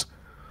reaches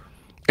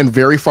and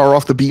very far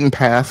off the beaten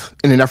path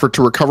in an effort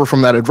to recover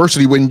from that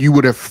adversity, when you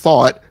would have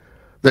thought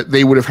that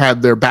they would have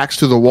had their backs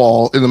to the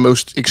wall in the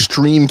most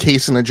extreme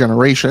case in a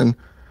generation,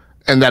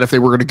 and that if they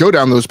were going to go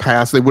down those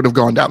paths, they would have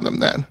gone down them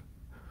then.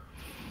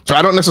 So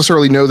I don't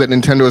necessarily know that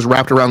Nintendo is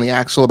wrapped around the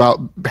axle about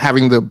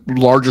having the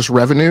largest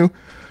revenue.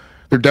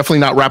 They're definitely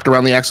not wrapped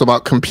around the axle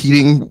about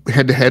competing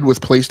head-to-head with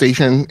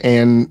PlayStation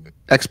and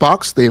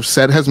Xbox. They have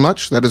said as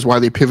much. That is why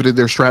they pivoted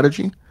their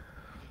strategy.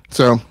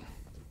 So...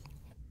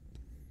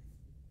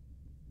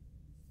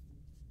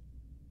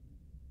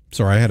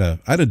 Sorry, I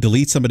had to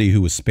delete somebody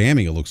who was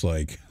spamming, it looks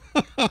like.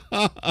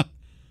 I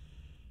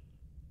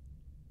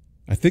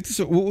think this,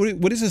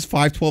 what is this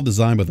 512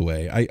 design, by the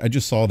way? I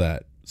just saw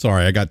that.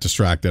 Sorry, I got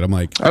distracted. I'm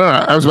like, I don't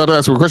know. I was about to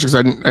ask him a question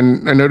because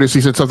I noticed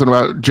he said something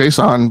about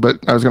JSON, but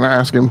I was going to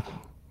ask him.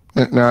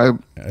 No,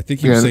 I think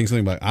he was saying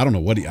something about, I don't know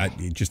what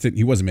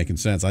he wasn't making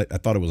sense. I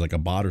thought it was like a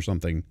bot or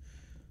something.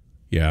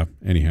 Yeah.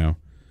 Anyhow,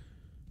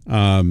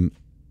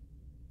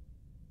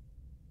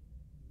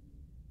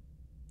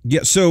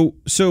 yeah. So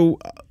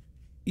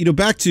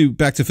back to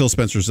Phil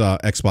Spencer's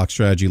Xbox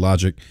strategy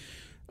logic.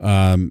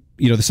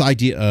 This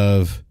idea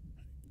of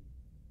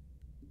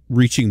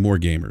reaching more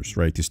gamers,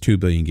 right? This 2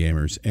 billion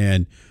gamers,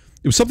 and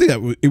it was something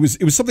that it was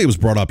something that was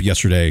brought up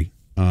yesterday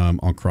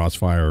on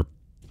Crossfire,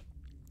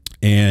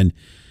 and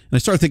I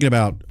started thinking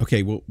about,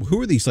 okay, well,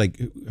 who are these? Like,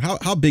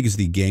 how big is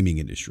the gaming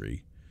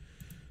industry?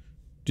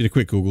 Did a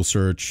quick Google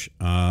search,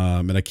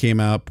 and I came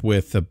up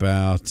with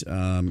about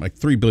like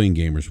 3 billion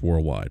gamers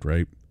worldwide,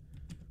 right?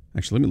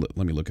 Actually,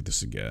 let me look at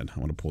this again. I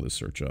want to pull this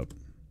search up.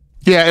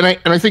 Yeah, and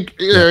I think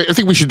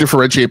we should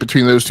differentiate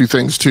between those two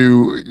things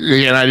too.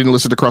 And I didn't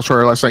listen to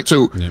Crossfire last night.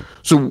 So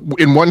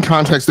in one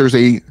context, there's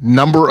a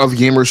number of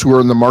gamers who are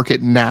in the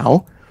market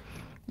now,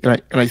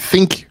 and I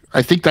think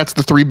that's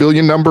the 3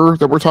 billion number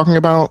that we're talking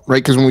about,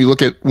 right? Because when we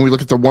look at the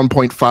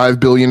 1.5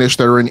 billion-ish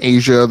that are in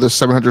Asia, the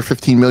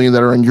 715 million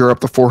that are in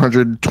Europe, the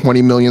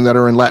 420 million that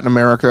are in Latin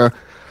America,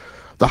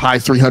 the high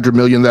 300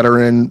 million that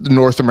are in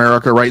North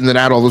America, right? And then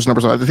add all those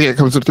numbers. I think it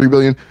comes to 3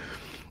 billion.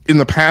 In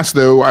the past,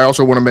 though, I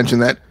also want to mention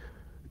that,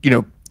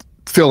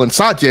 Phil and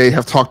Satya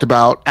have talked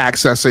about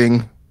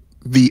accessing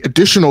the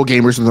additional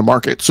gamers in the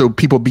market. So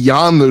people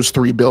beyond those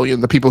 3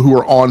 billion, the people who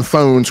are on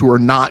phones who are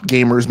not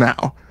gamers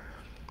now.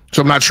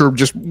 So I'm not sure,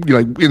 just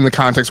in the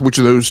context, which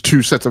of those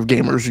two sets of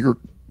gamers you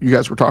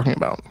guys were talking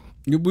about.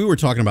 We were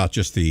talking about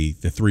just the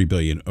 3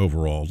 billion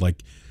overall,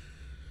 like.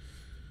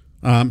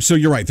 So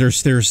you're right.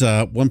 There's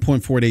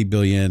 1.48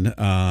 billion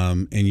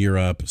in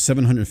Europe,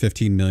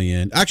 715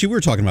 million. Actually, we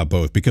were talking about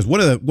both, because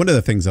one of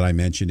the things that I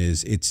mentioned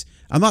is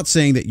I'm not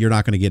saying that you're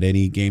not going to get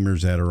any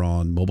gamers that are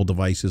on mobile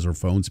devices or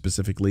phones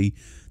specifically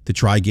to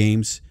try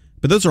games,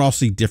 but those are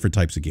also different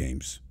types of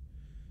games.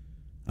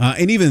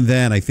 And even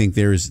then, I think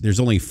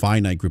there's only a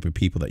finite group of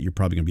people that you're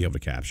probably going to be able to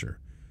capture.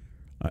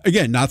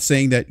 Again, not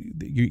saying that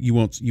you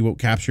won't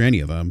capture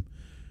any of them.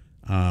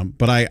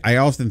 But I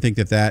often think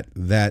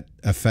that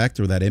effect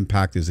or that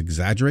impact is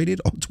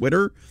exaggerated on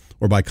Twitter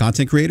or by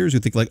content creators who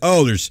think like,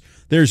 oh,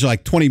 there's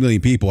like 20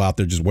 million people out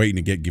there just waiting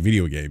to get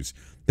video games.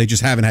 They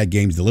just haven't had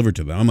games delivered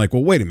to them. I'm like,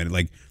 well, wait a minute.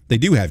 Like, they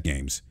do have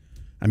games.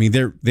 I mean,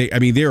 there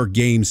are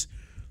games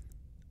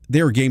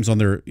on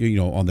their,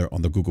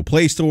 on the Google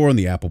Play Store, on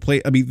the Apple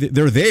Play. I mean,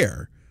 they're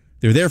there.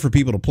 They're there for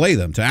people to play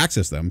them, to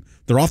access them.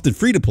 They're often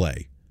free to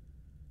play,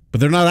 but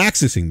they're not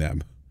accessing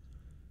them.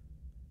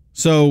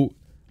 So,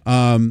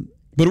 but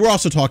we're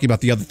also talking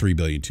about the other 3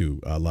 billion too,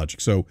 logic.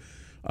 So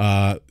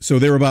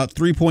there were about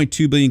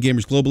 3.2 billion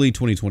gamers globally in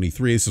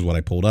 2023. This is what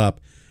I pulled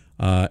up.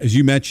 As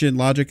you mentioned,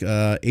 logic,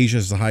 Asia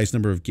has the highest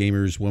number of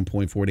gamers,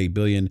 1.48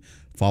 billion,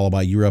 followed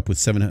by Europe with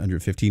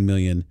 715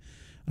 million.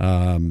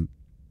 And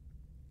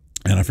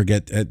I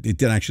forget, it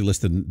didn't actually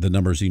list the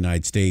numbers of the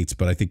United States,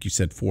 but I think you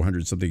said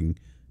 400 something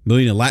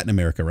million in Latin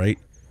America, right?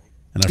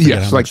 And I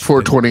forget yes, like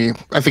 420.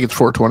 I think it's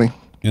 420. And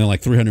then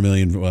like 300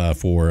 million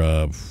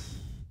for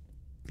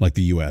like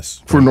the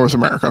U.S. For North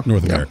America.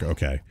 North America,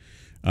 okay.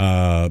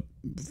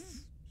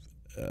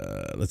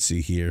 Let's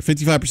see here.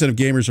 55% of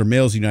gamers are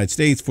males in the United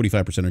States.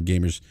 45% are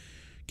gamers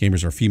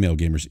are female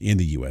gamers in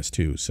the U.S.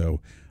 too.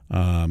 So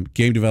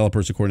game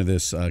developers, according to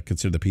this,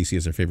 consider the PC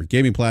as their favorite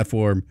gaming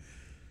platform.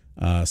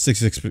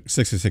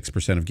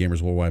 66% of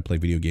gamers worldwide play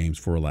video games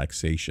for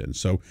relaxation.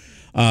 So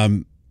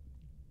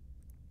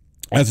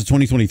as of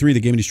 2023, the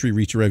game industry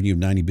reached a revenue of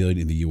 $90 billion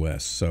in the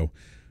U.S. So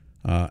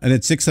and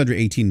then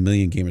 618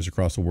 million gamers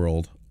across the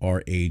world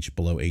are aged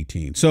below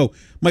 18. So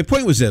my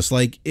point was this,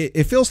 like,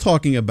 if Phil's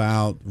talking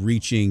about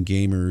reaching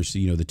gamers,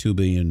 the 2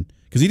 billion,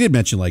 because he did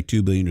mention like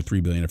 2 billion or 3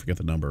 billion, I forget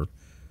the number.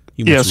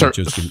 He yeah, sorry.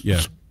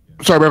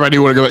 sorry, Brad, I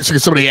do want to go back.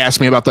 Somebody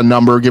asked me about the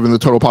number given the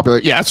total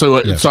population. Yeah,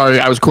 so sorry,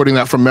 I was quoting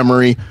that from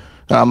memory.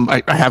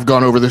 I have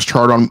gone over this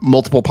chart on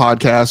multiple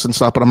podcasts and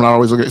stuff, but I'm not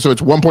always looking. So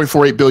it's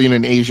 1.48 billion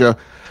in Asia,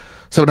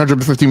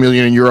 750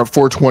 million in Europe,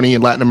 420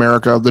 in Latin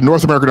America. The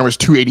North American number is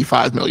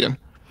 285 million.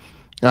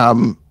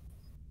 And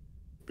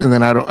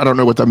then I don't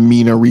know what the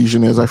MENA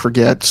region is. I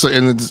forget. So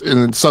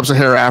in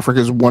Sub-Saharan Africa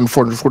is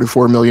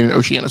 144 million. And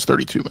Oceania is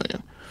 32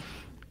 million.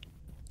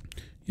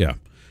 Yeah.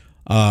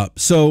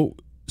 So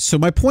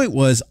my point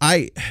was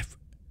and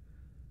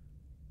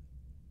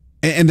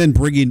then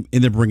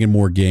bringing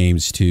more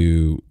games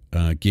to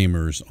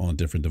gamers on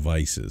different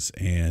devices,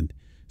 and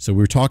so we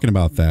were talking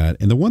about that.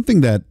 And the one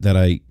thing that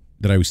I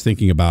was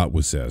thinking about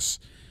was this,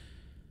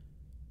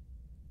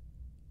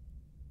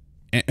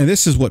 and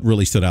this is what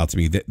really stood out to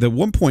me: the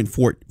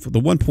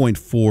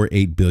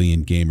 1.48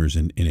 billion gamers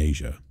in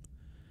Asia.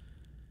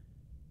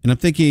 And I'm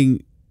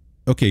thinking,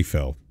 okay,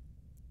 Phil,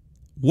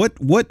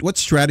 what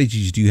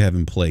strategies do you have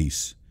in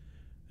place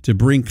to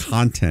bring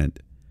content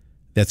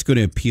that's going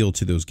to appeal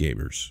to those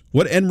gamers?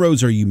 What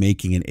inroads are you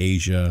making in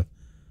Asia,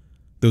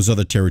 those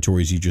other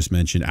territories you just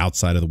mentioned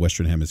outside of the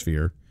Western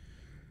Hemisphere,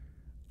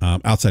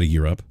 outside of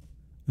Europe,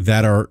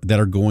 that are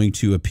going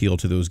to appeal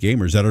to those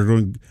gamers, that are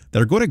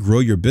going to grow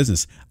your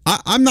business?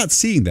 I'm not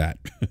seeing that.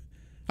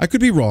 I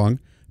could be wrong,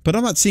 but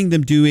I'm not seeing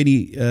them do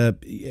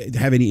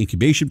have any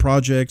incubation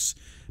projects,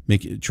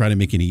 trying to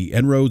make any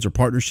inroads or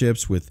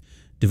partnerships with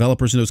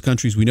developers in those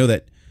countries. We know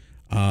that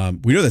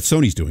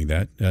Sony's doing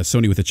that.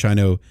 Sony with the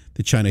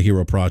China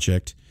Hero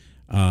Project,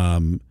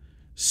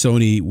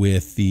 Sony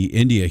with the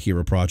India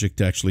Hero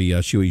Project. Actually,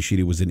 Shuei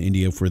Yoshida was in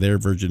India for their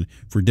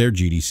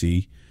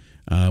GDC.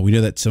 We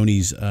know that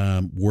Sony's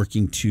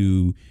working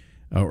to,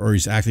 or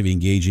is actively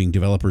engaging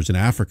developers in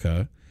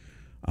Africa.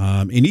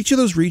 And each of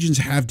those regions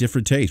have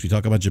different tastes. We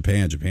talk about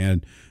Japan.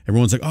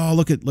 Everyone's like, oh,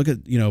 look at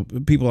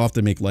people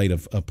often make light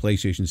of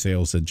PlayStation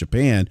sales in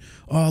Japan.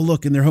 Oh,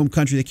 look, in their home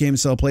country they can't even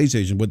sell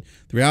PlayStation. But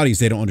the reality is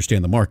they don't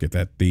understand the market,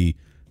 that the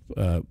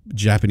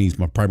Japanese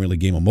primarily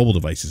game on mobile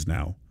devices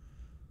now.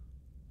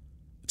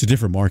 It's a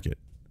different market.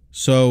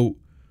 So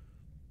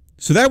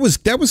that was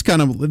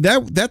kind of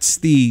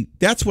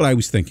that's what I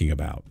was thinking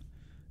about.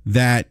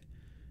 That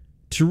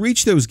to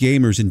reach those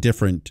gamers in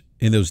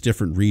those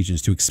different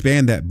regions, to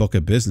expand that book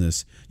of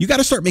business, you got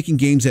to start making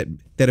games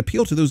that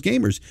appeal to those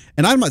gamers.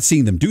 And I'm not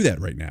seeing them do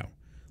that right now.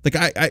 Like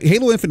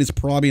Halo Infinite is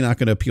probably not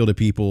going to appeal to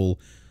people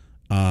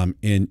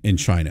in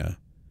China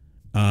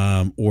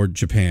or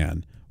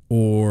Japan,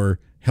 or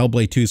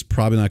Hellblade 2 is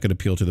probably not going to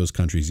appeal to those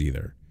countries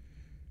either.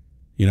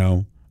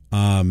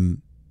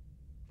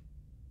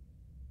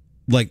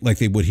 Like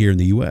they would here in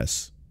the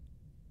US.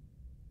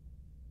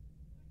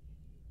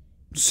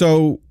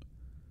 So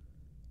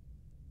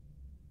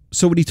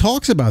when he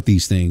talks about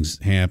these things,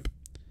 Hamp,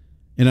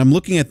 and I'm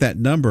looking at that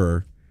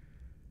number,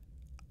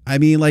 I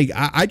mean, like,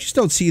 I just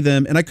don't see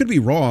them, and I could be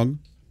wrong,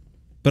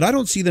 but I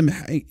don't see them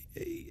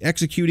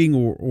executing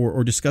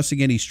or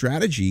discussing any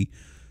strategy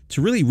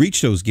to really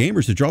reach those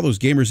gamers, to draw those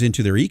gamers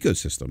into their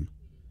ecosystem.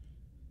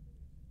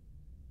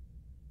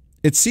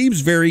 It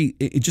seems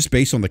just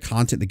based on the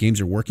content the games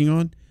are working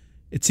on,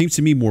 it seems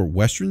to me more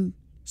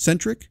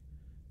Western-centric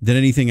than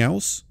anything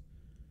else.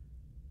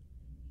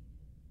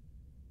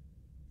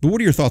 But what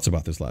are your thoughts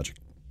about this, Logic?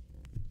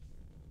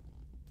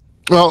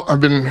 Well, I've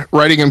been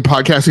writing and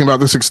podcasting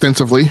about this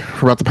extensively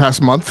for about the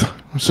past month.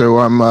 So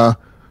I'm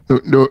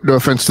no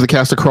offense to the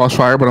cast of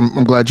Crossfire, but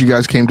I'm glad you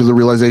guys came to the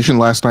realization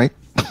last night.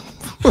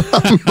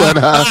 But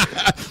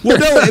well,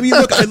 no, I mean,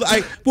 look,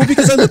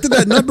 because I looked at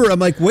that number, I'm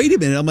like, wait a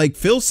minute. I'm like,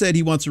 Phil said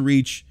he wants to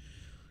reach,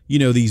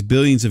 these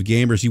billions of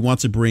gamers. He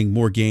wants to bring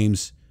more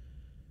games.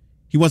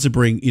 He wants to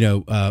bring,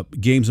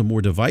 games on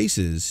more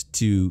devices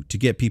to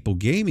get people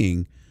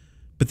gaming.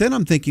 But then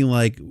I'm thinking,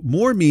 like,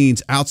 more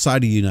means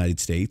outside of the United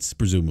States,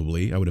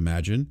 presumably, I would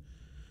imagine.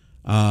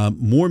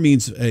 More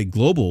means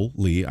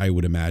globally, I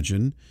would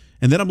imagine.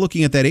 And then I'm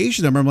looking at that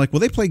Asian number. I'm like,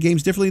 well, they play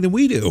games differently than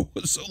we do.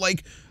 So,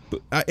 like,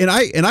 and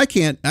I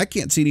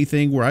can't see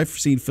anything where I've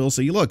seen Phil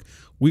say, look,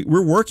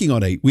 we're working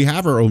on we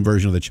have our own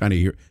version of the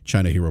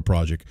China Hero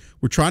Project.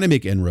 We're trying to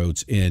make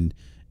inroads in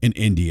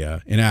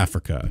India, in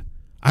Africa.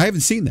 I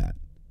haven't seen that.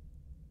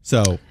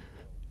 So,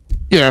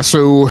 yeah.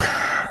 So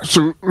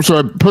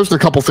I posted a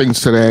couple things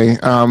today.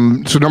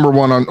 So number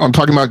one, on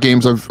talking about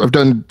games, I've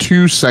done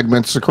 2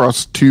 segments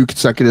across 2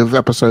 consecutive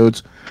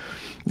episodes.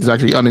 It's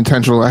actually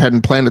unintentional. I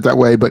hadn't planned it that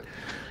way, but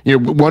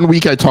 1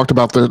 week I talked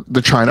about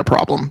the China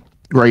problem,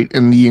 right,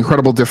 and the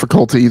incredible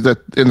difficulty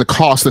and the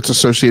cost that's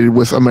associated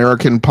with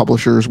American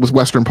publishers, with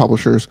Western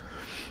publishers,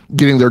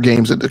 getting their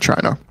games into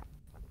China.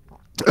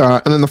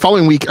 And then the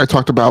following week I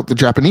talked about the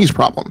Japanese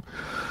problem,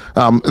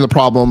 and the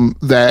problem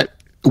that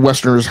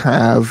Westerners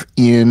have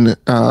in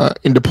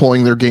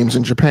deploying their games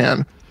in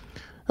Japan.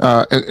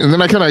 And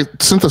then I kind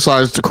of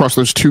synthesized across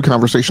those 2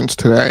 conversations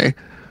today.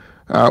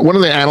 One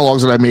of the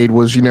analogs that I made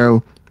was,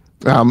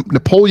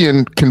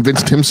 Napoleon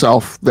convinced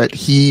himself that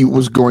he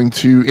was going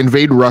to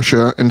invade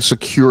Russia and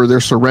secure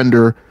their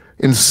surrender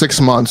in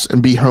 6 months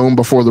and be home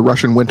before the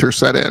Russian winter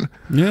set in.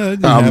 Yeah,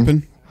 it didn't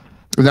happen.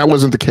 And that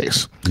wasn't the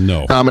case.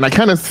 No. And I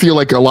kind of feel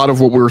like a lot of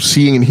what we're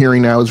seeing and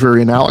hearing now is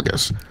very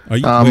analogous. Are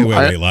you,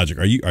 wait, Logic.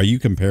 Are you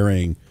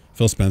comparing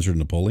Phil Spencer to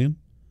Napoleon?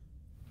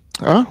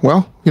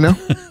 Well,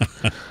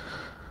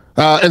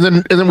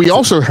 and then we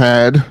also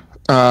had,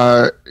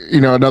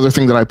 another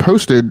thing that I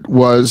posted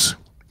was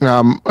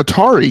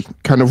Atari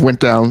kind of went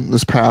down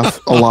this path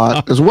a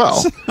lot as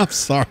well. I'm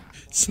sorry.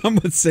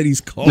 Someone said he's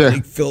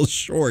calling Phil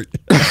short.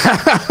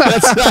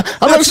 That's not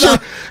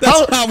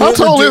how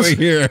tall is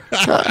here.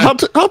 How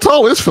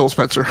tall is Phil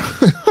Spencer?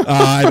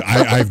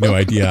 I have no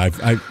idea.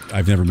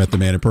 I've never met the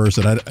man in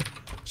person. I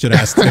should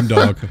ask Tim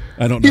Dog.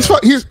 I don't know. He's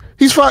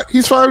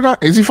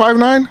 5'9". Is he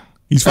 5'9"?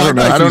 He's 5'9".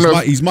 I don't know.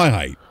 He's my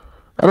height.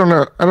 I don't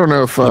know. I don't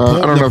know if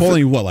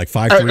Napoleon. What, like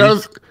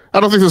 5'3"? I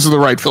don't think this is the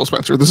right Phil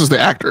Spencer. This is the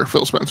actor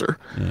Phil Spencer.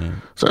 Yeah.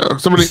 So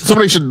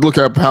somebody should look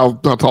up how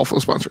tall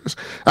Phil Spencer is.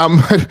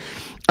 But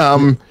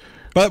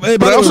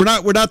also,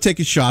 we're not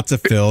taking shots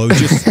at Phil. It was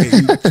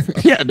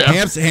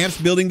just Hamp's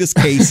building this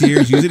case here.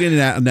 He's using an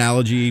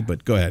analogy,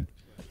 but go ahead.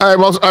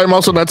 I'm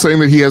also not saying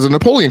that he has a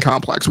Napoleon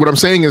complex. What I'm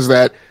saying is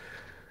that,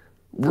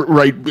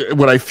 right,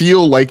 what I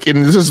feel like,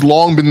 and this has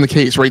long been the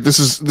case, right? This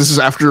is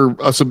after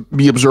us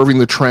me observing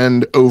the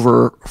trend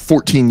over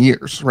 14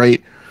 years,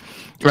 right?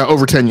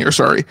 Over 10 years,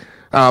 sorry.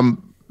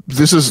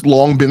 This has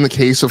long been the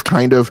case of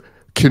kind of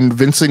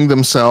convincing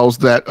themselves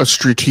that a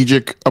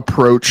strategic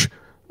approach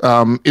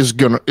is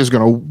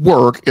gonna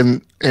work,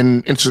 and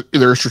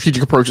there are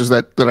strategic approaches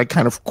that I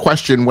kind of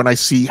question when I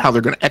see how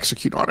they're gonna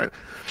execute on it.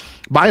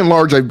 By and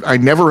large, I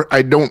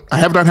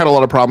have not had a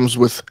lot of problems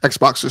with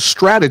Xbox's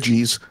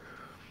strategies.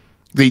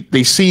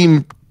 They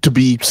seem to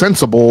be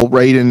sensible,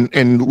 right,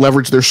 and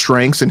leverage their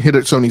strengths and hit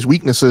at Sony's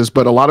weaknesses.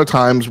 But a lot of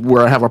times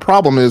where I have a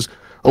problem is,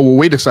 oh, well,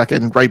 wait a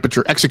second, right, but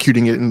you're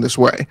executing it in this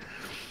way.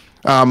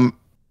 And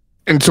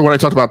so what I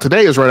talked about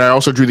today is, right, I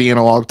also drew the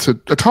analog to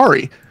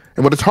Atari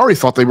and what Atari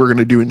thought they were going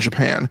to do in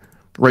Japan,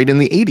 right, in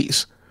the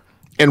 80s.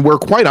 And where,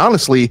 quite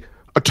honestly,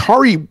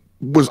 Atari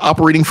was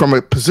operating from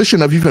a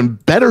position of even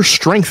better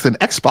strength than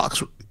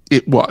Xbox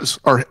it was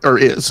or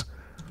is,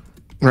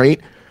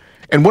 right?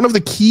 And one of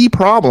the key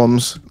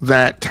problems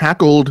that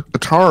tackled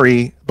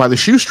Atari by the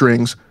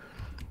shoestrings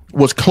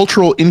was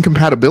cultural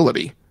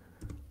incompatibility.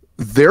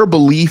 Their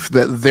belief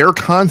that their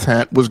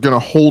content was going to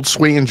hold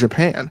sway in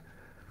Japan.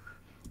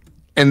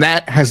 And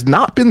that has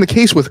not been the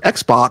case with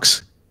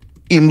Xbox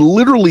in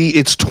literally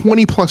its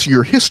 20 plus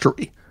year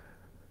history.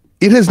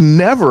 It has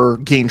never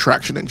gained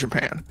traction in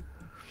Japan.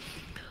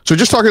 So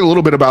just talking a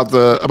little bit about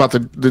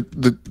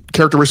the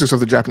characteristics of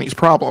the Japanese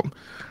problem,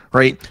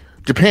 right?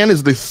 Japan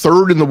is the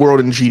third in the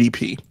world in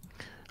GDP.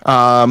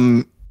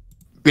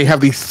 They have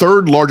the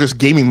third largest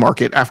gaming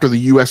market after the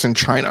US and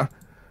China,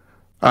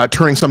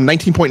 turning some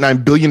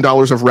 $19.9 billion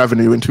of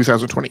revenue in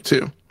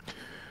 2022.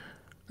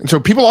 And so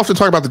people often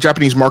talk about the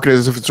Japanese market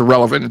as if it's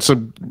irrelevant. So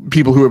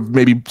people who have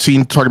maybe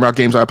seen talking about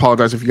games, I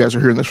apologize if you guys are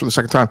hearing this for the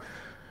second time.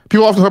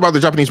 People often talk about the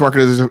Japanese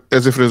market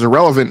as if it is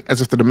irrelevant, as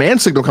if the demand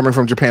signal coming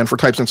from Japan for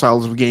types and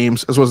styles of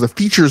games, as well as the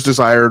features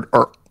desired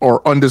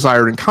or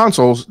undesired in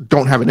consoles,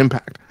 don't have an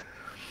impact.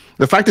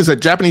 The fact is that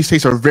Japanese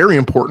tastes are very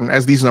important,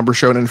 as these numbers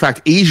show. And in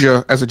fact,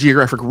 Asia as a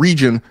geographic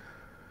region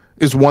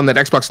is one that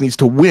Xbox needs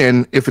to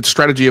win if its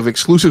strategy of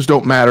exclusives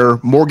don't matter,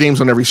 more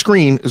games on every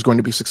screen is going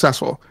to be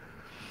successful.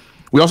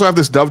 We also have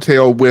this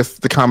dovetail with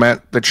the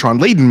comment that Sean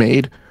Layden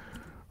made,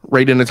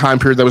 right, in a time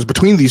period that was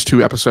between these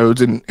two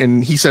episodes.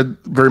 And he said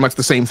very much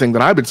the same thing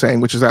that I've been saying,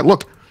 which is that,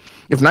 look,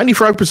 if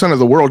 95% of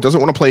the world doesn't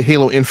want to play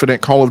Halo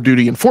Infinite, Call of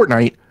Duty, and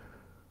Fortnite,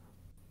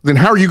 then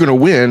how are you going to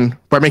win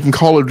by making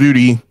Call of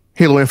Duty,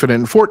 Halo Infinite,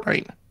 and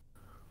Fortnite?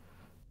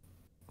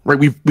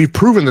 Right? We've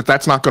proven that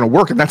that's not going to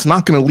work, and that's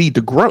not going to lead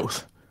to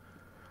growth.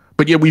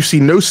 But yet we've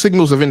seen no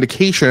signals of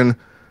indication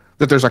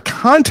that there's a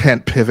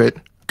content pivot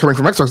coming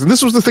from Xbox. And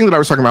this was the thing that I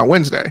was talking about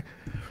Wednesday,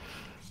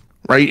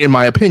 right? In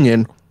my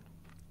opinion,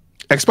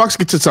 Xbox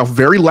gets itself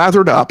very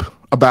lathered up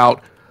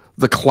about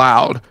the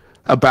cloud,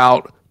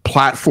 about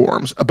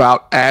platforms,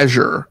 about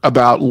Azure,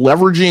 about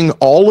leveraging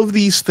all of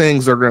these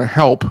things that are going to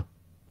help,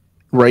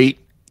 right,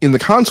 in the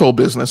console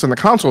business, in the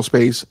console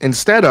space,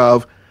 instead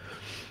of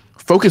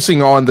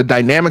focusing on the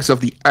dynamics of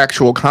the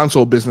actual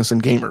console business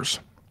and gamers.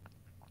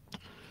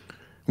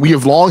 We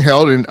have long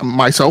held, and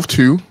myself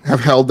too, have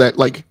held that,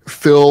 like,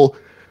 Phil,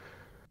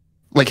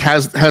 like,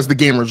 has the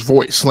gamer's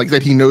voice, like,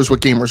 that he knows what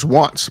gamers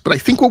wants. But I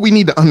think what we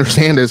need to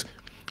understand is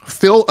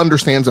Phil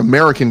understands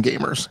American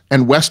gamers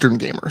and Western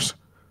gamers.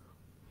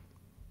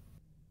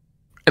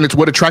 And it's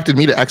what attracted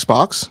me to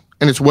Xbox,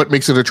 and it's what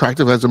makes it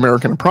attractive as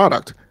American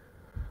product.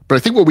 But I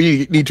think what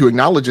we need to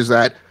acknowledge is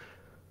that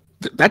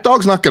that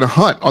dog's not going to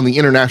hunt on the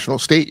international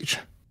stage.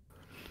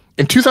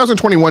 In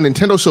 2021,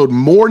 Nintendo sold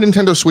more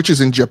Nintendo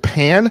Switches in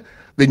Japan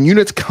than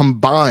units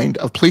combined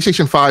of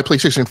PlayStation 5,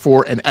 PlayStation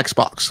 4, and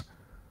Xbox,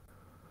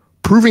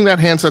 proving that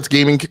handset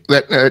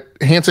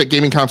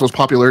gaming console's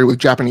popularity with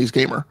Japanese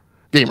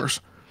gamers.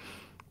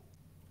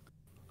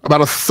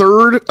 About a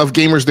third of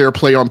gamers there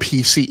play on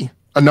PC,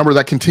 a number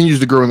that continues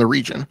to grow in the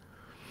region.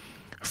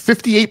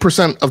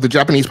 58% of the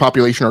Japanese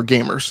population are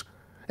gamers.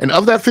 And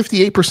of that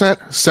 58%,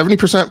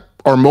 70%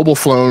 mobile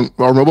phone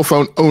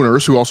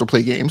owners who also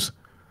play games.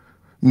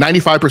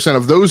 95%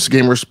 of those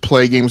gamers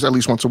play games at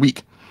least once a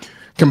week.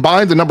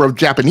 Combined, the number of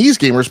Japanese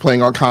gamers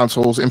playing on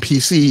consoles and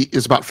PC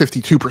is about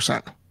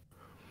 52%.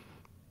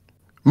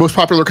 Most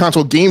popular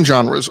console game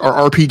genres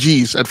are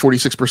RPGs at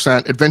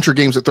 46%, adventure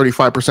games at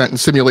 35%, and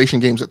simulation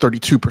games at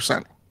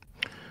 32%.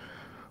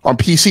 On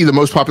PC, the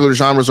most popular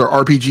genres are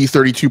RPG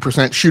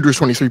 32%, shooters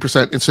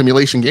 23%, and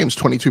simulation games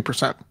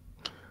 22%.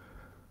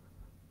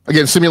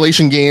 Again,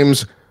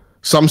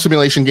 some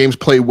simulation games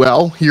play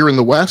well here in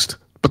the West,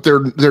 but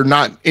they're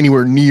not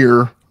anywhere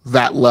near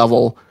that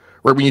level.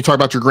 Right, when you talk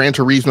about your Gran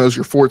Turismos,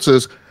 your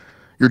Forzas,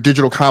 your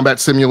digital combat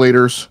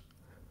simulators,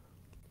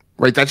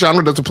 right? That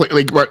genre doesn't play.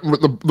 Like, right,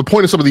 the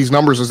point of some of these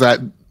numbers is that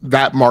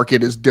that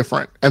market is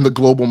different, and the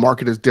global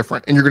market is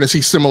different, and you're going to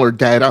see similar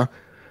data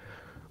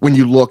when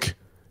you look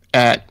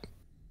at,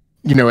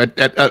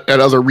 at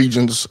other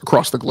regions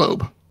across the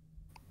globe.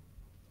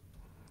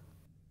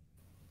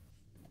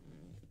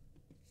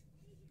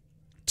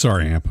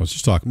 Sorry, Hamp. I was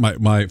just talking. My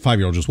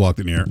 5-year-old just walked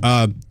in here.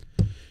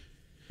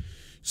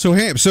 So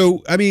Hamp.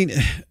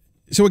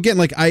 So again,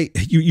 like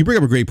you bring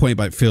up a great point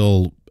about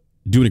Phil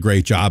doing a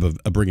great job of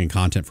bringing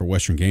content for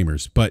Western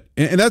gamers, but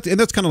and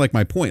that's kind of like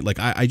my point. Like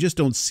I just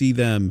don't see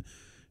them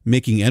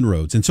making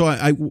inroads, and so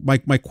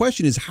my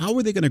question is, how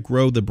are they going to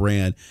grow the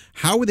brand?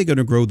 How are they going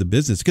to grow the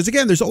business? Because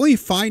again, there's only a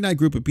finite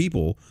group of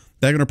people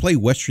that are going to play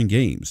Western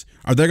games.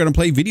 Are they going to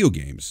play video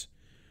games?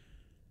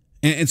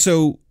 And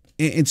so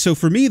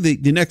for me,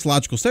 the next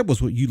logical step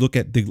was what you look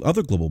at the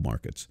other global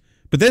markets.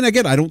 But then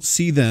again, I don't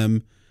see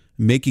them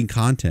making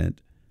content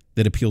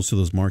that appeals to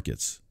those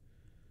markets.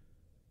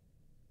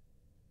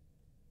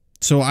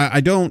 So I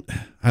don't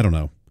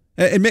know.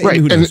 And maybe,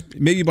 who knows?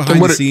 Maybe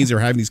behind the scenes they're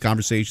having these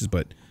conversations,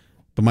 but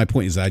my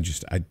point is I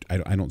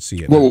don't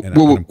see it.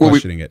 I'm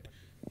questioning it.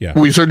 Yeah.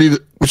 We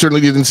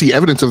certainly didn't see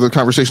evidence of the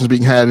conversations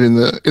being had in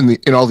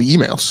all the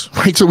emails,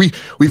 right? So we've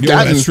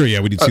gotten that's true.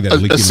 Yeah, we did see that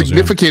a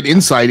significant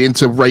insight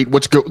into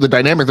the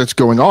dynamic that's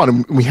going on,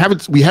 and we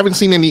haven't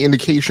seen any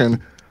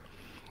indication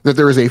that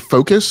there is a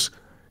focus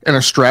and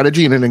a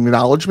strategy and an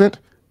acknowledgement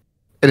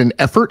and an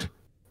effort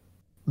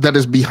that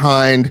is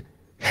behind,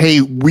 hey,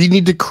 we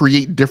need to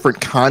create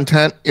different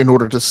content in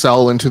order to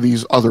sell into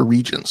these other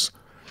regions.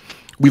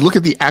 We look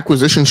at the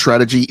acquisition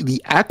strategy.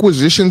 The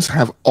acquisitions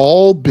have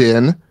all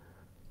been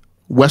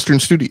Western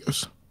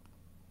studios.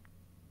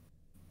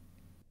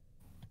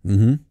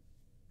 Mm-hmm.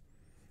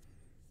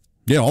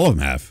 Yeah, all of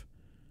them have.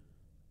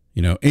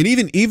 And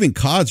even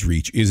COD's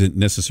reach isn't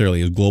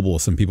necessarily as global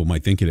as some people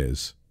might think it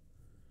is.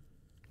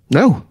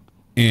 No.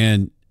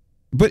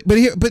 But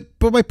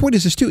my point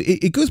is this too.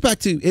 It goes back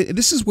to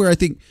this is where I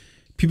think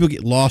people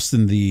get lost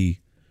in the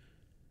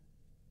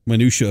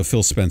minutia of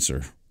Phil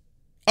Spencer.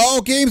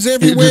 Oh, games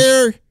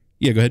everywhere.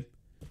 Yeah, go ahead.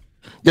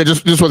 Yeah,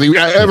 just one thing.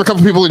 I have a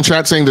couple people in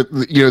chat saying that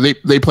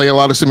they play a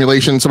lot of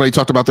simulation. Somebody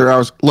talked about their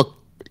hours. Look,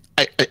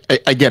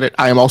 I get it.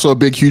 I am also a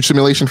big, huge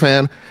simulation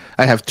fan.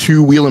 I have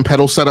 2 wheel and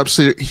pedal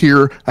setups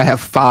here. I have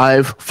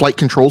 5 flight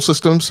control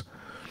systems.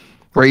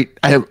 Right,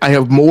 I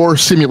have more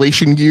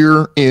simulation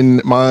gear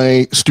in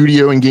my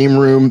studio and game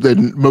room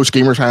than most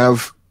gamers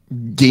have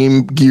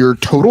game gear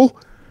total.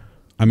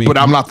 But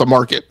I'm not the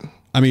market.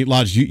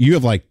 Lodge, you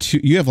have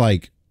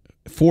like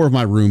 4 of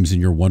my rooms in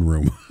your one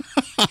room,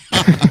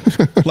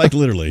 like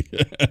literally.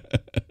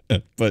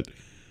 But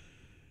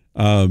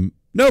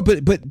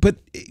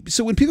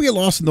so when people get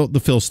lost in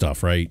the Phil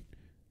stuff, right?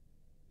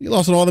 You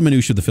lost in all the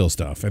minutia of the Phil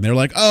stuff, and they're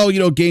like,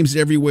 oh, games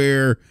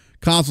everywhere.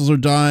 Consoles are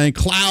dying.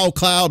 Cloud.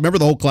 Remember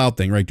the whole cloud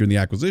thing, right, during the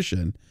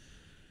acquisition?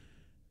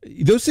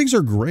 Those things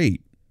are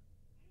great.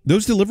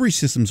 Those delivery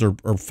systems are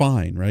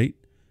fine, right?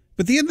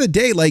 But at the end of the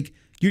day, like,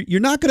 you're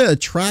not going to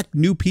attract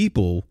new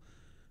people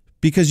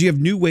because you have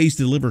new ways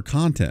to deliver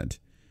content.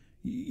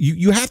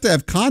 You have to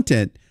have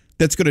content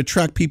that's going to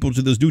attract people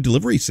to those new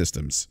delivery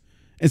systems.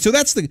 And so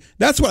that's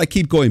what I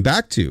keep going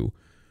back to.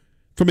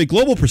 From a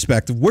global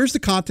perspective, where's the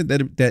content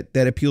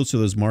that appeals to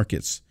those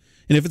markets?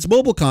 And if it's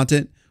mobile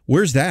content,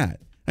 where's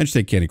that? I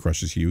understand Candy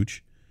Crush is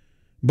huge,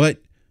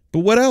 but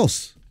what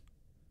else?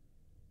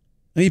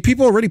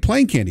 People are already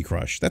playing Candy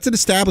Crush. That's an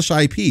established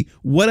IP.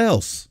 What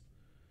else?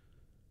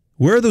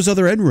 Where are those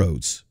other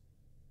inroads?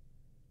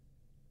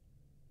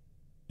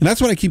 And that's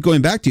what I keep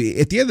going back to.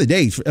 At the end of the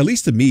day, at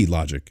least to me,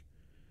 Logic,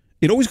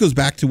 it always goes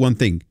back to one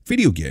thing: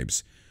 video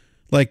games.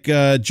 Like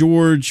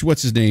George,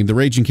 what's his name, the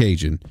Raging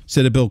Cajun,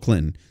 said to Bill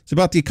Clinton, "It's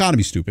about the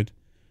economy, stupid."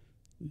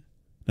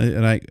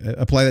 And I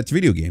apply that to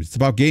video games. It's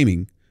about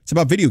gaming. It's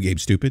about video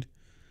games, stupid.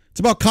 It's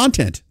about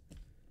content.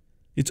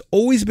 It's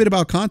always been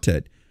about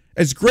content.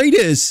 As great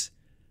as,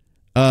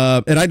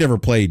 and I never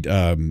played,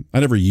 I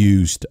never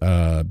used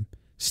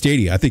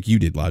Stadia. I think you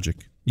did, Logic.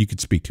 You could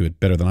speak to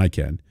it better than I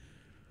can.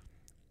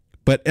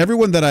 But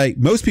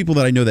most people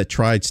that I know that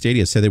tried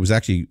Stadia said it was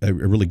actually a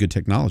really good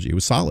technology. It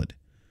was solid.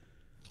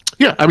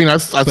 Yeah, I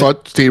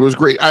thought Stadia was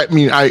great.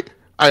 I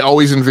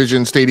always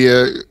envisioned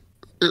Stadia.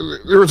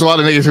 There was a lot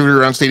of negativity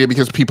around Stadia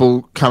because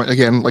people comment,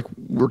 again, like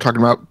we're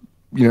talking about,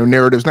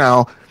 narratives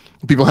now.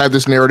 People had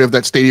this narrative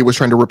that Stadia was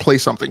trying to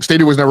replace something.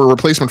 Stadia was never a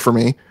replacement for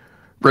me.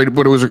 right?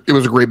 But it was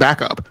a great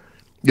backup.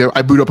 You know,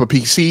 I boot up a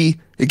PC,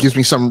 it gives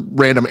me some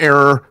random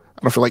error.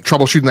 I don't feel like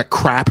troubleshooting that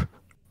crap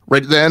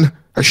right then.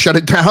 I shut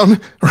it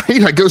down,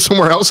 right? I go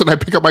somewhere else and I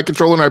pick up my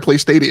controller and I play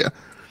Stadia.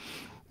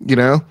 You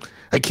know,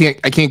 I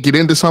can't get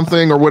into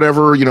something or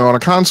whatever, you know, on a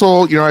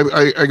console. You know,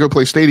 I go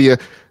play Stadia.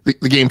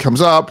 The game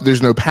comes up.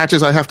 There's no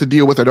patches I have to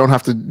deal with. I don't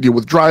have to deal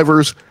with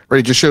drivers. Right?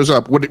 It just shows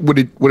up. What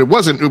it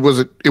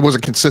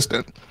wasn't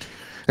consistent.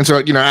 And so,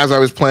 you know, as I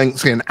was playing,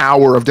 say, an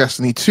hour of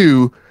Destiny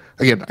 2,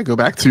 again, I go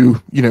back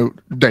to, you know,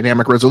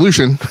 dynamic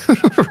resolution,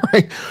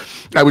 right?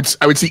 I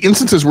would see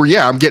instances where,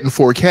 yeah, I'm getting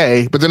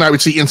 4K, but then I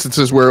would see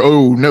instances where,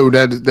 oh no,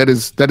 that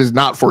is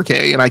not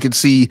 4K, and I could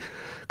see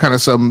kind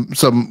of some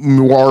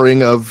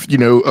noiring of, you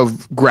know,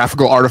 of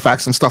graphical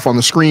artifacts and stuff on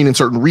the screen in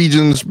certain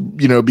regions,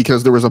 you know,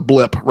 because there was a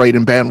blip right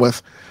in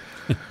bandwidth.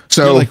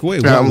 So you're like,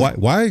 wait,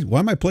 why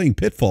am I playing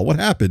Pitfall? What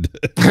happened?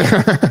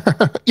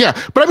 Yeah,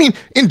 but I mean,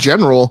 in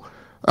general,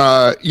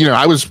 you know,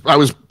 I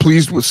was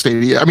pleased with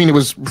Stadia. I mean, it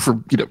was for,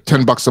 you know,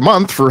 $10 a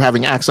month for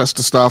having access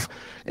to stuff,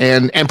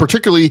 and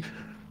particularly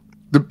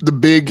the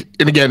big,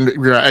 and again,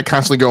 I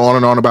constantly go on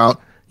and on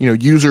about, you know,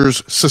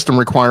 users, system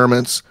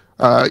requirements,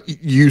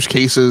 use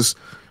cases,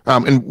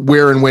 and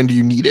where and when do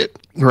you need it,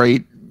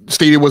 right?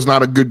 Stadia was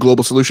not a good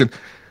global solution.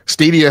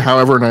 Stadia,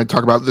 however, and I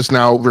talk about this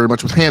now very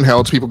much with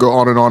handhelds, people go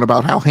on and on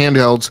about how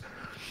handhelds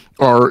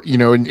are, you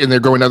know, and they're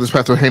going down this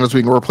path of handhelds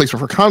being a replacement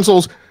for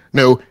consoles.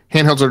 No,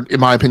 handhelds are, in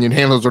my opinion,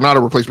 handhelds are not a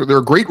replacement. They're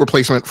a great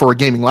replacement for a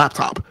gaming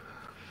laptop.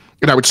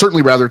 And I would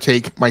certainly rather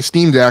take my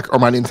Steam Deck or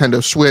my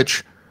Nintendo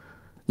Switch,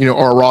 you know,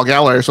 or a ROG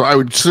Ally. So I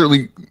would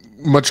certainly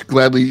much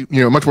more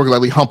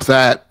gladly hump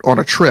that on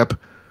a trip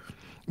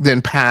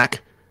than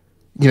pack,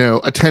 you know,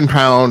 a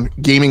 10-pound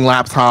gaming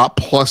laptop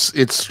plus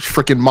its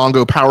freaking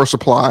Mongo power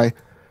supply,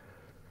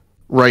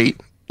 right,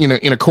 you know,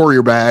 in a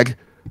courier bag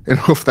and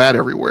hoof that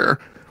everywhere.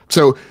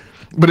 So,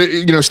 but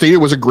you know, Stadia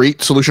was a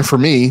great solution for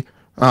me.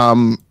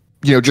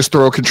 You know, just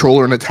throw a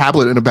controller and a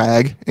tablet in a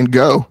bag and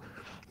go.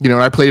 You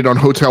know, I played it on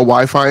hotel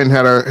Wi-Fi and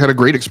had a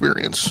great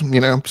experience. You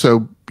know,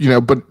 so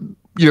but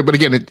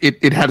again,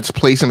 it had its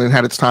place and it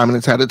had its time and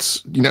it's had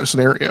its, you know,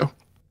 scenario.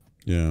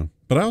 Yeah,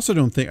 but I also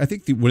don't think, I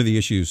think one of the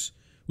issues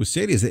with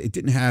Stadia is that it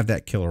didn't have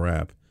that killer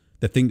app,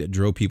 the thing that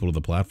drove people to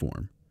the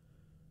platform.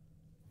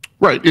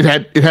 Right. It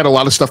had a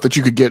lot of stuff that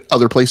you could get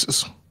other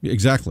places.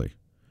 Exactly.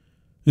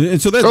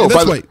 And so that's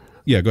why.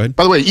 Yeah, go ahead.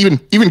 By the way,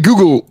 even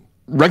Google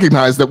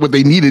recognized that what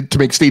they needed to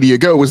make Stadia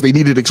go was they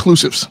needed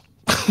exclusives.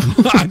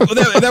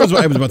 that was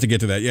what I was about to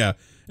get to that. Yeah,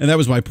 and that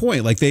was my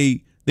point. Like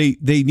they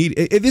need.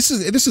 This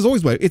is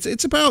always my.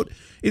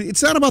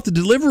 It's not about the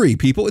delivery,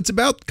 people. It's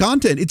about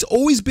content. It's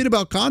always been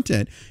about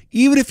content.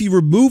 Even if you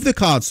remove the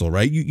console,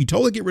 right? You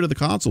totally get rid of the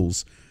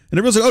consoles. And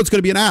everyone's like, oh, it's going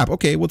to be an app.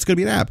 Okay, what's going to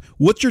be an app?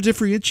 What's your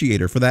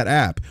differentiator for that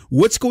app?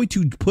 What's going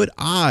to put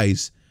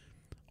eyes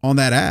on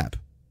that app?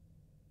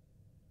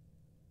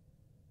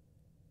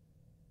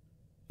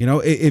 You know,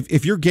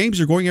 if your games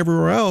are going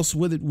everywhere else,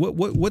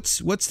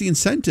 what's the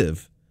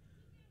incentive?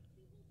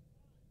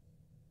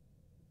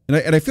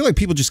 And I feel like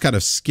people just kind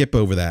of skip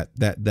over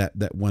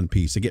that one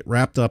piece. They get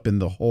wrapped up in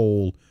the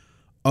whole,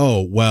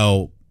 oh,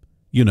 well,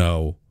 you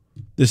know,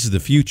 this is the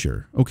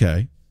future.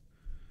 Okay.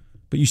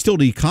 But you still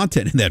need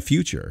content in that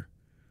future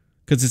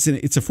because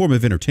it's a form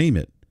of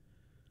entertainment.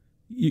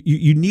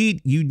 You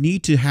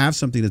need to have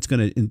something that's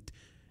going to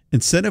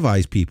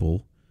incentivize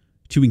people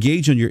to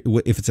engage on your,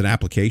 if it's an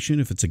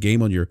application, if it's a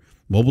game on your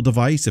mobile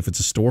device, if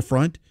it's a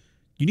storefront,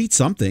 you need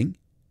something.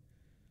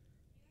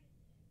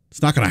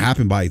 It's not going to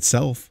happen by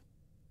itself.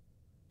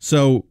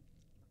 So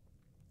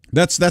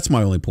that's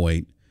my only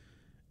point.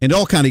 And it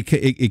all kind of,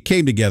 it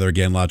came together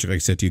again, Logic, like I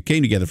said to you, it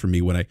came together for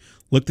me when I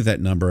looked at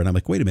that number and I'm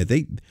like, wait a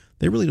minute,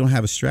 they really don't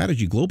have a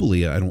strategy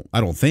globally. I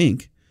don't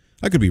think.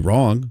 I could be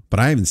wrong, but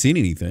I haven't seen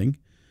anything.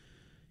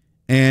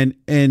 And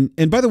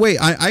by the way,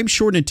 I'm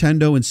sure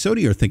Nintendo and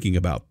Sony are thinking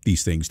about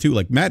these things too,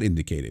 like Matt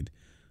indicated.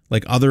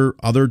 Like other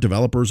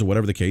developers or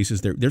whatever the case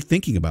is, they're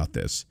thinking about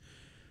this.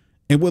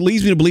 And what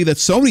leads me to believe that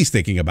Sony's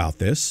thinking about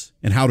this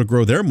and how to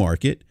grow their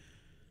market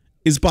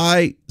is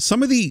by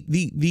some of the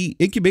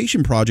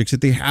incubation projects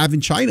that they have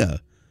in China,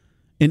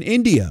 in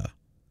India,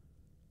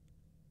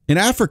 in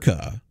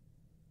Africa.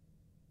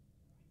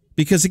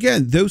 Because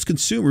again, those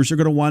consumers are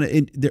going to want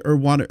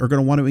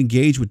to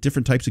engage with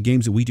different types of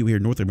games that we do here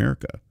in North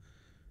America.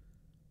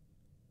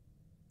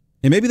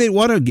 And maybe they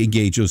want to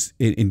engage us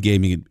in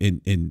gaming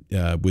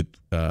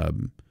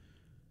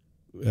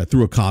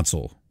through a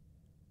console,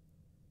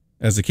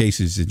 as the case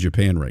is in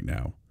Japan right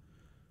now.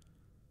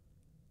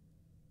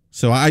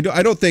 So I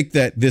don't think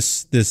that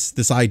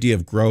this idea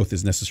of growth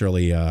is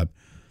necessarily an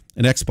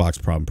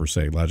Xbox problem per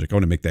se. Logic. I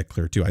want to make that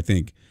clear too. I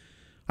think,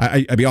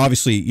 I mean,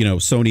 obviously, you know,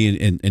 Sony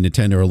and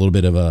Nintendo are a little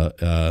bit of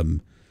a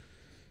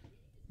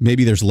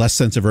maybe there's less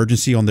sense of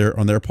urgency on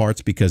their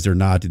parts because they're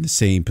not in the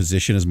same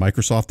position as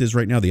Microsoft is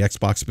right now. The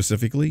Xbox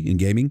specifically in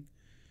gaming.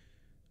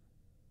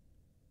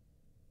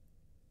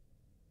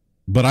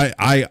 But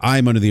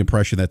I'm under the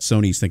impression that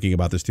Sony's thinking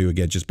about this too,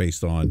 again, just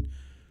based on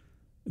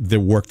the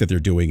work that they're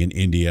doing in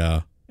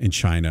India, in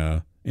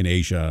China, in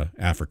Asia,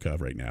 Africa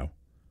right now.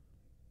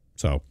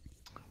 So.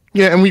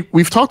 Yeah, and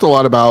we've talked a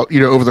lot about,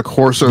 over the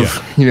course of,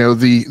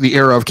 the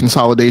era of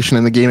consolidation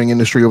in the gaming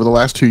industry over the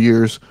last 2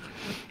 years.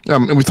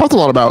 And we've talked a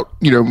lot about,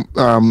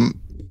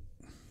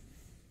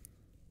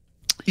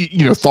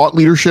 thought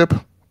leadership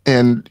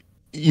and,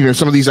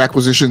 some of these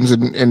acquisitions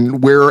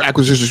and where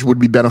acquisitions would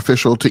be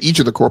beneficial to each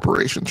of the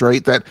corporations,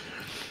 right? That,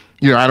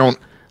 I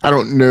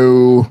don't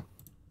know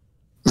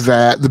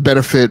that the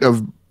benefit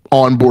of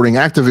onboarding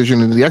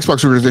Activision into the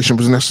Xbox organization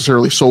was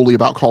necessarily solely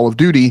about Call of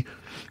Duty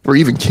or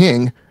even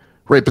King.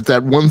 Right, but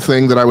that one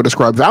thing that I would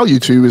ascribe value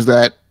to is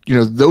that,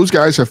 those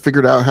guys have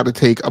figured out how to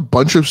take a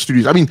bunch of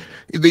studios. I mean,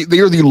 they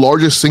are the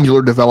largest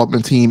singular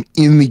development team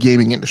in the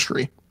gaming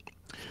industry.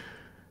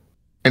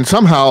 And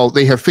somehow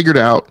they have figured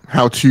out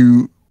how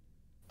to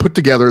put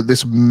together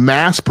this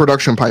mass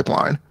production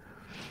pipeline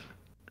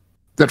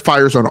that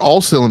fires on all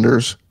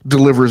cylinders,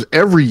 delivers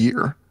every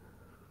year.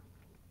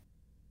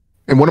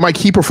 And one of my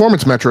key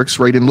performance metrics,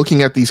 right, in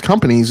looking at these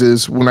companies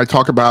is when I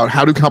talk about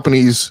how do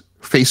companies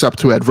face up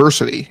to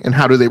adversity and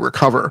how do they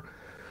recover.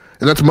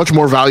 And that's much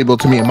more valuable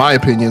to me, in my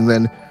opinion,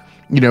 than,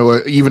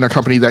 even a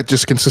company that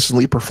just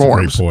consistently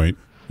performs. Great point.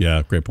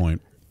 Yeah, great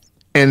point.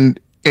 And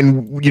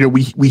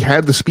we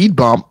had the speed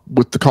bump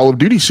with the Call of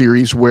Duty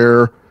series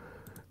where,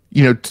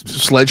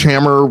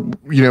 Sledgehammer,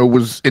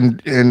 was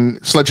and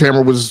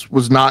Sledgehammer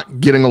was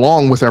not getting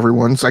along with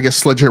everyone. So I guess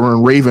Sledgehammer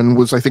and Raven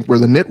was, I think, where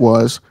the nit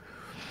was.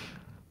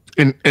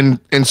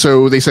 And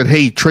so they said,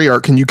 hey,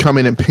 Treyarch, can you come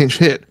in and pinch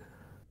hit?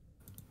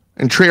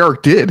 And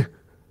Treyarch did.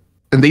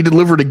 And they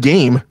delivered a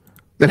game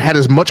that had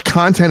as much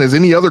content as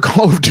any other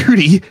Call of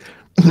Duty,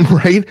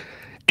 right?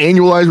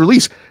 Annualized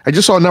release. I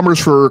just saw numbers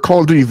for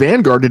Call of Duty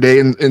Vanguard today,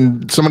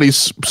 and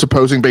somebody's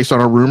supposing, based on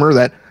a rumor,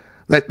 that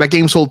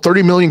game sold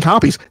 30 million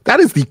copies.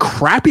 That is the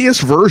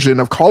crappiest version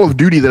of Call of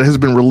Duty that has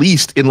been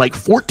released in like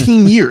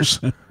 14 years.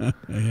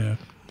 Yeah.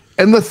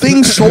 And the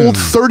thing sold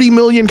 30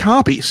 million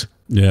copies.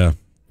 Yeah.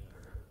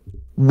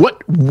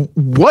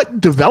 What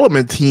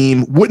development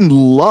team wouldn't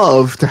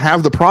love to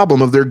have the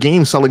problem of their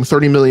game selling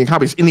 30 million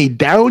copies in a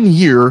down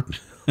year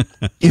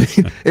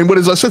in what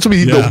is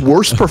essentially the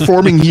worst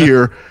performing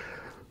year?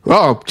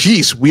 Oh,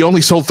 geez, we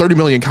only sold 30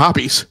 million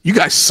copies. You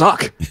guys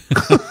suck.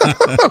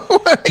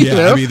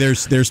 I mean,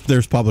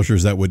 there's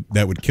publishers that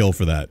would kill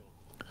for that.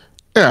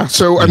 Yeah.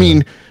 So I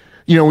mean,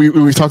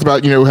 we've talked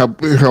about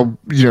how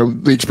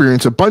the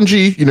experience of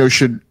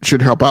Bungie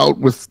should help out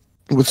with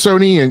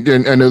Sony,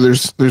 and I know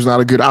there's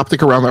not a good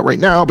optic around that right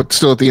now, but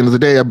still, at the end of the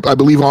day, I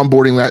believe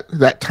onboarding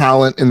that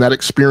talent and that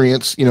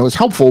experience, is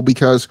helpful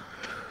because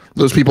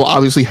those people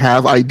obviously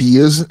have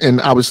ideas and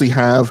obviously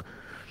have,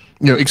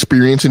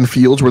 experience in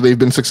fields where they've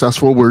been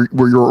successful where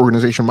your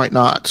organization might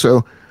not.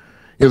 So,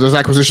 those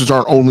acquisitions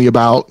aren't only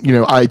about,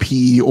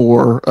 IP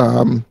or,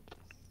 or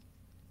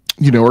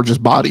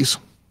just bodies.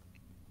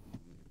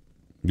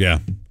 Yeah.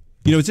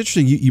 It's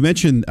interesting. You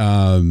mentioned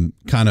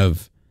kind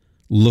of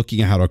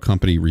looking at how a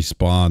company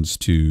responds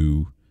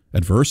to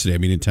adversity. I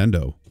mean,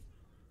 Nintendo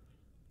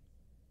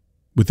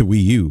with the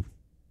Wii U.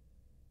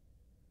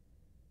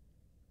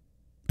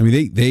 I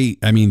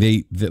mean,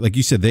 they like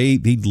you said, they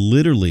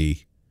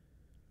literally.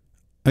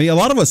 I mean, a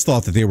lot of us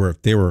thought that they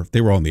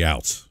were on the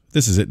outs.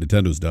 This is it.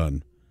 Nintendo's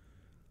done.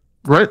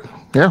 Right.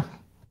 Yeah.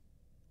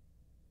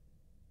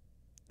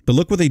 But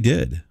look what they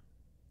did.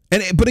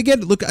 But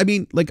again, look. I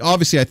mean, like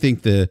obviously, I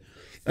think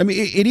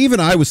even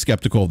I was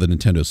skeptical of the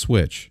Nintendo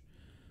Switch.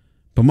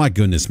 But my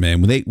goodness,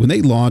 man, when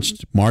they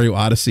launched Mario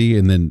Odyssey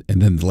and then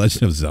The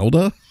Legend of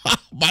Zelda, oh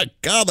my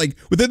God, like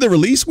within the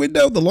release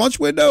window, the launch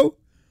window,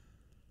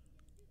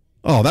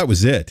 oh, that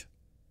was it.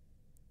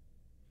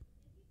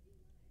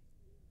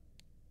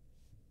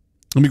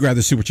 Let me grab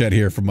the super chat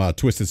here from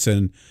Twisted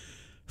Sin.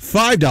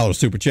 $5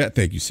 super chat.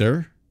 Thank you,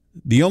 sir.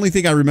 The only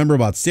thing I remember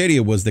about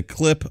Stadia was the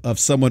clip of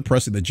someone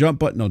pressing the jump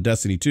button on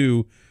Destiny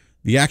 2.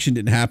 The action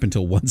didn't happen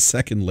until 1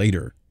 second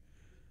later.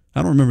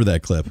 I don't remember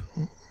that clip.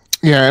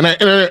 Yeah, and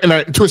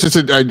I Twisted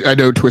Sin, I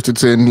know Twisted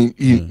Sin.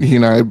 He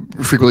and I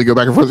frequently go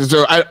back and forth.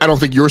 So I don't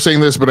think you're saying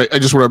this, but I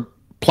just want to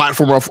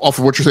platform off of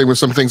what you're saying with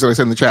some things that I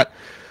said in the chat.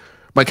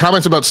 My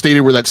comments about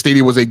Stadia were that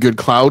Stadia was a good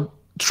cloud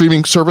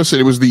streaming service.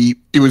 It was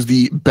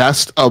the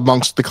best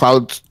amongst the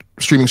cloud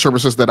streaming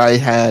services that I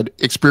had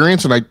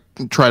experienced, and I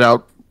tried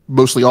out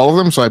mostly all of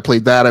them. So I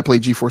played that. I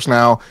played GeForce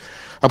Now.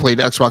 I played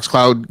Xbox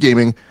Cloud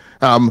Gaming.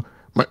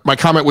 My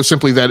comment was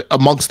simply that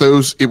amongst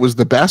those, it was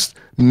the best,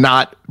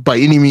 not by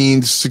any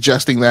means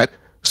suggesting that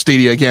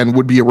Stadia, again,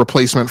 would be a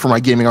replacement for my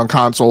gaming on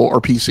console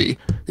or PC.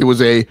 It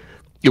was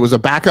a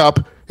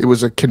backup. It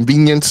was a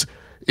convenience.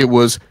 It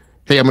was,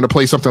 hey, I'm going to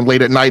play something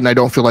late at night and I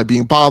don't feel like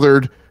being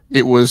bothered.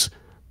 It's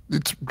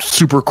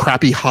super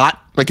crappy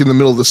hot, like in the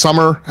middle of the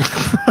summer,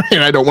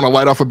 and I don't want to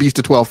light off a beast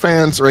of 12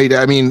 fans, right?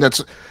 I mean,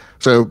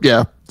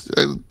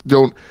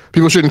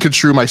 people shouldn't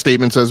construe my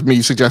statements as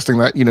me suggesting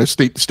that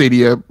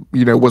Stadia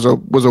was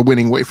a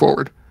winning way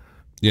forward.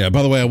 Yeah.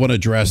 By the way, I want to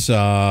address.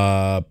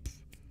 Oh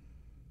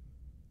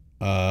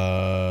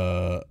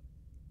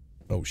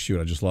shoot!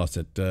 I just lost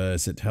it.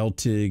 Is it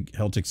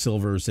Heltic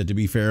Silver said, to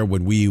be fair,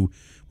 when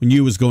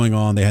U was going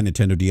on, they had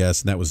Nintendo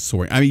DS and that was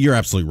soaring. I mean, you're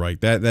absolutely right.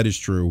 That is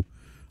true.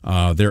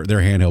 their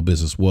handheld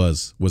business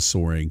was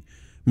soaring.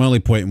 My only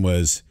point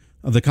was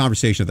the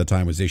conversation at the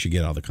time was they should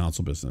get out of the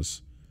console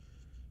business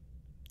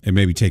and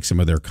maybe take some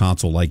of their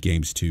console-like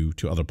games to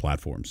other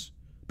platforms.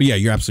 But yeah,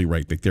 you're absolutely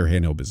right. Their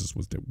handheld business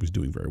was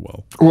doing very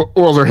well.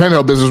 Well, their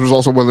handheld business was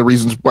also one of the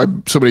reasons why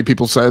so many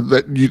people said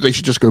that they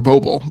should just go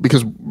mobile,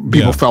 because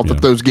people felt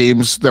that those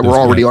games that were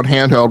already on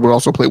handheld would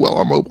also play well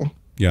on mobile.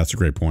 Yeah, that's a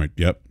great point.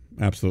 Yep,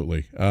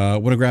 absolutely. I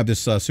want to grab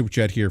this super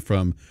chat here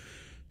from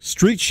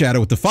Street Shadow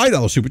with the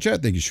 $5 super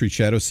chat. Thank you, Street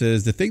Shadow.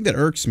 Says, the thing that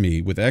irks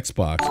me with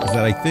Xbox is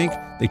that I think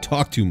they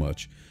talk too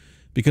much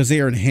because they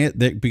are in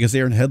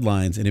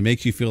headlines, and it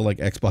makes you feel like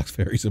Xbox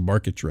varies a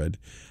market trend.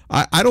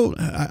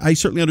 I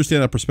certainly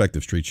understand that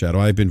perspective, Street Shadow.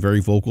 I've been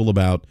very vocal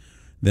about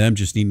them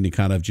just needing to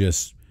kind of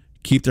just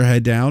keep their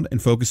head down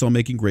and focus on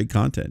making great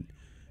content,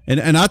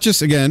 and not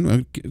just,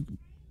 again,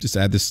 just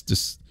add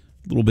this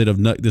little bit of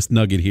this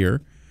nugget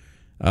here.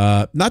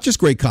 Not just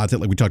great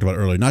content like we talked about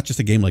earlier, not just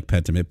a game like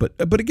Pentiment, but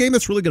a game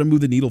that's really going to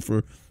move the needle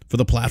for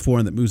the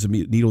platform, that moves the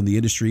needle in the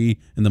industry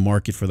and the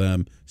market for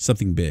them.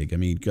 Something big. I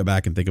mean, go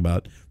back and think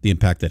about the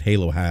impact that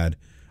Halo had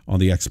on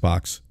the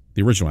Xbox,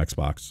 the original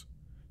Xbox.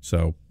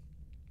 So,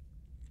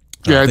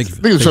 I think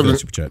there's something.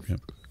 Yeah.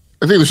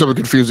 I think there's something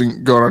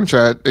confusing going on in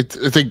chat. I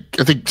think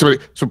somebody.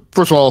 So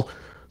first of all,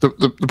 the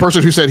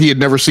person who said he had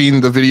never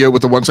seen the video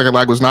with the 1 second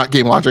lag was not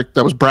Game Logic.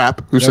 That was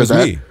BRAP who said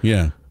that. Me.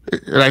 Yeah.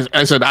 And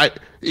I said,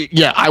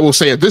 I will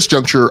say at this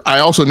juncture, I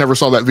also never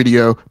saw that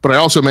video, but I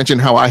also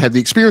mentioned how I had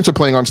the experience of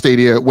playing on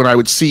Stadia when I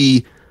would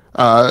see,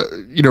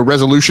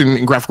 resolution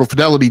and graphical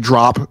fidelity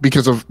drop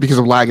because of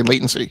lag and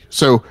latency.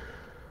 So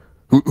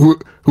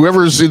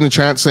whoever's in the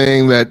chat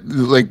saying that,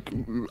 like,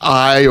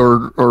 I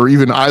or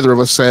even either of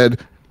us said,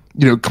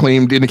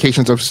 claimed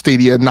indications of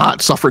Stadia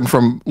not suffering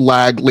from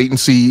lag,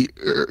 latency,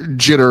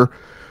 jitter,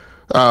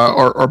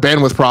 or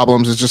bandwidth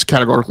problems is just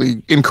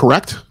categorically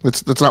incorrect.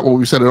 That's not what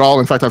we said at all.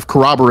 In fact, I've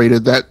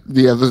corroborated that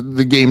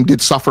the game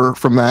did suffer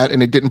from that,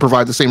 and it didn't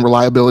provide the same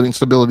reliability and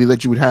stability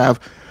that you would have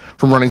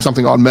from running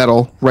something on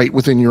metal right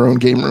within your own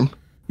game room.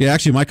 Yeah,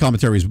 actually, my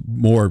commentary is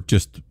more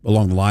just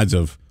along the lines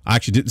of, I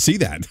actually didn't see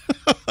that.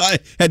 I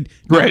had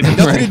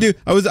nothing to do.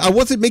 I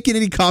wasn't making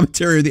any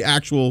commentary on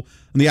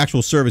the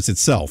actual service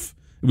itself.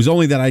 It was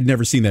only that I'd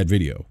never seen that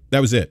video.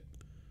 That was it.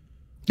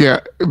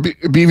 Yeah,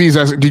 BV's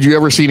asking, did you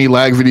ever see any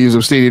lag videos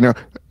of Stadia? No,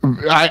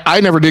 I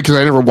never did, because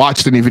I never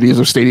watched any videos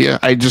of Stadia.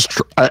 I just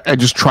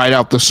tried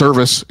out the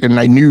service, and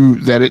I knew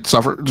that it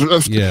suffered.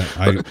 Yeah.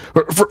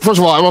 First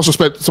of all, I've also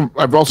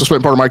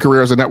spent part of my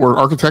career as a network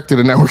architect and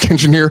a network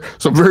engineer,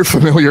 so I'm very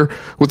familiar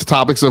with the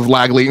topics of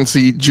lag,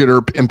 latency,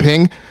 jitter, and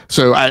ping.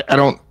 So I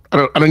don't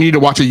need to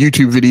watch a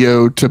YouTube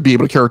video to be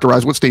able to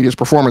characterize what Stadia's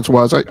performance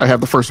was. I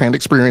have the firsthand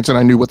experience, and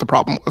I knew what the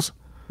problem was.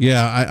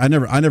 Yeah, I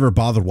never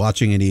bothered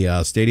watching any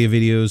Stadia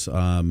videos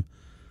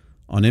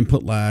on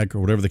input lag or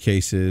whatever the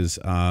case is.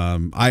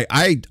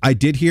 I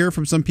did hear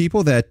from some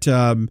people that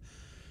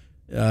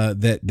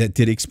that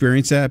did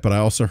experience that, but I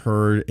also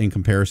heard, in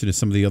comparison to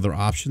some of the other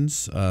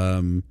options,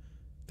 that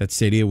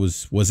Stadia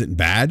wasn't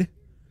bad.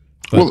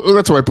 But, well,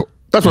 that's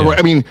why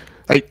I mean.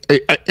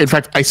 In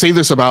fact, I say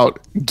this about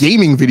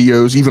gaming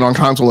videos, even on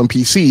console and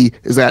PC,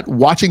 is that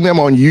watching them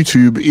on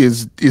YouTube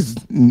is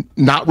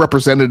not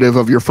representative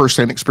of your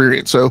first-hand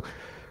experience. So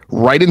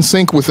right in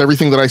sync with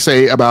everything that I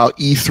say about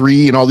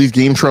E3 and all these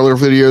game trailer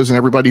videos and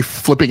everybody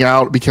flipping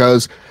out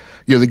because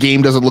the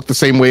game doesn't look the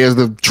same way as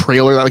the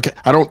trailer. Like,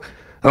 I don't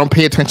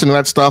pay attention to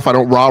that stuff. I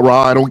don't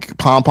rah-rah. I don't get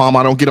pom-pom.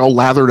 I don't get all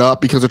lathered up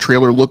because the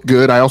trailer looked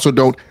good. I also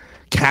don't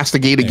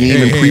castigate a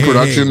game in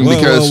pre-production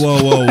because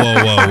whoa.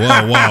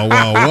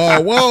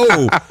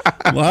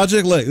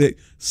 Logic, like,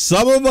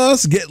 some of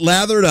us get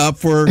lathered up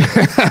for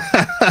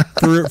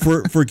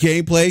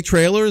gameplay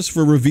trailers,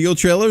 for reveal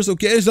trailers.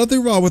 Okay, there's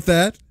nothing wrong with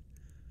that.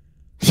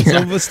 Yeah,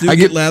 some of us do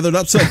get lathered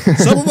up.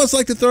 Some of us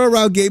like to throw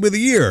around Game of the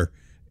Year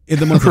in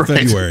the month of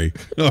February.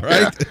 All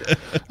right.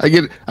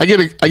 Yeah. I get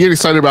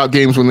excited about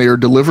games when they are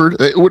delivered.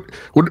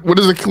 What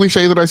is the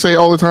cliche that I say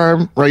all the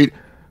time? Right.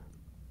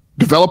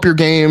 Develop your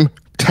game,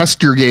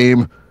 test your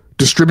game,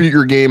 distribute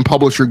your game,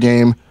 publish your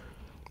game,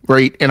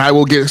 right? And I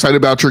will get excited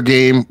about your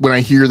game when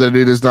I hear that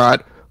it is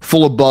not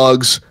full of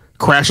bugs,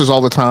 crashes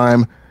all the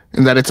time,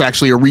 and that it's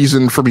actually a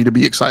reason for me to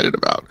be excited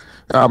about.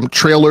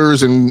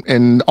 Trailers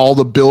and all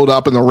the build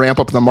up and the ramp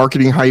up and the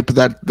marketing hype,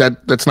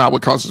 that's not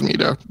what causes me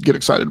to get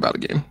excited about a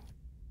game.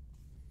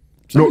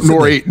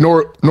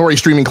 Nor a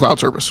streaming cloud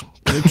service.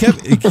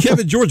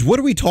 Kevin George, what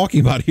are we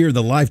talking about here in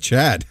the live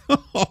chat?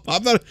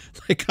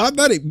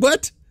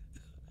 What?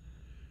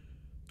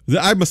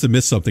 I must have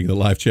missed something in the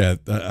live chat.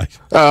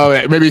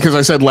 Maybe because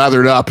I said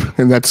lathered up,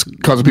 and that's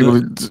causing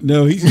people.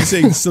 No, he's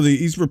saying something.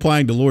 He's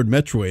replying to Lord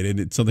Metroid, and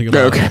it's something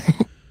about. Okay.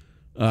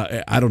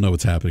 I don't know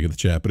what's happening in the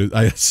chat, but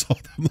I saw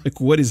that. I'm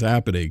like, what is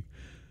happening?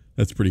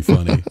 That's pretty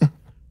funny.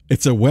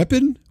 It's a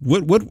weapon?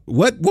 What?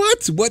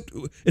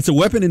 It's a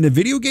weapon in the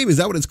video game? Is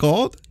that what it's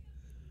called?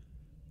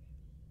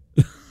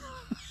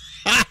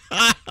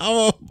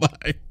 Oh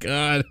my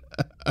God.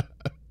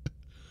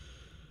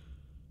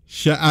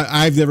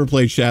 I've never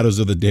played Shadows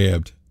of the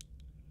Damned.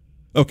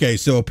 Okay,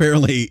 so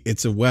apparently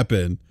it's a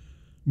weapon,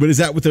 but is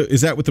that what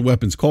the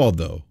weapon's called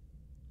though?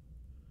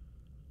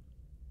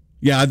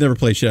 Yeah, I've never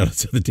played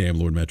Shadows of the Damn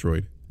Lord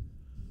Metroid.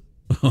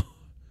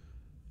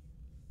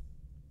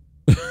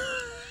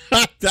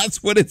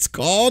 That's what it's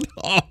called?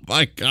 Oh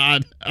my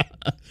god.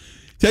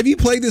 Have you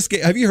played this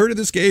game? Have you heard of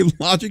this game,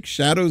 Logic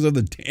Shadows of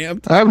the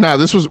Damned? I have not.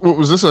 Was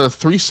this a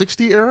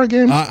 360 era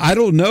game? I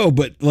don't know,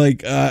 but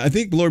like I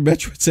think Lord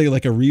Metroid say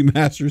like a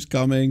remaster's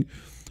coming.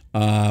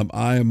 My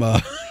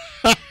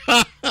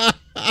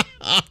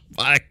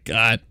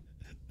god.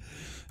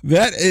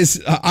 That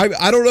is,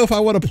 I don't know if I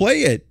want to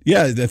play it.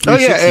 Yeah. Oh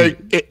yeah,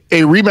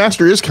 a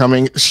remaster is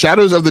coming.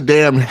 Shadows of the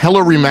Damned,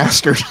 Hella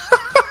Remastered,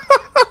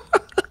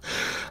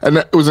 and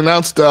it was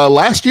announced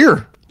last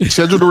year.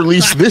 Scheduled to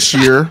release this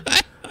year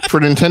for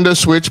Nintendo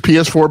Switch,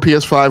 PS4,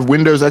 PS5,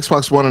 Windows,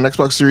 Xbox One, and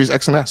Xbox Series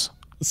X and S.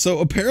 So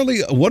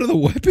apparently, one of the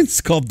weapons is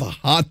called the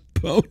Hot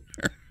Boner.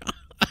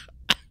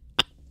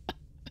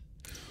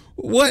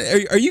 What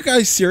are you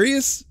guys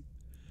serious?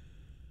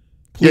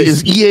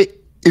 Please. Yeah,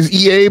 is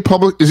EA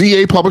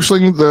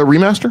publishing the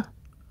remaster?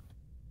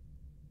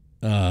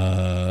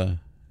 So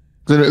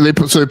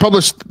they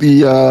published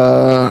the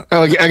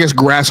I guess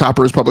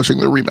Grasshopper is publishing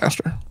the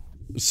remaster.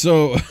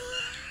 So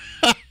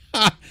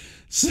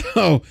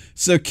so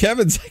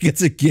Kevin's like,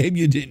 it's a game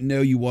you didn't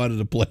know you wanted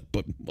to play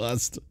but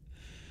must.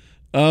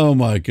 Oh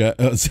my god.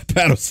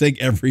 Zapato saying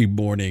every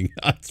morning.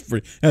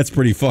 That's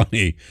pretty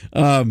funny.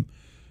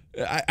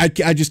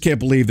 I just can't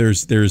believe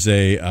there's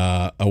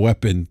a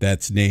weapon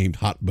that's named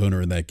Hot Boner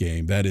in that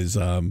game. That is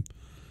I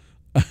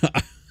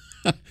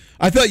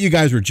thought you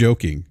guys were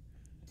joking.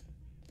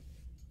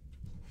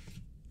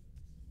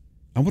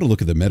 I want to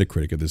look at the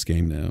Metacritic of this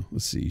game now.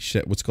 Let's see.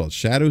 What's it called?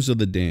 Shadows of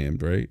the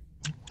Damned, right?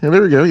 Yeah,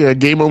 there we go. Yeah,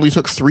 game only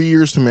took 3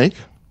 years to make.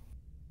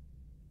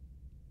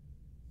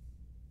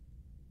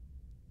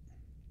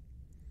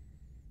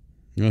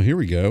 Oh, here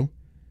we go.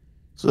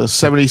 So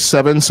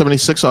 77,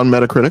 76 on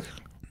Metacritic.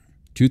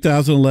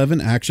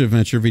 2011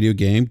 action-adventure video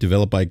game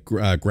developed by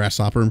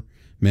Grasshopper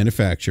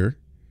Manufacture.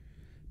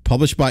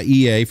 Published by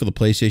EA for the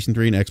PlayStation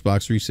 3 and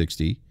Xbox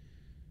 360.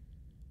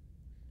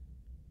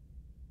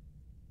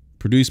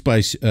 Produced by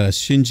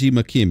Shinji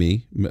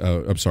Mikami.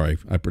 I'm sorry.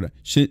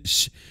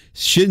 Shinji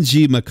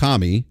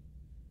Mikami,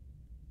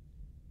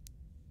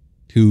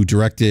 who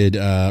directed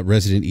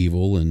Resident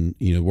Evil and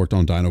worked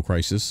on Dino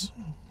Crisis.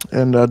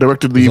 And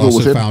directed The Evil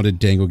Within. Also founded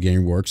Dango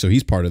Gameworks, so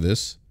he's part of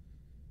this.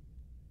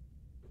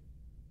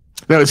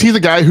 Now, is he the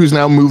guy who's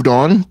now moved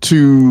on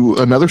to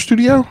another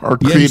studio or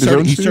created his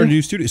own studio? He started a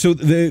new studio. So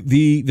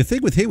the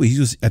thing with him,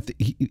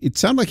 it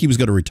sounded like he was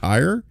going to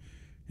retire,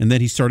 and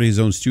then he started his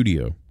own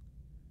studio.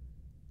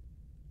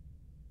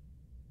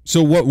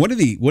 So one of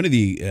the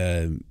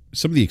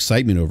some of the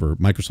excitement over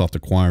Microsoft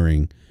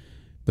acquiring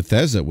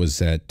Bethesda was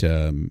that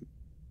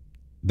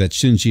that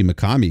Shinji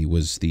Mikami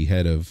was the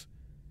head of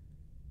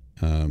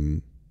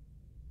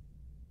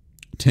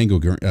Tango,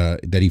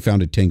 that he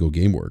founded Tango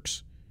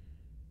Gameworks.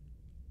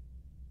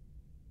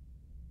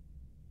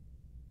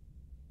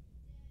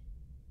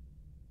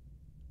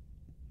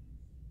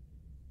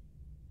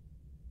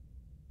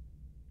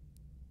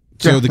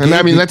 So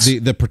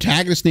the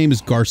protagonist's name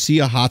is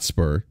Garcia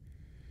Hotspur.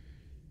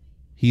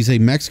 He's a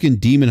Mexican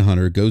demon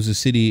hunter who goes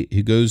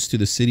to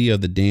the city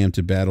of the damned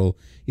to battle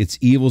its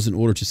evils in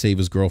order to save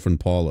his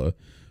girlfriend Paula,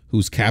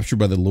 who's captured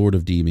by the Lord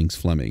of Demons,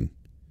 Fleming.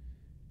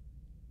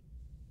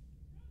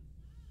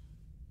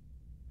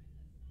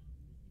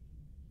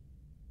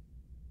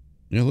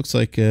 Yeah, it looks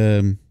like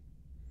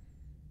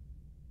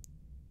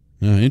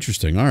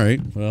interesting. All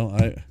right. Well,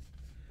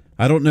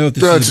 I don't know if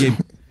this is a game.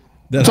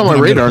 It's on my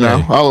radar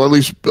now. I'll at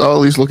least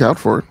look out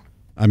for it.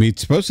 I mean,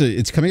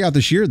 it's coming out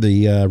this year.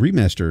 The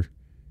remaster,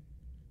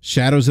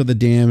 Shadows of the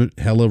Damned,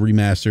 Hella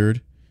Remastered.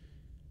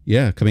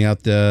 Yeah, coming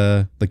out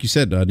like you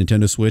said,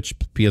 Nintendo Switch,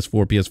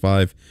 PS4,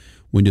 PS5,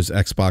 Windows,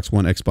 Xbox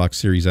One, Xbox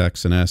Series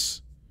X and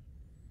S.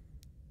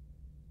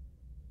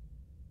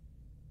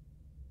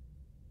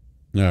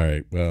 All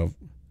right. Well,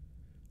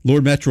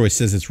 Lord Metroid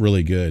says it's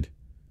really good.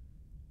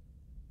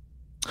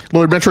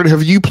 Lord Metroid,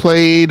 have you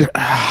played?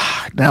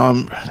 Now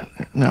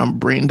I'm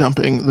brain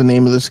dumping the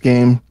name of this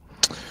game.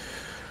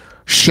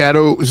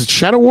 Is it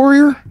Shadow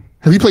Warrior?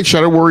 Have you played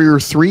Shadow Warrior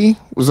 3?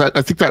 Was that,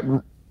 I think that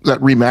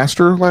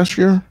remaster last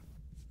year?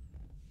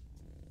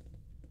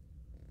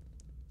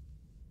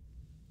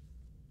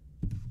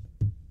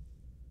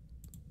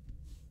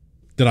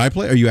 Did I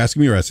play? Are you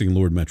asking me or asking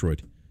Lord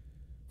Metroid?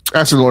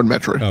 Asking Lord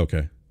Metroid. Oh,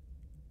 okay.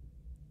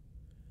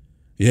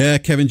 Yeah,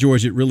 Kevin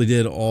George, it really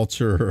did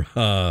alter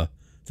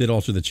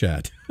the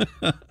chat.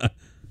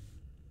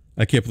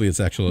 I can't believe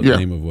it's actually the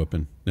name of a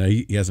weapon. No,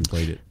 he hasn't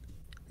played it.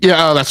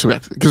 Yeah, that's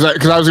correct. Because I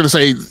was going to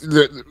say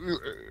that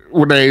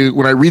when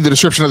I read the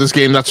description of this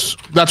game, that's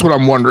what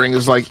I'm wondering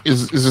is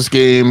this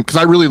game, because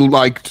I really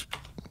liked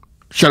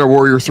Shadow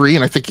Warrior 3,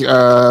 and I think in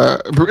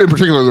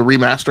particular the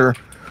remaster,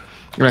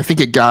 and I think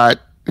it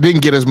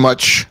didn't get as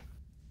much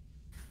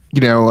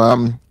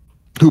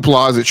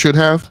hoopla as it should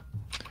have.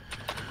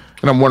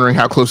 And I'm wondering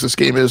how close this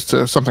game is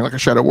to something like a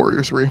Shadow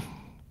Warrior 3.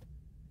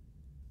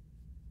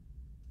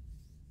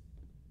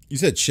 You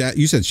said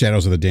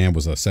Shadows of the Dam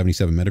was a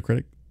 77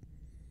 Metacritic?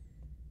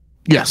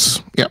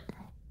 Yes. Yep.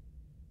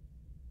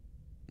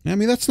 I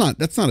mean, that's not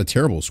a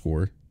terrible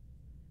score.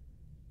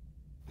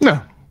 No.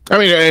 I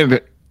mean,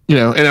 and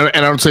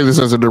I don't say this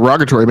as a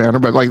derogatory manner,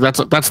 but like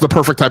that's the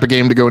perfect type of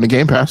game to go into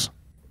Game Pass.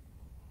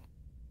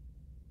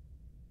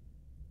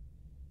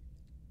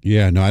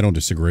 Yeah, no, I don't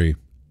disagree.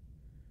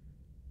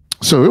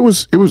 So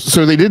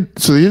they did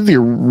the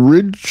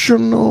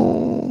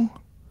original.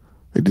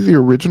 They did the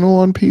original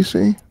on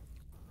PC.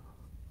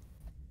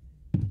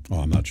 Oh,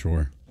 I'm not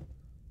sure.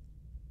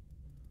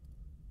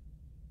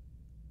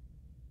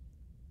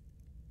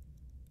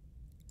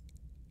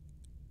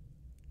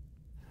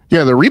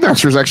 Yeah, the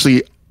remaster is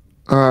actually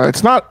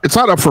it's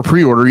not up for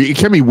pre-order. It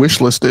can be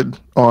wishlisted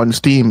on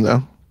Steam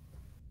though.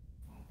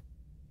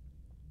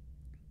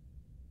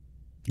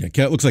 Yeah,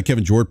 it looks like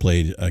Kevin George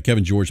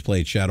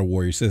played Shadow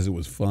Warrior. Says it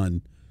was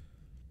fun.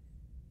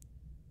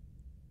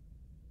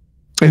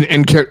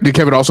 And did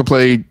Kevin also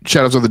play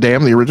Shadows of the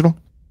Dam, the original?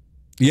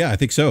 Yeah, I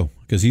think so,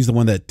 because he's the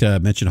one that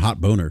mentioned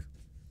Hot Boner.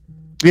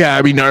 Yeah,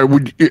 I mean,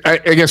 I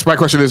guess my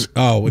question is,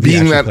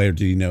 being that player,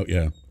 do you know?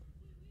 Yeah,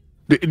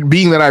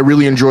 being that I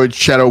really enjoyed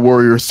Shadow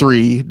Warrior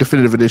 3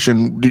 Definitive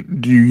Edition,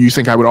 do you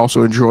think I would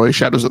also enjoy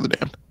Shadows of the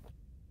Dam?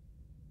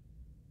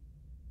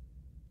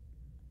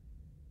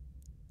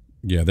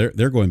 Yeah,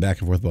 they're going back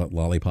and forth about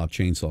Lollipop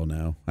Chainsaw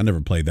now. I never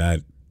played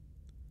that.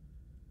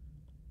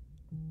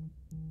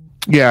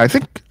 Yeah, I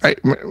think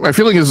my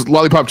feeling is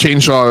Lollipop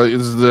Chainsaw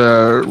is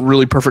the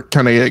really perfect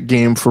kind of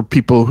game for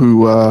people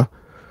who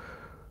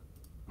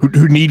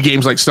need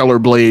games like Stellar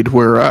Blade,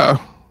 where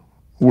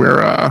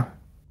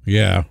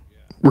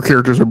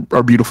characters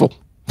are beautiful.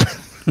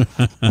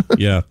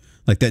 Yeah,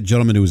 like that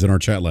gentleman who was in our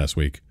chat last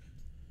week.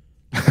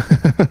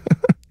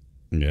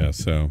 Yeah,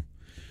 so.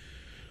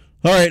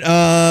 All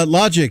right,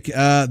 Logic,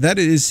 that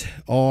is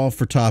all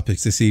for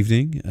topics this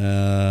evening.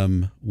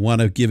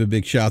 Want to give a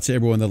big shout out to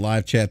everyone in the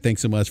live chat.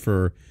 Thanks so much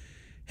for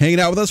hanging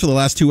out with us for the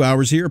last 2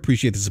 hours here.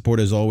 Appreciate the support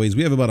as always.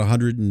 We have about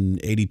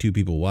 182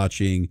 people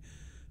watching.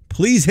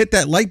 Please hit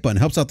that like button.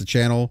 Helps out the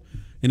channel.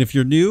 And if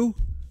you're new,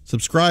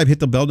 subscribe, hit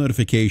the bell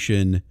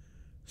notification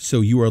so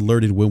you are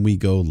alerted when we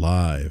go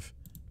live.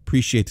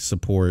 Appreciate the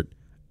support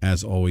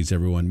as always,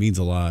 everyone. Means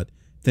a lot.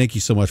 Thank you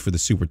so much for the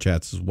super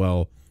chats as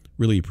well.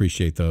 Really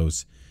appreciate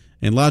those.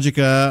 And Logic,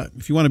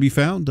 if you want to be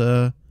found,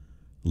 let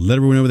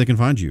everyone know where they can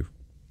find you.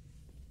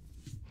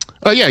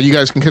 Yeah, you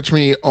guys can catch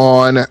me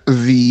on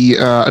the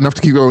Enough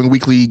to Keep Going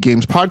Weekly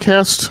Games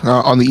podcast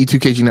on the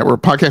E2KG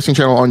Network podcasting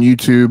channel on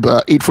YouTube,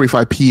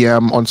 8:45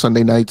 p.m. on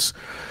Sunday nights.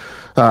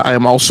 I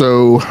am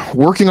also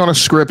working on a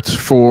script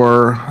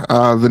for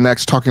the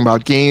next Talking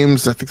About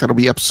Games. I think that'll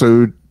be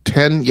episode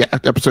 10. Yeah,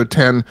 episode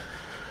 10.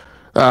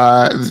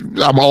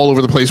 I'm all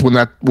over the place when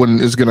that one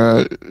is going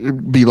to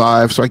be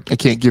live, so I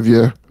can't give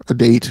you a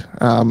date.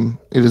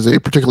 It is a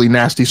particularly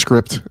nasty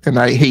script, and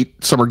I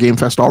hate Summer Game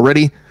Fest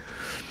already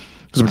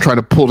because I'm trying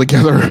to pull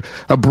together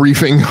a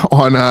briefing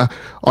on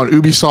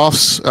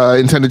Ubisoft's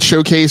intended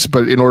showcase.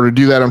 But in order to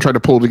do that, I'm trying to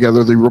pull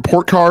together the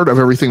report card of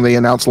everything they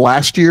announced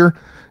last year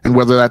and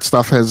whether that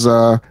stuff has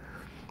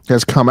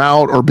come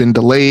out or been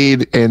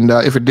delayed, and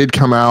if it did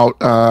come out,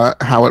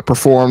 how it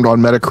performed on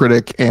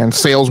Metacritic and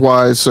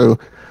sales-wise. So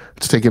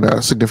it's taken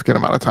a significant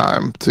amount of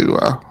time to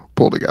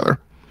pull together.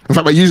 In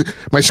fact,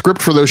 my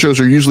script for those shows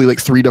are usually like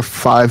 3 to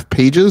 5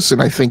 pages,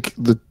 and I think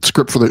the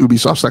script for the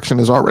Ubisoft section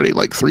is already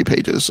like 3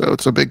 pages, so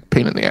it's a big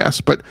pain in the ass.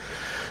 But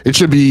it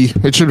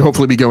should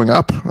hopefully be going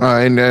up,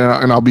 and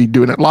I'll be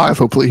doing it live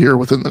hopefully here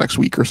within the next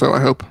week or so, I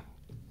hope.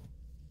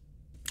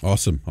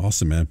 Awesome,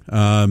 man.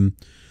 And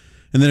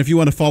then if you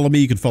want to follow me,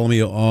 you can follow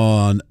me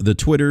on the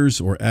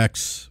Twitters or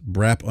X,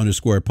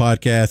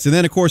 BRAP_podcast. And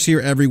then, of course, here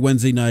every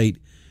Wednesday night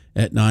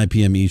at 9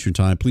 p.m. Eastern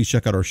Time. Please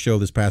check out our show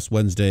this past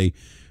Wednesday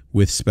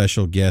with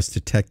special guest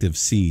Detective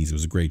Seeds. It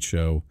was a great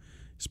show.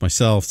 It's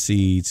myself,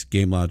 Seeds,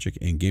 Game Logic,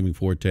 and Gaming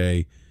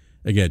Forte.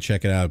 Again,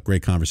 check it out.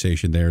 Great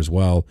conversation there as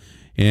well.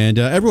 And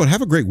everyone,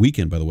 have a great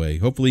weekend, by the way.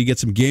 Hopefully you get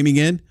some gaming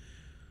in.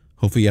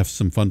 Hopefully you have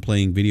some fun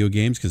playing video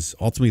games, because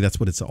ultimately that's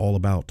what it's all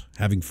about,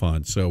 having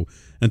fun. So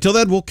until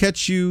then, we'll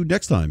catch you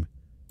next time.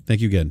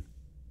 Thank you again.